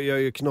 jag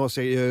gör knas,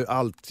 jag gör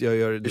allt, jag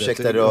gör...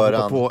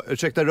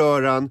 Ursäkta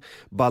röran,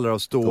 ballar av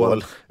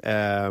stål.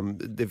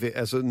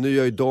 Nu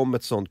gör ju de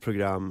ett sånt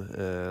program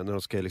när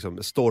de ska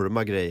liksom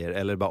storma grejer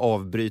eller bara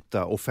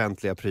avbryta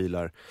offentliga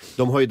prylar.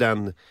 De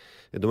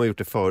har gjort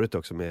det förut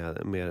också med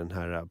den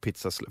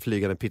här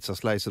flygande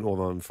pizzaslicen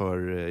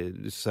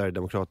ovanför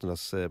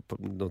Sverigedemokraternas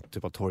någon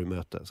typ av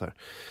torgmöte.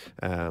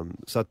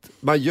 Så att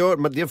det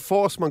är en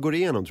fas man går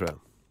igenom, tror jag.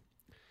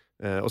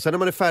 Och sen när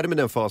man är färdig med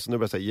den fasen, då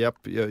börjar jag säga,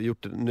 jag har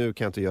gjort det, nu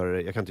kan jag inte göra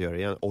det, jag kan inte göra det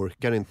igen,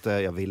 orkar inte,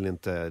 jag vill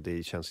inte,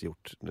 det känns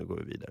gjort, nu går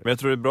vi vidare. Men jag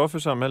tror det är bra för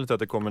samhället att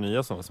det kommer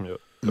nya sådana som gör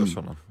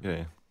sådana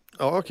grejer.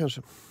 Ja,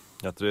 kanske.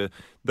 Jag tror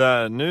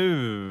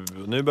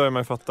nu börjar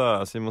man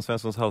fatta Simon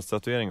Svenssons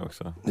halstatuering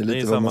också. Det är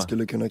lite vad man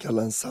skulle kunna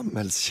kalla en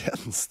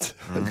samhällstjänst.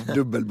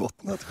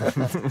 Dubbelbottnat.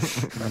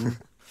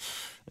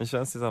 En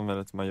tjänst i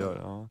samhället man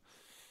gör,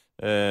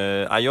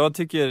 ja. Jag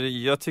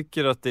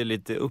tycker att det är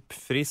lite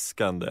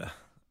uppfriskande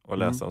att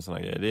läsa om såna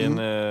grejer.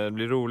 Det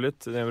blir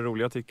roligt, det är en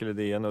rolig artikel i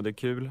DN och det är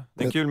kul.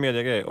 Det är en kul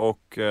mediegrej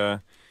och...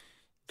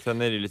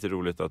 Sen är det lite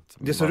roligt att...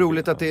 Det är så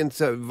roligt att det är inte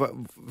så,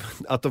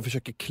 att de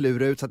försöker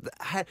klura ut så att det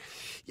här...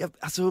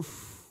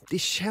 det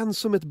känns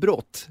som ett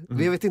brott.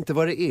 Vi vet inte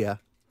vad det är.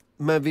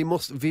 Men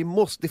vi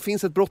måste, det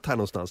finns ett brott här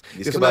någonstans.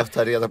 Vi ska bara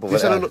ta reda på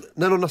vad det är.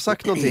 När någon har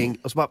sagt någonting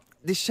och så bara,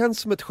 det känns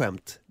som ett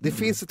skämt. Det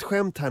finns ett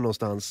skämt här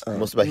någonstans. Vi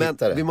måste bara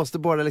hitta det. Vi måste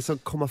bara liksom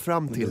komma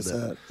fram till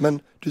det. Men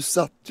du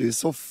satt ju i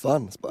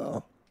soffan. Så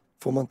bara,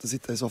 får man inte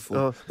sitta i soffan?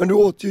 Ja. Men du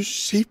åt ju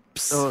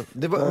chips. Ja,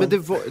 men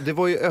det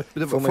var ju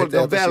öppet. Folk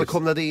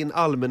välkomnade in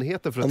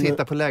allmänheten för att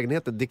titta på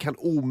lägenheten. Det kan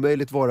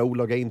omöjligt vara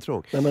olaga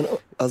intrång. Nej, men,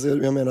 alltså,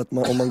 jag menar att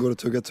om man går och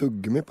tuggar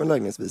tuggummi på en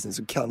lägenhetsvisning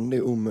så kan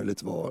det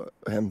omöjligt vara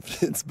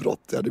hemfridsbrott.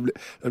 Det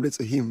har blivit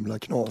så himla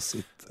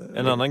knasigt.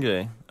 En annan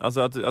grej.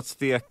 Alltså att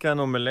steka en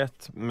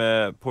omelett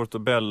med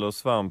portobello,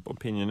 svamp och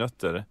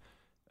pinjenötter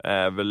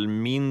är väl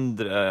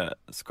mindre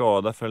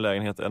skada för en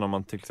lägenhet än om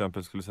man till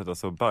exempel skulle sätta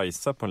sig och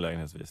bajsa på en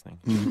lägenhetsvisning.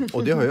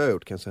 Och det har jag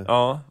gjort, kan jag säga.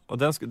 Ja, och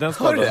den skada...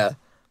 Har du det?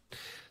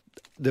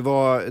 Det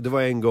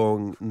var en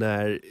gång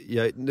när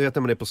nu vet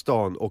man är på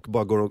stan och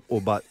bara går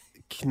och bara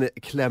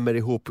klämmer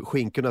ihop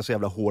skinkorna så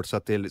jävla hårt så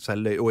att det är så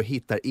här, och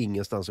hittar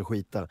ingenstans att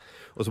skita.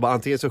 Och så bara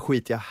antingen så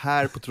skiter jag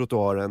här på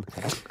trottoaren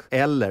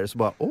eller så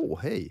bara,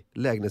 hej,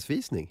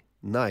 lägenhetsvisning.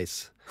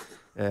 Nice.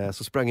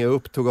 Så sprang jag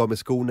upp, tog av mig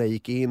skorna,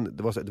 gick in.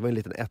 Det var en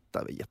liten etta,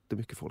 det var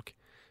jättemycket folk.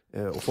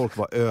 Och folk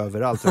var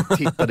överallt. Jag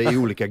tittade i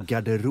olika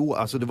garderober.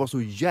 Alltså det var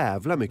så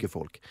jävla mycket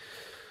folk.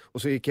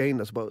 Och så gick jag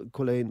in och så bara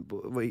kollade in,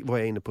 var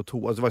jag inne på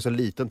toa. Alltså det var så en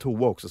liten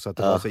toa också så att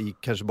det var så,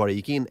 kanske bara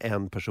gick in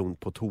en person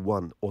på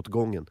toan åt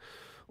gången.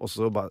 Och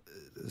så bara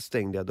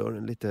stängde jag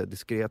dörren lite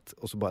diskret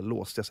och så bara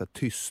låste jag så här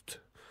tyst.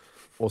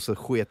 Och så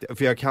sket jag,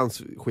 för jag kan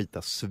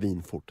skita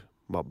svinfort.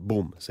 Bara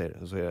boom, säger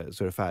det.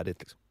 Så är det färdigt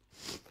liksom.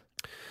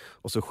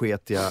 Och så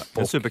sket jag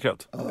en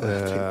superkraft.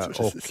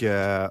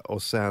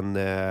 Och sen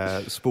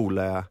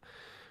spolade jag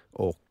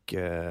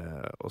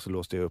och så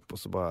låste jag upp och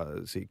så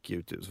bara så gick jag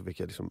ut, så fick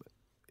jag liksom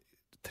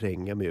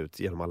tränga mig ut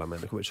genom alla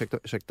människor.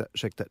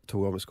 Ursäkta,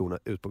 tog av mig skorna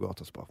ut på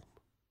gatan så bara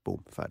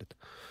boom, färdigt.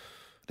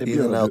 Det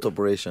blir en out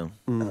operation.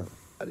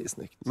 Ja, det är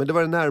snyggt. Men det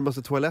var den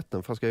närmaste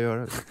toaletten, vad ska jag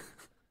göra?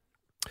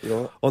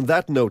 Ja. On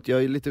that note,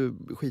 jag är lite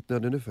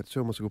skitnödig nu för att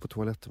jag måste gå på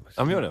toaletten.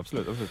 Ja, men gör det,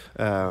 absolut.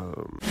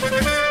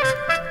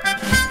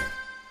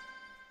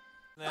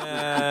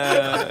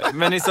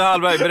 Men Nisse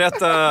Hallberg,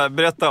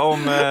 berätta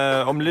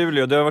om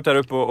Luleå. Du har varit där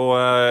uppe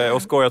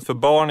och skojat för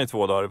barn i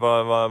 2 dagar.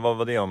 Vad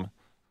var det om?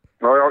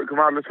 Ja, jag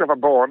kommer aldrig skaffa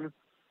barn.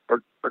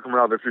 Jag kommer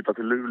aldrig flytta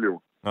till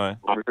Luleå. Nej.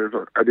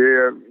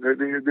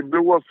 Det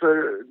blåser,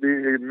 det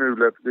är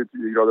mulet, det är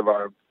 10 grader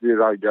varmt, det är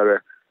raggare.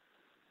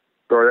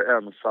 Jag är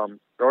ensam.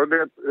 Jag har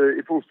legat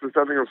i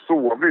fosterställning och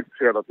sovit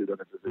hela tiden.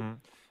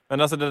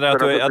 Men alltså det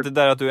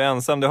där att du är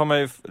ensam, det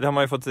har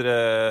man ju fått reda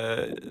på.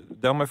 Ja,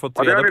 det har ni fått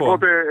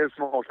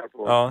smaka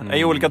på. Ja,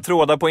 i olika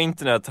trådar på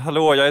internet.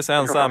 Hallå, jag är så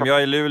ensam, jag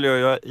är i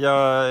Luleå,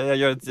 jag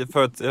gör ett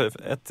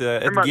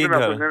gig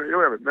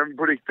här. Men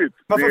på riktigt.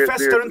 Varför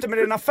festar du inte med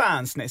dina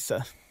fans,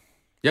 Nisse?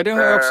 Ja, det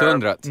har jag också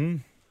undrat.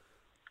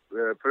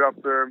 För att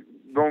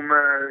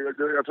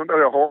jag tror inte att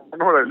jag har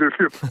några i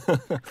Luleå.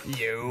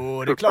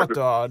 Jo, det är klart du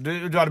har.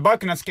 Du hade bara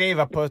kunnat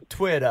skriva på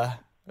Twitter.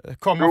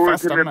 Kom och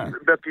festa med.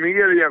 Bett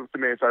mer hjälpte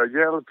mig så här,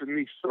 hjälp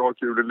Nisse har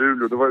kul i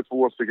Luleå. Det var ju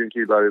 2 stycken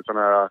killar i såna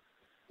här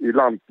i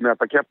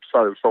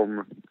lantmätarkepsar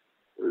som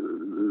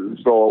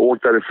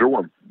åkte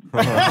därifrån.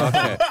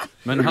 Okay.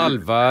 Men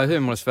halva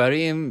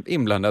Humorsverige är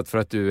inblandat för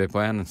att du är på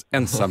en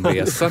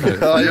ensamresa nu.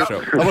 Jag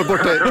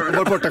har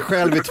varit borta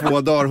själv i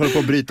 2 dagar, håller på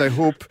att bryta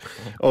ihop.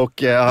 Och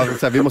så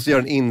här, vi måste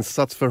göra en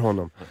insats för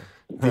honom.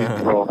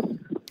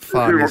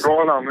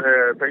 Humorgalan,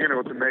 pengarna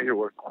går till mig i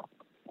år.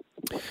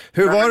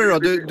 Hur var det då?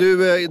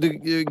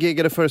 Du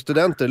giggade för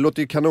studenter, det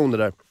låter ju kanon det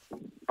där.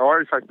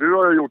 Ja, exakt. Du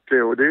har gjort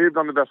det och det är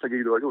bland det bästa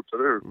gig du har gjort,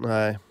 eller hur?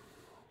 Nej.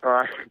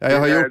 Nej. Ja, jag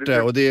har gjort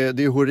det och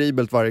det är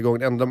horribelt varje gång.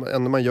 Det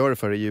enda man gör det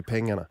för är ju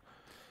pengarna.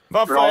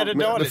 Varför är det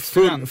dåligt?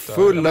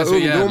 Fulla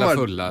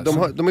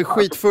ungdomar. De är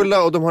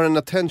skitfulla och de har en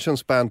attention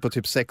span på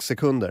typ 6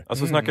 sekunder.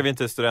 Alltså snackar vi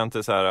inte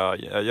studenter så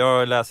här.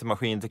 Jag läser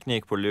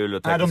maskinteknik på Luleå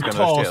Tekniska Universitet.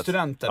 Nej, de tar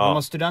studenter. De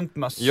har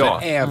studentmassor.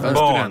 Ja, även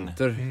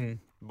studenter.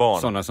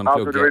 Barn. Sådana som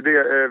pluggar.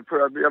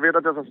 Jag vet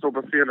att jag ska stå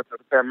på scenen efter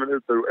 5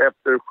 minuter och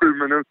efter 7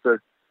 minuter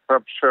har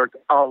jag försökt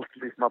allt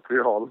mitt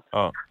material.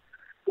 Ja.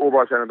 Och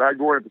bara känner, det här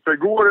går inte. Så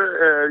igår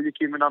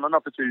gick in med en annan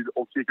attityd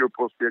och gick upp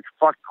och skrek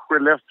fuck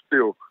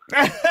Skellefteå.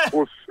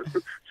 Och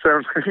sen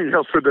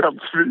jag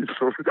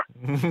studentvisor.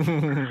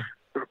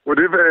 Och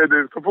det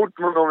är så fort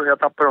jag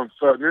tappar dem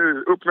så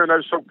nu upp med den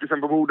där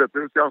tjockisen på bordet.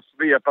 Nu ska jag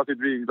svepa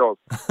sitt vinglas.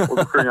 Och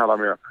så sjunger alla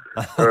med.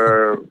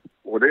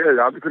 Och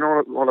jag hade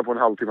kunnat hålla på en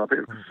halvtimme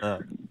till.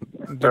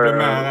 Du blir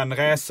mer en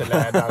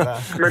reseledare.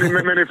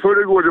 Men i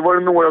förrgår det var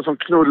det några som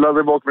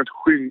knullade bakom ett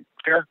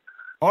skynke.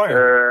 Oj.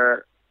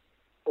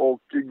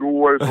 Och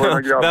igår så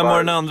var det grabbar. Vem var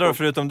den andra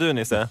förutom du,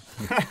 Nisse?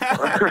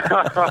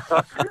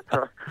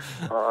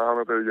 Ja, han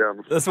heter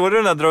Jens. Såg du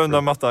den där dra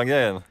undan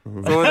mattan-grejen?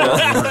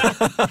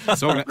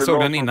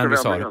 Såg den innan du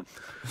sa det.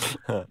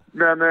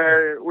 Men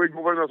och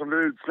igår var det några som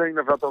blev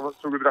utslängda för att de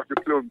stod och drack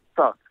och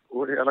plunta.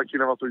 Och hela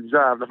killen var så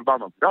jävla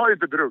förbannad. Jag har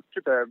inte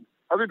druckit än.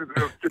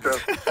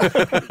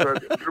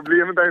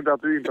 Problemet är inte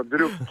att du inte har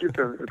druckit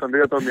den, utan det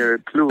är att du har mer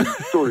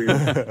pluntor.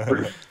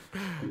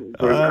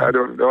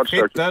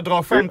 Fritte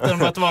drar skämten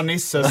om att det var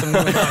Nisse som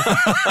gjorde det.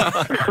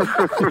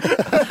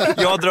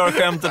 Jag drar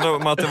skämten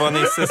om att det var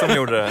Nisse som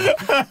gjorde det.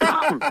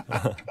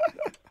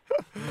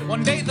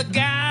 One day the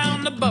guy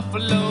on the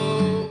buffalo.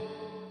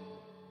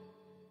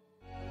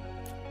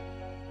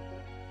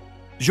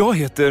 Jag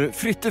heter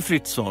Fritte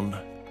Fritzson,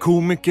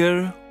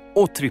 komiker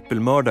och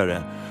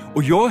trippelmördare.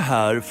 Och jag är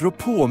här för att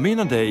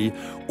påminna dig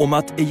om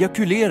att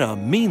ejakulera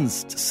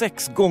minst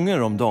 6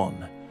 gånger om dagen.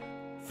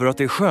 För att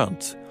det är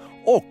skönt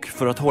och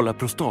för att hålla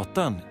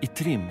prostatan i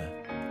trim.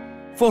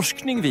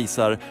 Forskning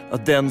visar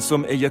att den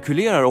som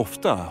ejakulerar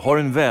ofta har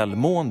en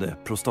välmående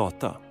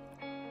prostata.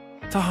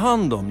 Ta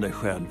hand om dig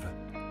själv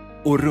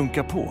och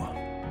runka på.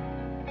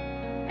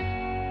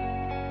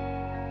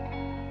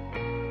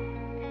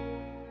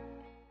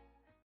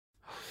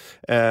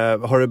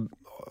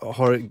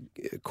 Har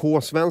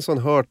K. Svensson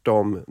hört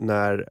om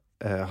när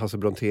Hasse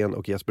Brontén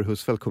och Jesper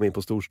Husfeldt kom in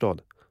på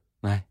Storstad?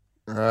 Nej.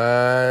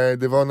 Nej,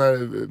 det var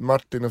när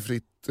Martin och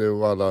Fritte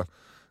och alla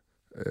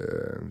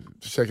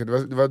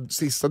käkade. Det var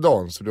sista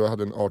dagen så du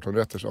hade en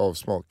 18-rätters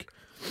avsmak.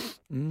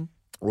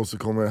 Och så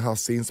kommer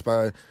Hasse in och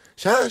bara,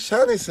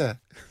 tja Nisse!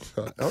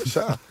 Ja,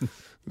 tja!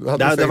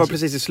 Det var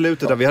precis i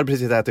slutet, vi hade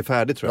precis ätit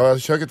färdigt tror jag. Ja,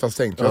 köket var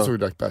stängt, jag såg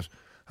drack bärs.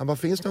 Han bara,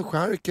 finns det någon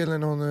skärk eller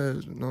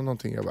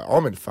någonting? Jag bara, ja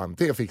men fan,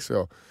 det fixar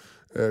jag.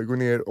 Går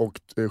ner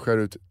och skär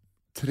ut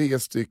 3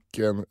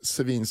 stycken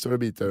svinstora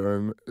bitar av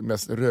den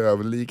mest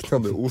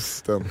rövliknande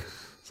osten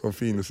som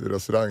finns i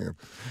restaurangen.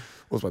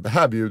 Och så bara, det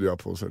här bjuder jag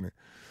på, ni.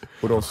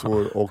 Och de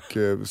står och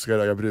ska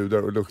ragga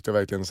brudar och luktar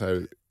verkligen så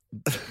här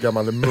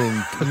gammal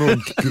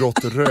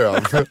munkgrått röv.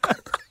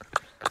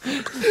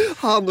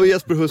 Han och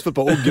Jesper Husfeldt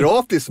bara, och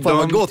gratis, fan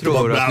vad gott. De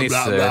tror att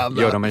Nisse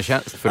gör dem en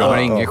tjänst, för de har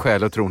ingen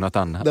skäl att tro något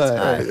annat.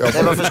 Nej,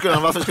 varför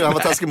skulle han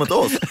vara taskig mot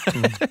oss?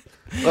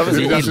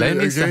 Vi gillar ju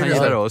Nisse, han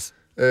gillar oss.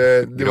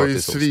 Det var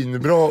ju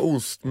svinbra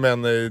ost,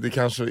 men det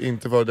kanske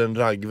inte var den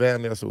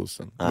raggvänligaste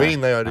osten. Det var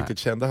innan jag riktigt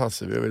kände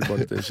Hasse, vi var väl bara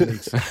lite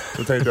känix.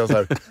 Så tänkte jag så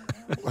här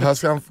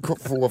ska han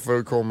få för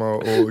att komma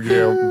och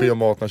be om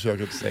mat när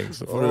köket stängs.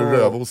 Så får du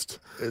rövost.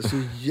 Det är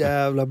så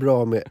jävla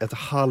bra med ett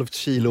halvt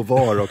kilo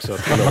var också.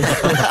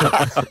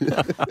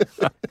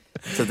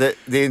 Så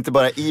det är inte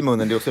bara i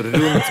munnen, det är också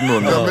runt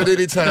munnen. Ja, men det är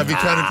lite så här, vi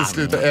kan inte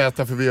sluta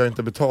äta för vi har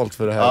inte betalt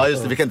för det här. Ja,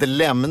 just det, vi kan inte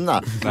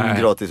lämna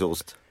gratis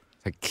ost.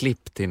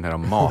 Klipp till när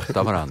de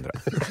matar varandra.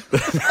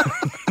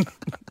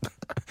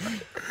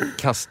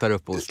 Kastar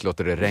upp ost,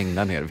 låter det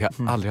regna ner. Vi har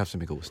aldrig haft så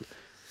mycket ost.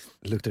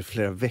 Det luktar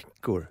flera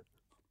veckor.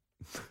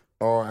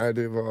 Ja,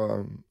 det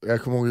var...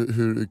 Jag kommer ihåg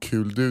hur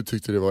kul du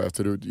tyckte det var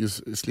efter du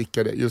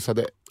just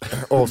hade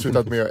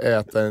avslutat med att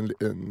äta en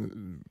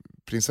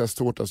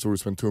prinsesstårta stor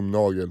som en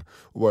tumnagel.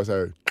 Och bara så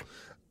här...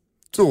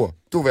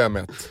 Då var jag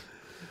mätt.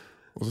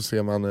 Och så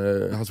ser man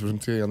Hasse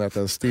Brontén äta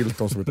en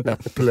Stilton som ett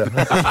äpple.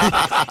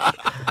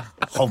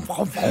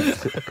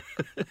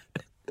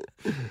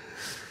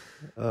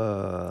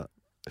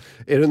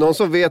 Är det någon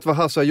som vet vad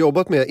Hasse har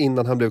jobbat med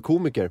innan han blev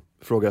komiker?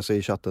 Frågar sig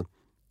i chatten.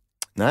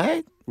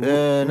 Nej,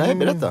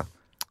 berätta.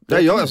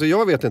 Nej,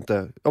 jag vet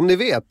inte. Om ni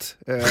vet,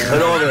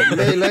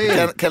 mejla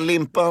in. Kan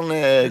Limpan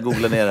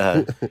googla ner det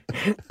här?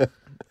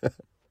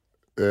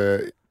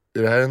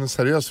 Är det här en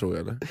seriös fråga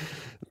eller?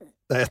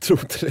 Nej, jag tror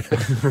inte det.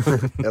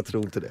 Jag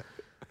tror inte det.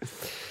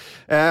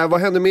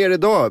 Vad händer mer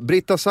idag?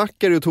 Britta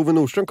Zackari och Tove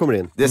Nordström kommer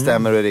in. Det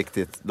stämmer, det är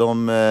riktigt.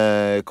 De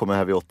kommer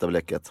här vid 8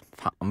 bläcket.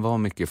 Fan vad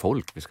mycket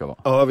folk vi ska vara.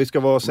 Ja, vi ska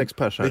vara 6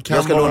 pers här.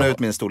 Jag ska låna ut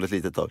min stol ett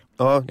litet tag.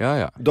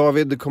 Ja.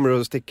 David kommer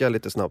att sticka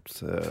lite snabbt.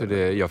 För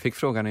jag fick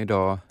frågan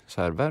idag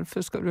så här,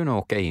 varför ska du nu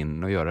åka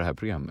in och göra det här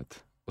programmet?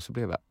 Och så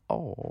blev jag,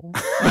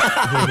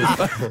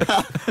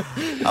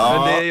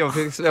 Men jag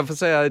får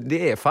säga,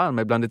 det är fan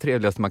med bland det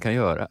trevligaste man kan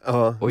göra.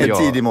 Och en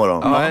tidig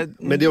morgon.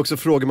 Men det är också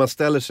frågor man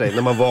ställer sig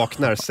när man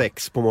vaknar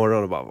 6 på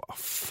morgonen och bara, vad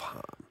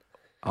fan.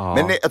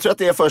 Men jag tror att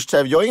det är först så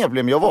här, jag har inga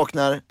problem, jag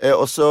vaknar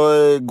och så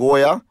går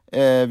jag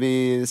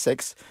vid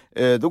 6.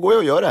 Då går jag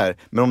och gör det här.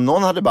 Men om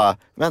någon hade bara,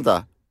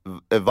 vänta,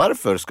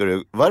 varför ska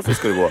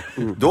du gå?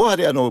 Då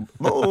hade jag nog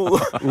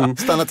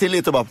stannat till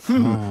lite och bara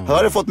jag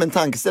hade fått mig en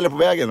tankeställare på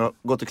vägen och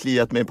gått och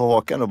kliat mig på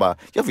hakan och bara,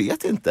 jag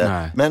vet inte.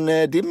 Nej. Men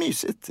det är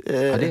mysigt. Ja,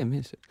 det är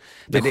mysigt.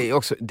 Men det är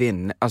också,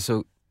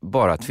 alltså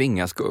bara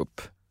tvingas gå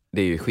upp.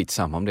 Det är ju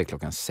skitsamma om det är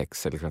klockan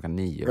 6 eller klockan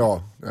 9.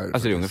 Ja,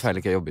 alltså det är ungefär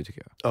lika jobbigt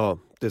tycker jag. Ja,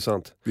 det är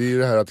sant. Det är ju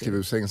det här att kliva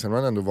ur sängen, sen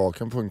man ändå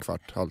vaken på en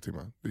kvart,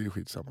 halvtimme. Det är ju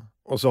skitsamma.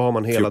 Och så har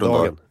man hela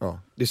dagen. Ja.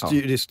 Det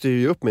styr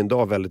ju upp min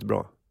dag väldigt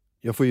bra.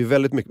 Jag får ju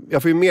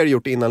mer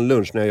gjort innan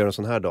lunch när jag gör en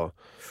sån här dag.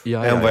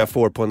 Än vad jag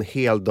får på en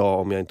hel dag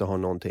om jag inte har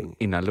någonting.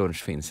 Innan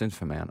lunch finns inte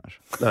för mig annars.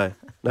 Nej.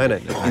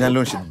 Innan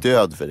lunch är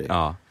död för dig.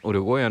 Ja, och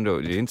då går jag ändå,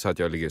 det är inte så att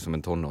jag ligger som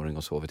en tonåring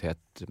och sover tätt,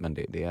 men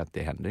det är att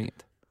det händer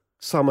inget.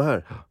 Samma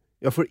här.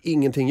 Jag får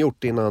ingenting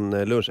gjort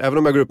innan lunch. Även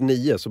om jag går upp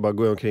 9 så bara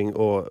går jag omkring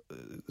och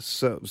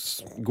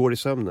går i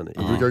sömnen i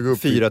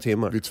 4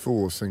 timmar. Vid 2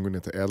 och sen går ner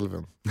till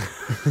älven.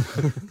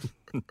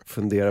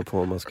 Fundera på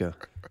om man ska...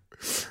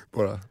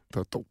 Bara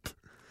ta topp.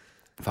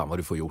 Fan vad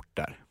du får gjort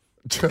där.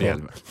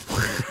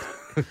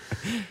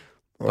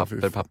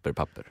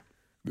 Papper.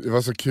 Det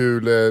var så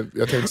kul.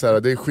 Jag tänkte så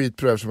här, det är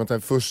skitbra eftersom att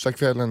den första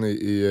kvällen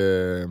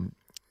i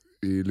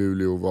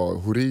Luleå var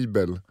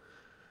horribel.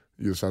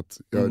 Just att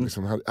jag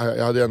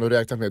hade ändå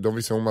räknat med, de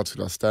visste om att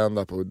skulle ha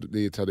stand-up och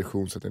det är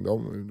tradition så att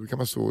då kan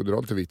man stå och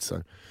dra lite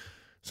vitsar.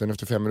 Sen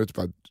efter 5 minuter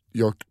bara,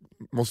 jag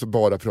måste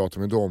bara prata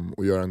med dem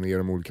och göra ner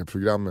de olika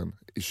programmen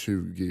i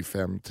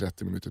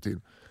 25-30 minuter till.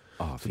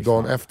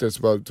 Dagen efter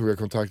så bara tog jag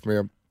kontakt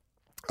med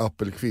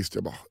Appelqvist.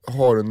 Jag bara,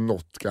 har du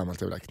något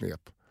gammalt jävla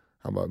knep?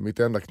 Han bara, mitt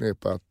enda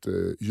knep är att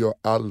gör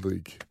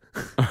aldrig.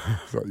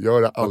 Så,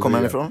 gör det aldrig. Var kommer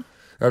han ifrån?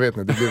 Jag vet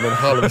inte, det blir någon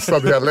halvstad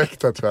dialekt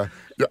tror jag.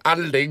 Gör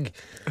aldrig.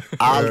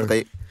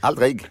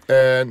 Aldrig.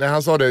 När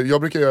han sa det,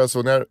 jag brukar göra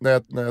så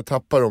när jag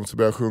tappar dem så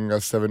börjar jag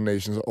sjunga Seven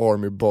Nations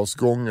Army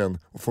basgången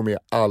och få med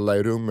alla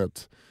i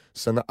rummet.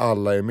 Sen när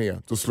alla är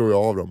med, då slår jag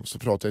av dem. Så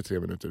pratar jag i 3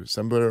 minuter.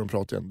 Sen börjar de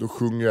prata igen, då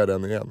sjunger jag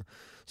den igen.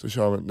 Så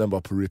kör den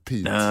bara på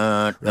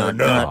repeat.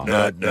 Geni.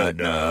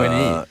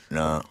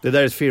 Det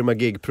där är ett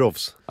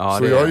firma-gig-proffs.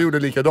 Så jag gjorde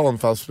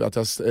likadant fast att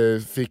jag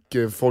fick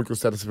folk att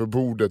ställa sig på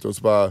bordet och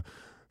så bara,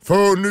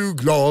 för nu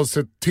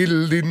glaset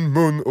till din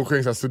mun och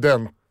sjöng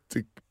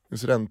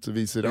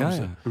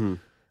studentviseramsor.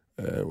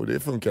 Och det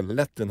funkar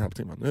lätt en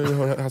halvtimme. Nu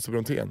har Hasse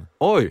Brontén.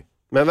 Oj!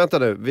 Men vänta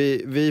nu,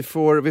 vi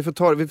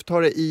får ta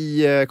det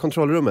i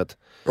kontrollrummet.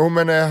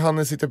 Men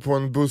han sitter på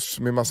en buss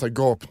med massa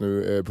gap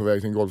nu på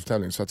väg till en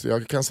golftävling. Så att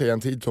jag kan säga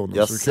en tid till honom.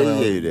 Jag så säger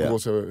kan ju det.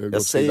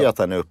 Jag säger att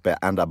han är uppe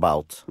and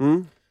about.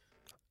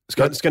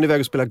 Ska ni iväg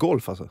och spela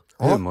golf alltså?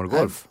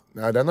 Humorgolf?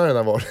 Nej, den har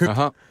redan varit.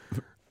 Aha.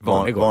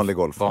 Vanlig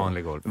golf.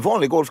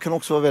 Vanlig golf kan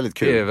också vara väldigt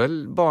kul. Det är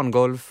väl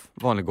barngolf,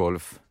 vanlig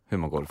golf,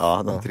 humorgolf.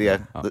 Ja,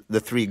 the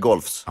three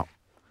golfs. Ja.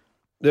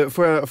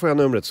 Får jag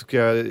numret så ska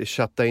jag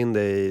chatta in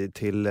dig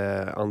till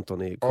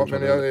Anton i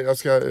kontrollen. Ja, men jag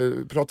ska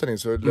prata in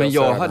så. Men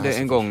jag hade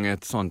en gång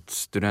ett sånt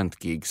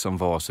studentgig som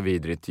var så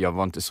vidrigt. Jag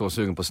var inte så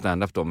sugen på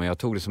stand-up då, men jag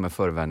tog det som en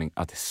förevändning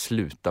att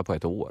sluta på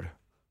ett år.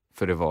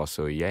 För det var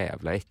så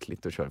jävla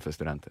äckligt att köra för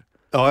studenter.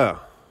 Ja.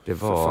 Det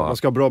var... man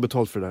ska ha bra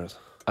betalt för det där.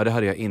 Ja, det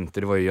hade jag inte.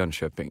 Det var i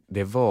Jönköping.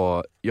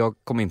 Jag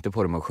kom inte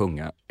på det med att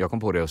sjunga. Jag kom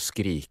på det att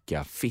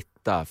skrika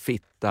fitta.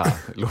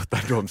 Låta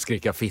dem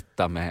skrika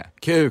fitta med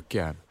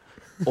kuken.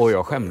 Och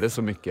jag skämdes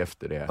så mycket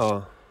efter det.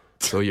 Ja.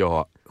 Så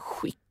jag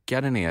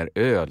skickade ner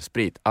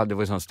ölsprit. Det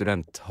var ju sån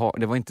student.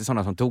 Det var inte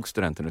sådana som tog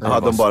studenten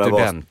utan de bara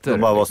studenter.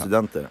 De bara var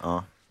studenter,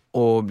 ja.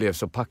 Och blev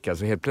så packad.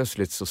 Så helt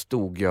plötsligt så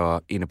stod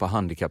jag inne på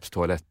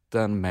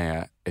handikappstoaletten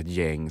med ett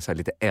gäng så här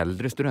lite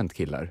äldre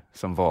studentkillar.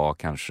 Som var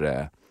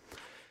kanske...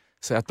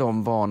 Så att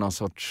de var någon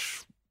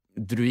sorts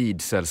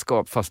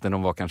druidsällskap fastän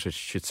de var kanske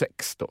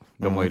 26 då.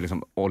 De var ju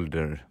liksom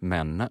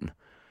åldermännen.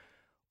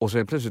 Och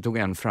så plötsligt tog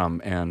en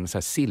fram en så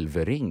här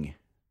silverring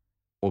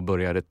och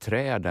började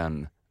trä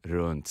den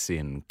runt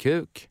sin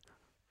kuk.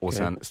 Och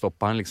sen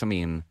stoppade han liksom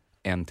in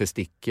en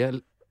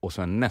testikel och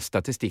sen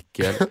nästa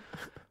testikel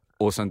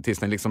och sen tills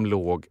den liksom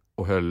låg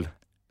och höll,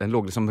 den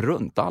låg liksom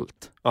runt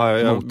allt. Ja,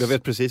 jag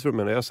vet precis vad du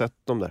menar, jag har sett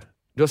dem där.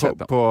 Du har sett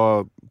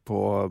dem?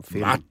 På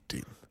film.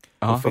 Martin.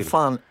 Ja, vad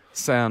fan.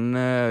 Sen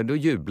då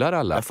jublar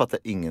alla. Jag fattar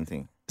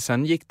ingenting.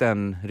 Sen gick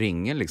den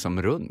ringen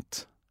liksom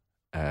runt.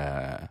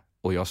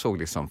 Och jag såg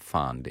liksom,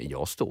 fan,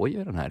 jag står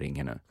ju i den här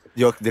ringen nu.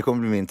 Ja, det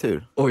kommer bli min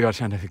tur. Och jag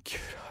kände,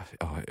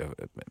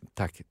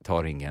 tack,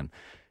 ta ringen,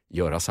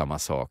 göra samma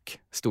sak,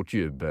 stort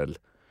jubel,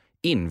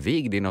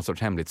 invigd i något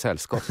sorts hemligt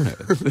sällskap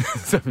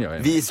nu.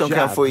 Vi som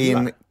kan få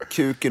in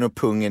kuken och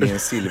pungen i en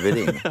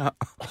silverring.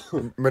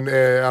 Men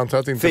jag antar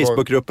att det inte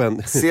Facebookgruppen.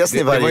 Ses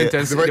ni varje...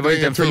 Det var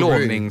inte en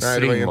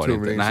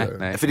förlovningsring.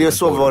 Nej, för det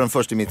så var den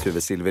först i mitt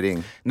huvud,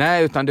 silverring.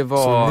 Nej, utan det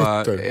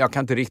var, jag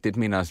kan inte riktigt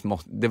minnas,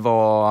 det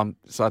var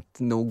så att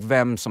nog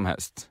vem som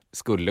helst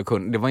skulle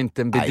kunna, det var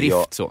inte en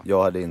bedrift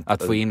jag hade inte,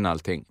 att få in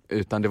allting,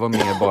 utan det var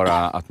mer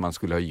bara att man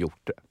skulle ha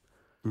gjort det.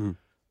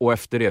 Och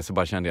efter det så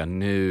bara kände jag,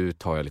 nu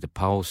tar jag lite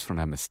paus från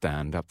det här med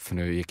stand-up, för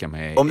nu gick jag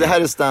med. Om det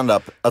här är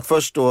stand-up, att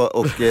först stå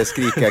och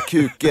skrika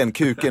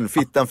kuken,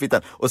 fittan,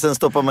 och sen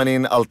stoppar man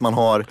in allt man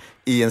har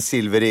i en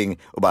silverring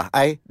och bara,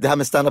 nej, det här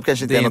med stand-up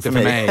kanske inte är något för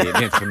mig. Det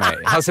är inte för mig.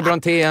 Hasse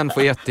Brontén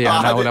får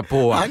jättegärna hålla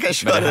på. Han kan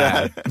köra det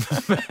här.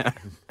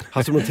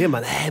 Hasse Brontén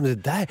bara, nej men det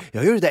där,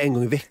 jag gör det där en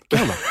gång i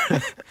veckan va.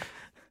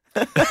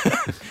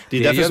 Det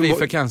gör vi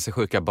för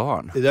cancersjuka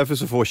barn. Det är därför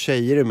så få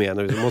tjejer är med.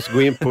 Du måste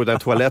gå in på den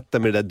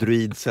toaletten med det där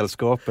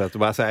druidsällskapet och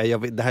bara säga,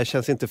 det här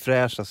känns inte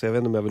fräscht, alltså, jag vet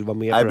inte om jag vill vara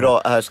med. Nej,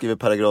 bra, här skriver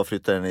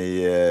paragrafryttaren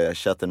i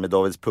chatten, med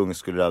Davids pung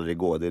skulle det aldrig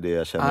gå. Det är det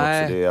jag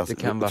känner också. Det är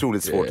alltså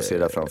otroligt svårt att se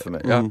det där framför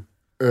mig.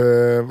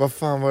 Vad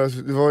fan var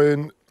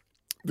det?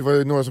 Det var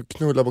ju några som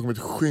knullade bakom ett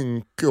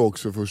skynke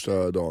också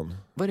första dagen.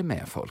 Vad är det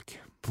med folk?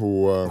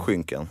 På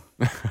skynken.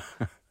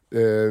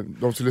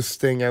 De skulle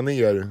stänga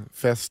ner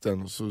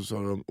festen, så sa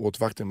de åt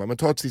vakten, men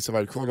ta ett sista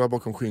varv, kolla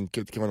bakom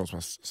skynket, det kan vara någon som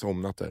har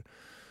somnat där.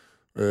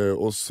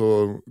 Och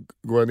så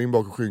går han in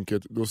bakom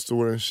skynket, då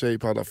står en tjej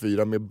på alla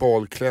fyra med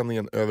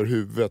balklänningen över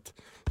huvudet,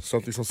 så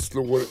att liksom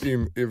slår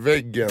in i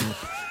väggen.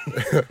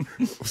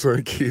 Och så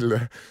en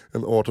kille,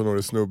 en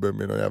 18-årig snubbe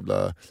med någon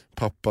jävla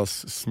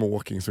pappas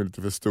smoking som är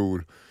lite för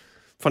stor.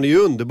 Fan, det är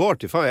ju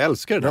underbart, fan jag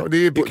älskar det där. Ja,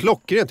 det är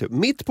klockrent typ,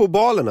 mitt på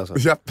balen alltså.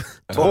 Japp.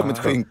 Ta mitt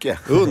skynke.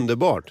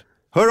 Underbart.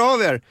 Hör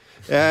av er,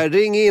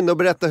 ring in och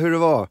berätta hur det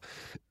var.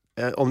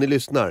 Om ni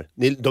lyssnar.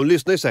 De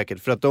lyssnar ju säkert,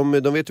 för att de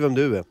vet ju vem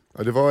du är.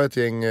 Ja, det var ett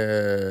gäng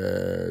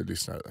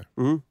lyssnare där.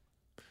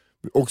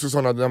 Också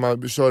sådana när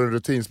man kör en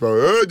rutin så bara,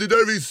 det där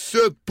har vi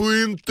sett på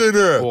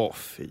internet.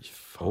 Fy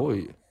fan.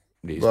 Oj,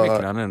 det är ju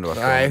smickrande ändå.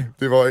 Nej,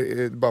 det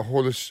var bara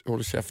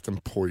håll käften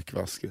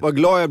pojkvasker. Vad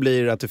glad jag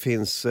blir att det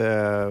finns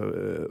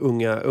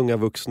unga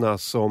vuxna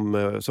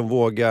som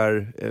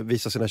vågar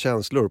visa sina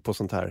känslor på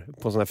sånt här,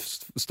 på en sån här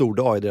stor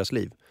dag i deras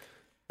liv.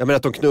 Jag menar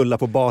att de knullar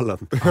på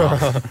balen.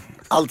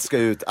 Allt ska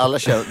ut, det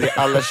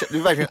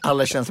är verkligen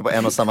alla känslor på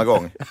en och samma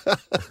gång.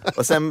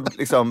 Och sen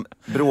liksom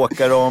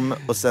bråkar de,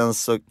 och sen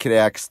så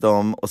kräks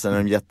de, och sen är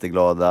de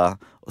jätteglada,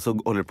 och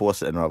så håller det på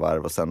sig några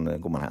varv och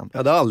sen går man hem. Jag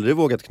hade aldrig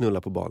vågat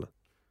knulla på balen.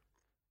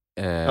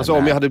 Alltså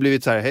om jag hade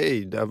blivit så här,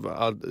 hej,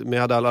 men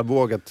jag hade aldrig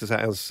vågat så här,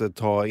 ens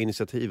ta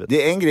initiativet.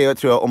 Det är en grej, jag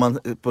tror, om man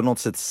på något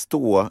sätt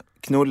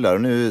knullar,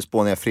 och nu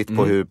spånar jag fritt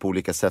på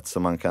olika sätt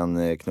som man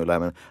kan knulla,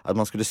 men att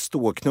man skulle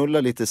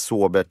knulla lite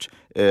sobert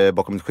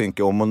bakom ett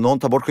skynke, och om någon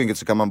tar bort skynket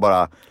så kan man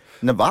bara,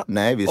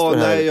 nej, vi står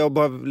här. Nej, jag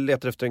bara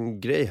letar efter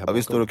en grej här. Ja,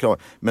 vi står och kramar.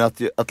 Men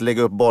att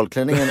lägga upp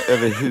balklänningen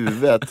över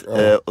huvudet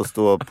och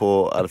stå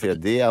på alla fyra,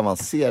 det är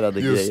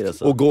avancerade grejer.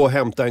 Alltså. Och gå och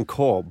hämta en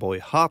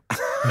cowboyhatt.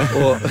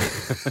 Och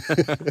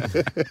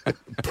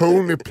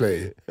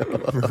ponyplay.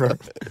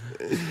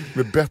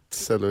 Med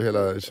betsel och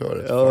hela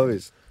köret. Ja,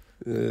 visst.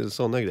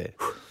 Sådana grejer.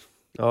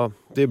 Ja,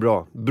 det är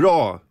bra.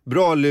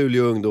 Bra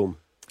Luleå ungdom.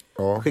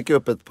 Ja. Skicka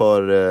upp ett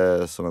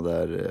par sådana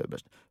där.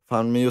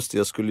 Fan, men just det,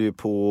 jag skulle ju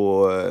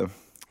på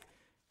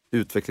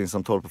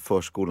utvecklingssamtal på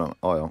förskolan.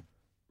 Ja.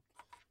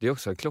 Det är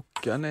också,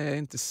 klockan är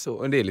inte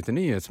så... Det är lite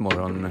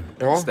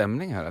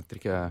nyhetsmorgonstämning här att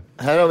dricka...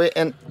 Här har vi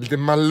en... Lite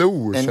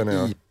Malou känner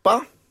jag. En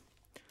IPA.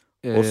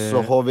 Och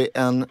så har vi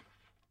en...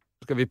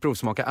 Ska vi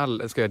provsmaka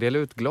alla? Ska jag dela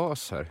ut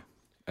glas här?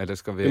 Eller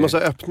ska vi... Vi måste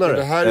öppna det.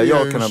 Det här är ju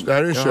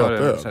en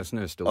köpöl.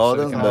 Ja,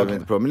 den behöver vi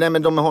inte prova. Nej,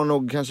 men de har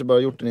nog kanske bara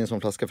gjort den i en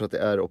sån flaska för att det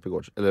är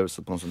Oppigårds. Eller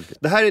så på en sån...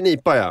 Det här är en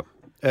IPA, ja.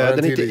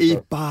 Den heter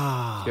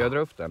IPA. Ska jag dra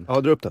upp den?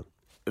 Ja, dra upp den.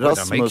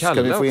 Rasmus,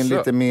 kan vi få in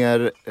lite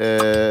mer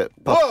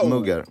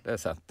pappmuggar? Där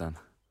satt den.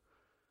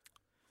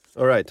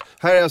 All right.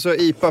 Här är alltså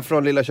IPA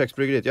från Lilla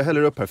Köksbryggeriet. Jag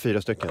häller upp här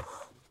 4 stycken.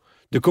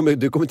 Du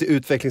kommer till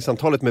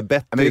utvecklingssamtalet med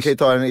Betty. Men vi kan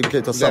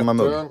ju ta samma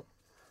mugg.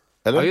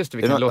 Eller? Ja just det,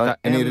 vi kan låta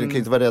ni kan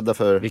inte vara rädda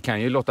för... Vi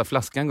kan ju låta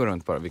flaskan gå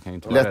runt bara. Vi kan ju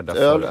inte vara rädda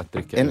för att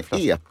dricka en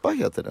EPA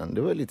heter den,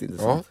 det var lite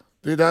intressant.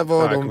 Ja, det där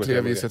var de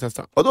 3 vi ska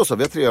testa. Ja då så,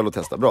 vi har 3 öl att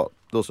testa, bra.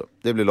 Då så,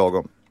 det blir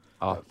lagom.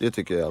 Ja. Det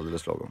tycker jag är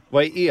alldeles lagom.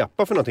 Vad är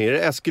EPA för någonting? Är det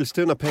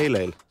Eskilstuna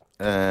Pale Ale?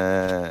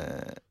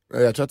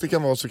 Jag tror att det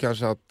kan vara så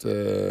kanske att...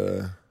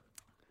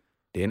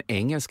 Det är en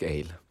engelsk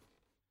ale.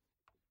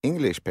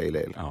 English Pale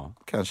Ale? Ja.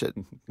 Kanske.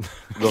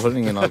 Då har den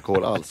ingen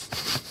alkohol alls.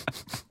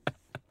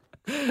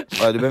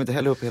 Ja, du behöver inte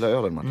hälla upp hela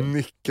ölen, Martin.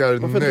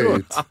 Nickar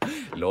nöjt.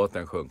 Låt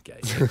den sjunka.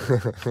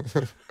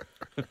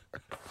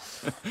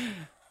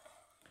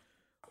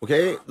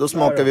 Okej, då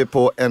smakar vi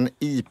på en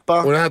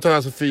IPA. Och den här tar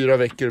alltså 4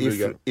 veckor att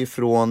brygga.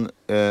 Ifrån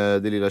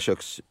det lilla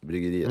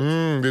köksbryggeriet.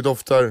 Det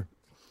doftar.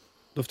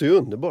 Doftar ju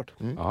underbart.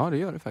 Ja, det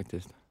gör det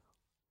faktiskt.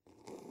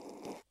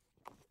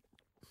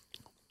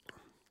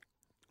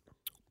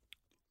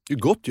 Det är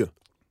gott ju.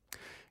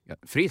 Ja,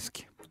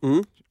 frisk.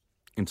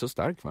 Inte så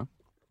stark, va?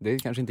 Det är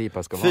kanske inte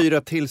IPA ska vara.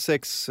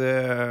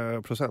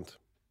 4-6%.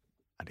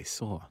 Ja, det är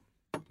så.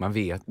 Man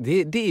vet.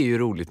 Det är ju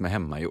roligt med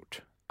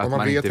hemmagjort. Att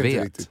man vet inte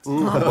riktigt.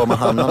 Var man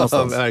hamnar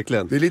någonstans.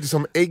 Verkligen. Det är lite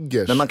som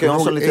Eggers. Men man kan ju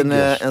ha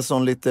en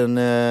sån liten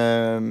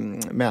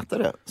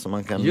mätare som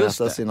man kan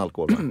mäta sin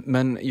alkohol med.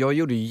 Men jag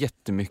gjorde ju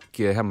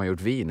jättemycket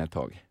hemmagjort vin ett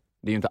tag.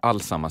 Det är ju inte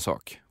alls samma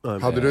sak.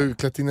 Hade du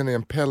klätt in den i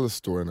en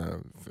päls då?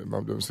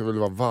 Man ska väl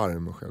vara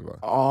varm själva?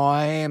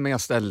 Nej, men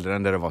jag ställde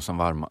den där det var som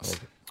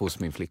varmast. Hos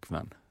min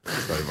flickvän.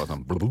 Så det var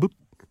som blub.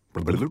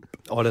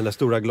 Ja, den där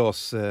stora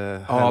glas...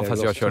 ja,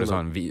 fast jag körde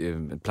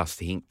sån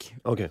plasthink.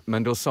 Okay.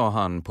 Men då sa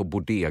han på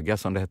Bodega,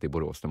 som det hette i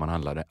Borås när man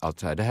handlade, att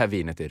så här, det här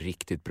vinet är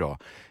riktigt bra.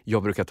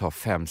 Jag brukar ta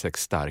 5-6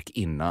 stark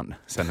innan,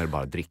 sen är det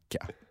bara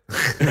dricka.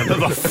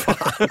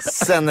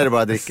 Sen är det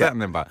bara dricka.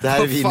 Det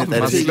här är vinet är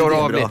man slår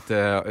av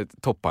lite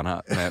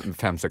topparna med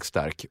 5-6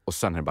 stark och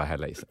sen är det bara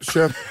hälla i sig.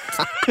 Köp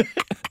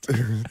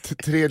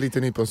 3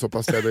 liter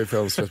nyponsoppa, ställa i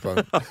fönstret bara.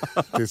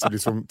 Det blir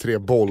som 3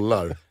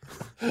 bollar.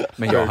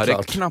 Men jag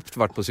hade knappt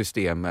varit på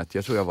systemet.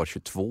 Jag tror jag var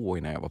 22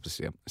 innan jag var på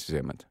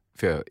systemet.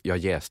 För jag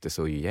jäste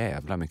så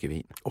jävla mycket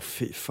vin.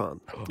 Fy fan.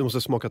 Du måste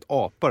ha smakat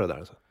apa det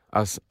där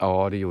alltså.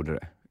 Ja, det gjorde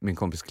det. Min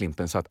kompis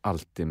Klimpen satt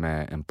alltid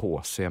med en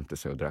påse jämte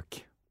sig och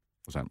drack.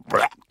 Och sen...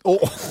 Vad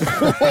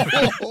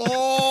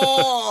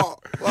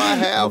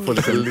här? Man får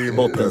lite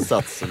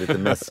bottensats och lite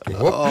mäskig.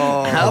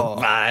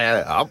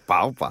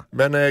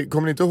 Men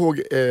kommer ni inte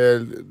ihåg,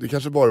 det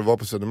kanske bara var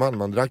på Södermalm,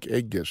 man drack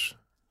Eggers.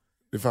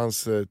 Det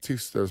fanns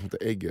tyst som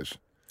heter Eggers.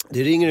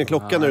 Det ringer en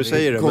klocka när du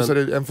säger det.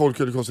 Kostade, en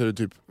folköl kostade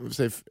typ,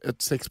 ett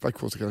 6-pack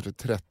kostade kanske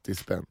 30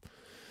 spänn.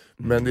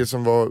 Men det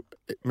som var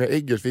med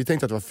Eggers, vi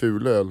tänkte att det var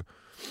fulöl.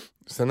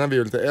 Sen när vi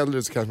var lite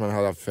äldre så kanske man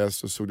hade haft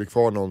fest och såg det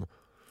kvar någon.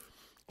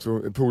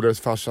 Så polares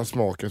farsa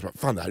smakade och så bara,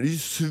 fan det här är ju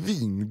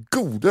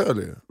svingod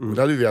öl. Och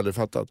det hade vi aldrig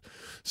fattat.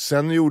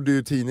 Sen gjorde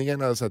ju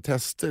tidningarna så här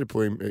tester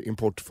på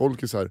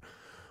importfolkisar.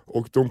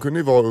 Och de kunde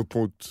ju vara upp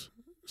mot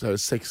så här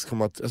 6,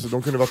 alltså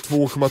de kunde vara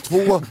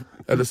 2,2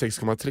 eller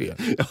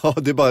 6,3. Ja,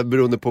 det är bara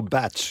beroende på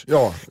batch.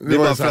 Ja, det är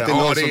bara för att det är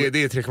någon som...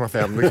 det är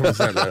 3,5, det kan man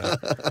säga.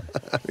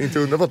 Inte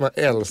undra på att man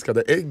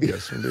älskade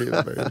Eggers. Det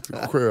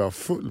är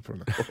sjöfull på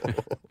den här.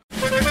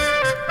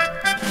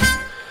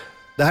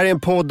 Det här är en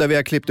podd där vi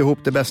har klippt ihop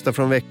det bästa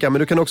från veckan. Men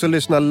du kan också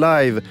lyssna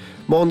live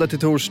måndag till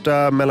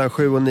torsdag mellan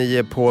 7 och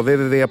 9 på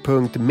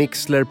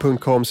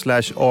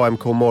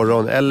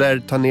www.mixler.com/amkmorgon eller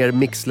ta ner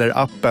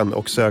Mixler-appen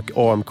och sök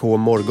AMK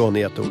Morgon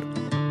i ett ord.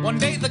 One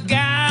day the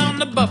guy on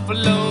the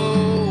buffalo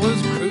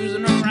was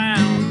cruising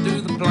around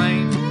through the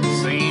plains,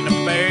 seen a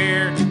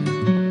bear,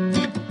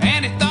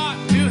 and he thought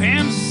to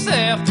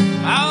himself,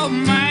 oh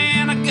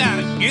man, I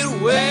gotta get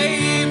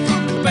away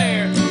from the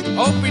bear.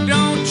 Hope he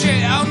don't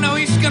chase, oh no,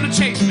 he's gonna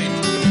chase me.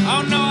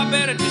 Oh no, I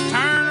better just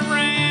turn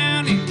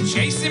around and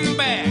chase him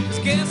back. 'Cause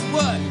guess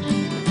what?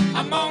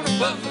 I'm on a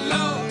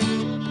buffalo.